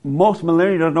that most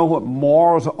millennials don't know what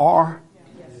morals are?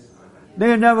 Yes. They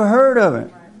had never heard of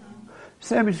it.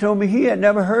 Sammy told me he had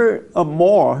never heard of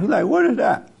moral. He's like, what is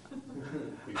that?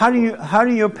 How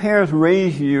do your parents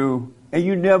raise you and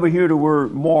you never hear the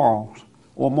word morals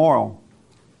or moral?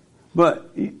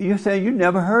 But you say you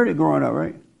never heard it growing up,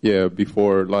 right? Yeah,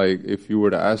 before, like, if you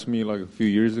were to ask me, like, a few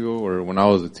years ago or when I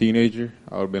was a teenager,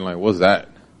 I would have been like, what's that?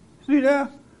 See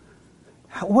that?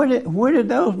 Where did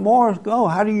those morals go?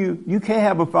 How do you can't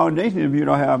have a foundation if you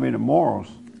don't have any morals.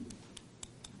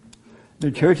 The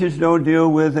churches don't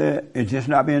deal with it. It's just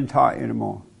not being taught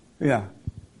anymore. Yeah.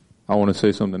 I want to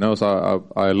say something else.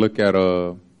 I look at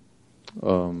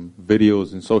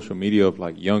videos in social media of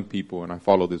like young people, and I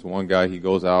follow this one guy. He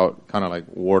goes out, kind of like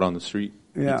word on the street.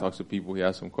 Yeah. He talks to people. He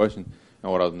asks them questions.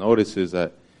 And what I've noticed is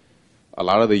that a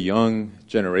lot of the young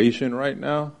generation right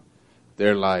now,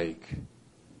 they're like,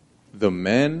 the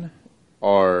men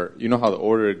are, you know how the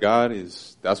order of God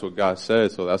is, that's what God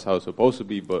said, so that's how it's supposed to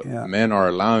be, but men are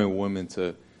allowing women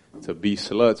to be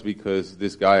sluts because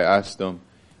this guy asked them,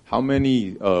 how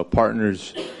many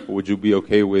partners would you be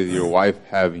okay with your wife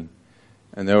having?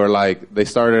 And they were like, they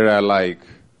started at like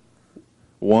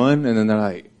 1, and then they're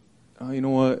like, oh, you know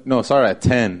what? No, started at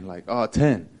 10, like,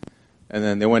 10. And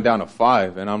then they went down to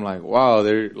 5, and I'm like, wow,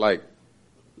 they're like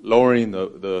lowering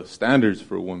the standards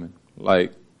for women.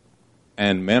 Like,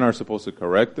 and men are supposed to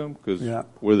correct them because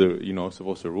we're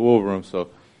supposed to rule over them. So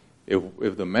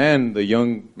if the man, the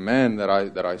young man that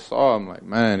I saw, I'm like,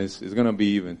 man, it's gonna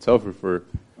be even tougher for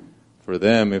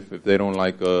them if they don't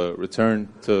like return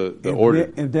to the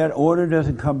order. If that order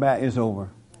doesn't come back, it's over.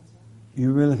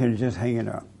 You really can just hang it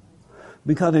up.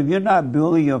 Because if you're not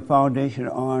building your foundation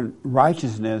on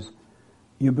righteousness,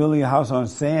 you're building a house on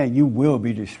sand, you will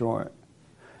be destroyed.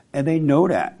 And they know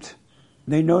that.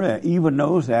 They know that. Evil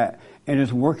knows that. And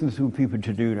it's working through people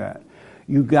to do that.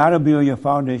 You got to build your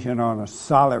foundation on a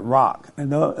solid rock.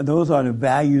 And those are the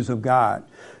values of God.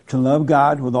 To love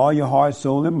God with all your heart,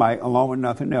 soul, and might, along with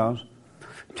nothing else.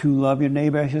 To love your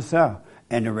neighbor as yourself.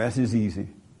 And the rest is easy.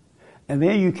 And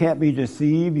then you can't be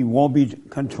deceived. You won't be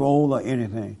controlled or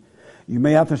anything. You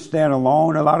may have to stand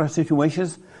alone in a lot of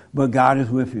situations, but God is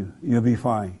with you. You'll be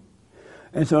fine.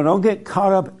 And so don't get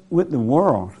caught up with the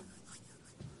world.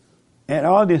 And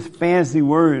all these fancy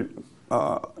words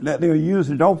that they're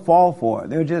using, don't fall for it.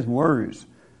 They're just words.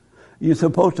 You're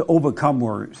supposed to overcome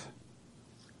words.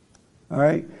 All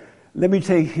right? Let me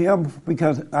take him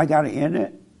because I got to end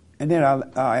it, and then I'll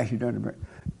ask you during the break.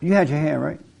 You had your hand,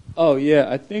 right? Oh, yeah.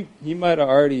 I think he might have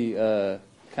already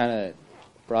kind of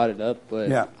brought it up, but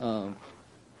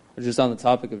just on the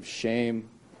topic of shame,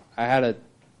 I had a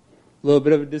little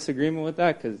bit of a disagreement with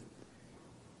that because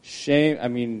shame, I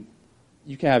mean,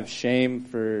 you can have shame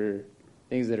for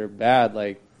things that are bad,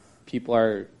 like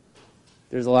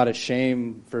there's a lot of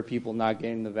shame for people not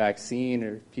getting the vaccine,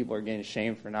 or people are getting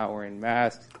shamed for not wearing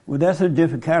masks. Well, that's a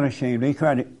different kind of shame. They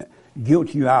try to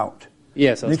guilt you out.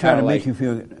 Yeah, so they try to make you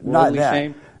feel good. Not that.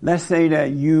 Shame. Let's say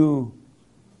that you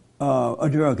a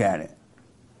drug addict.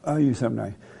 I'll use something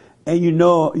nice. And you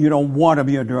know you don't want to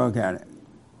be a drug addict,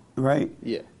 right?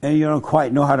 Yeah. And you don't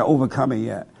quite know how to overcome it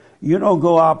yet. You don't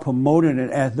go out promoting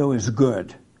it as though it's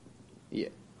good. Yeah.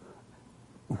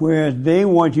 Whereas they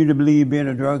want you to believe being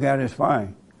a drug addict is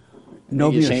fine.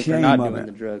 Don't be ashamed for not of doing it.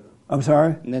 The drug. I'm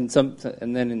sorry?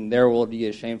 And then in their world, you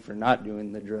get ashamed for not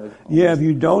doing the drug. Yeah, if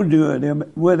you don't do it,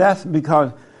 well, that's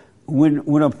because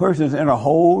when a person's in a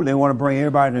hole, they want to bring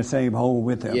everybody in the same hole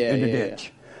with them in the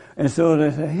ditch. And so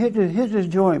they say, hit this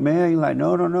joint, man. You're like,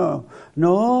 no,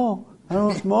 I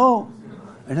don't smoke.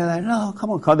 And they're like, no, come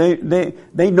on. Because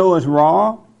they know it's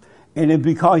wrong. And it's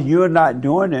because you're not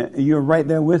doing it, and you're right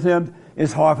there with them,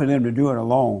 it's hard for them to do it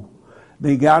alone.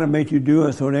 They got to make you do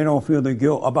it so they don't feel the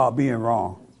guilt about being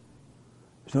wrong.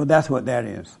 So that's what that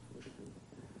is.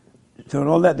 So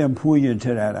don't let them pull you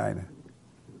into that either.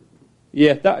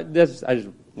 Yeah, I just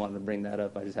wanted to bring that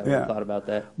up. I just haven't thought about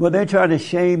that. But they try to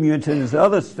shame you into this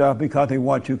other stuff because they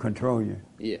want to control you.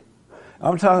 Yeah.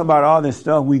 I'm talking about all this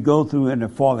stuff we go through in the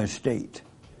fallen state.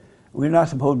 We're not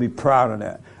supposed to be proud of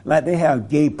that. Like they have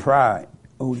gay pride.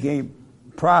 Gay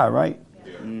pride, right?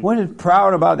 Yeah. What is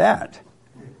proud about that?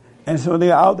 And so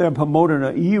they're out there promoting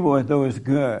the evil as though it's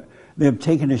good. They've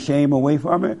taken the shame away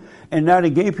from it. And now the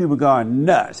gay people gone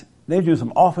nuts. They do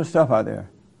some awful stuff out there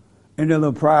in their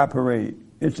little pride parade.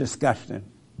 It's disgusting.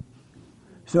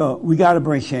 So we got to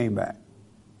bring shame back.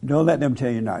 Don't let them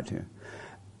tell you not to.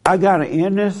 I got to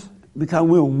end this because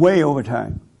we're way over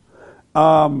time.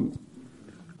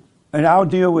 And I'll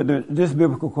deal with this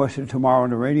biblical question tomorrow on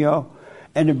the radio.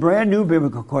 And the brand new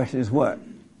biblical question is what?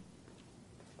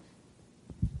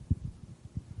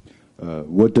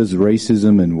 What does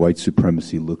racism and white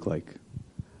supremacy look like?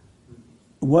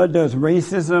 What does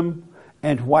racism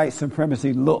and white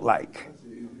supremacy look like?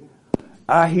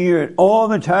 I hear it all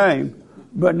the time,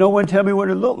 but no one tell me what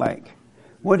it look like.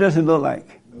 What does it look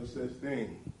like? No such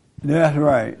thing. That's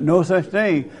right. No such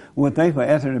thing. Well, thanks for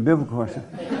answering the biblical question.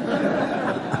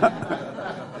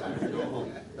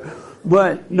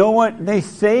 But no one, they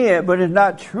say it, but it's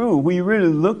not true. When you really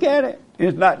look at it,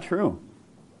 it's not true.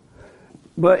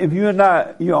 But if you're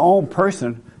not your own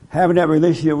person having that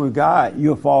relationship with God,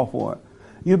 you'll fall for it.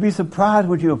 You'll be surprised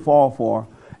what you'll fall for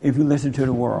if you listen to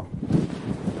the world.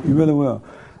 You really will.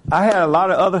 I had a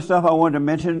lot of other stuff I wanted to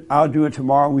mention. I'll do it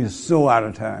tomorrow. We're so out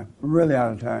of time. Really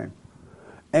out of time.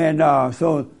 And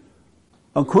so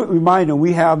a quick reminder,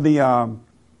 we have the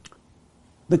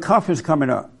conference coming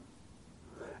up.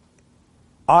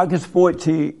 August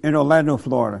 14th in Orlando,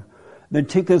 Florida. The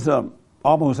tickets are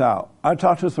almost out. I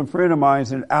talked to some friend of mine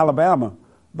in Alabama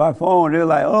by phone. They're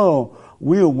like, oh,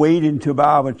 we're waiting to buy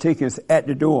our tickets at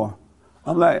the door.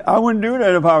 I'm like, I wouldn't do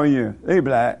that if I were you. They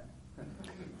black.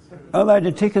 I'm like,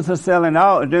 the tickets are selling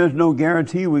out. There's no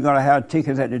guarantee we're going to have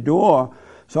tickets at the door.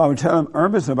 So I would tell him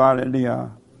Ernest about it,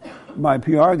 my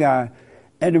PR guy.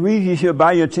 And the reason you should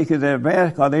buy your tickets in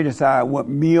advance because they decide what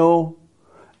meal,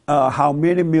 how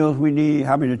many meals we need,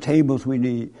 how many tables we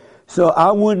need. So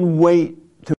I wouldn't wait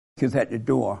till tickets at the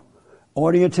door.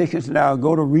 Order your tickets now.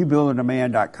 Go to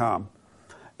rebuildingtheman.com.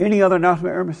 Any other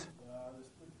announcement, Ernest?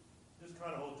 Just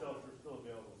trying to hotels are still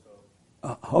available.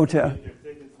 So hotel. Their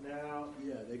tickets now,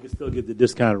 they can still get the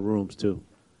discounted rooms too.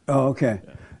 Oh, okay.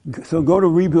 So go to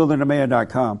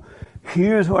rebuildingtheman.com.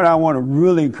 Here's what I want to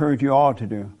really encourage you all to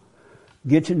do.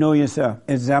 Get to know yourself.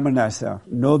 Examine thyself.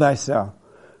 Know thyself.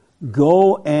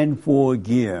 Go and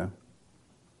forgive.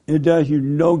 It does you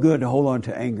no good to hold on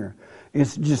to anger.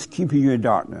 It's just keeping you in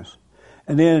darkness.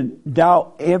 And then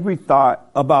doubt every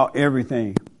thought about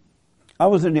everything. I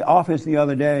was in the office the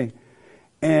other day,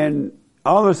 and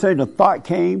all of a sudden a thought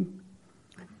came,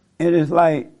 and it's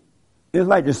like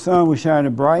the sun was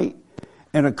shining bright,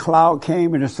 and a cloud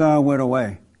came and the sun went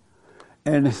away.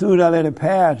 And as soon as I let it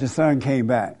pass, the sun came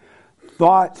back.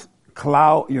 Thoughts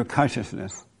cloud your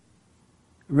consciousness.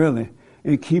 Really.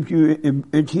 It keeps you in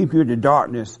the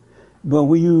darkness. But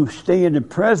when you stay in the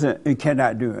present, it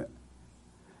cannot do it.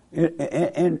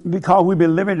 And because we've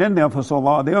been living in them for so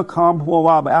long, they'll come for a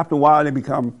while, but after a while they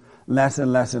become less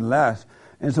and less and less.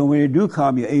 And so when they do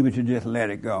come, you're able to just let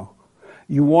it go.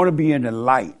 You want to be in the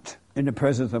light, in the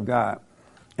presence of God.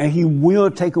 And He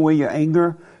will take away your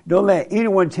anger. Don't let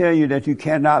anyone tell you that you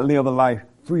cannot live a life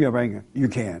free of anger. You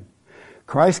can.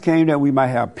 Christ came that we might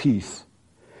have peace.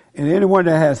 And anyone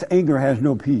that has anger has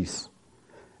no peace.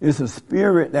 It's a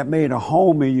spirit that made a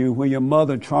home in you when your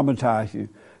mother traumatized you,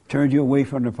 turned you away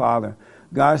from the Father.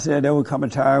 God said there will come a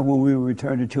time when we will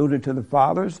return the children to the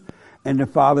fathers and the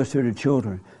fathers to the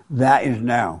children. That is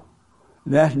now.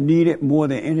 That's needed more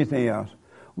than anything else.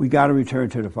 We got to return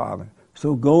to the Father.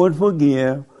 So go and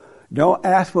forgive. Don't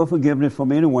ask for forgiveness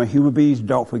from anyone. Human beings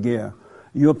don't forgive.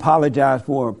 You apologize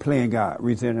for playing God,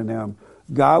 resenting them.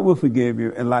 God will forgive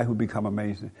you and life will become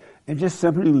amazing. And just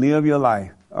simply live your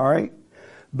life. All right?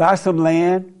 Buy some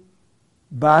land.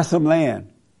 Buy some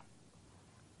land.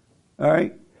 All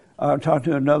right? I talked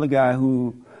to another guy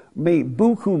who made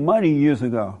buku money years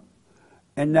ago.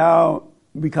 And now,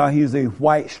 because he's a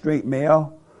white, straight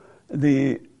male,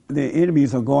 the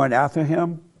enemies are going after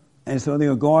him. And so they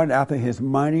were going after his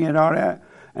money and all that.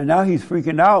 And now he's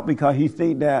freaking out because he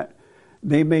think that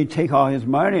they may take all his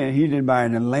money and he didn't buy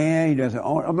any land. He doesn't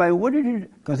own. I'm like, what did you do?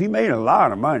 Because he made a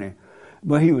lot of money.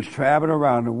 But he was traveling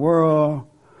around the world,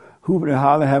 hooping and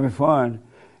hollering, having fun,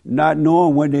 not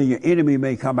knowing one day your enemy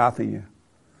may come after you.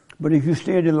 But if you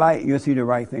stay in the light, you'll see the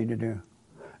right thing to do.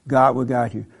 God will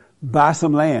guide you. Buy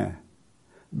some land.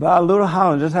 Buy a little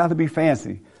house. It doesn't have to be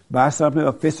fancy. Buy something,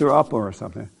 a fixer-upper or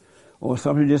something. Or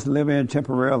something just live in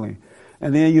temporarily.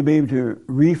 And then you'll be able to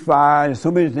refi. There's so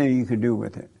many things you can do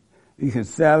with it. You can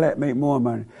sell it, make more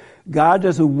money. God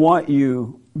doesn't want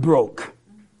you broke.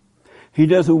 He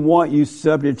doesn't want you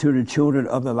subject to the children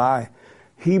of the lie.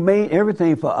 He made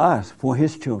everything for us, for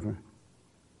his children.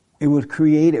 It was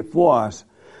created for us.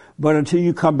 But until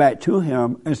you come back to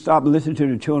him and stop listening to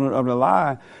the children of the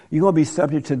lie, you're going to be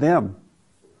subject to them.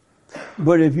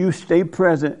 But if you stay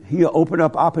present, he'll open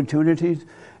up opportunities.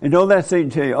 And don't let Satan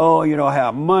tell you, oh, you don't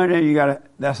have money,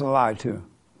 that's a lie too.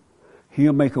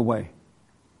 He'll make a way.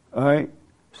 All right?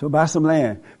 So buy some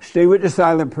land. Stay with the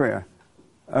silent prayer.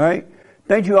 All right?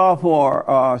 Thank you all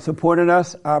for supporting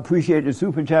us. I appreciate the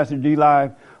Super Chats and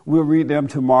D-Live. We'll read them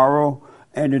tomorrow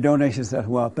and the donations as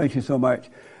well. Thank you so much.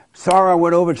 Sorry I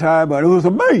went over time, but it was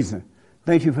amazing.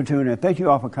 Thank you for tuning in. Thank you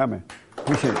all for coming.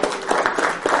 Appreciate it.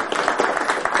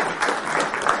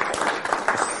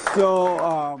 So,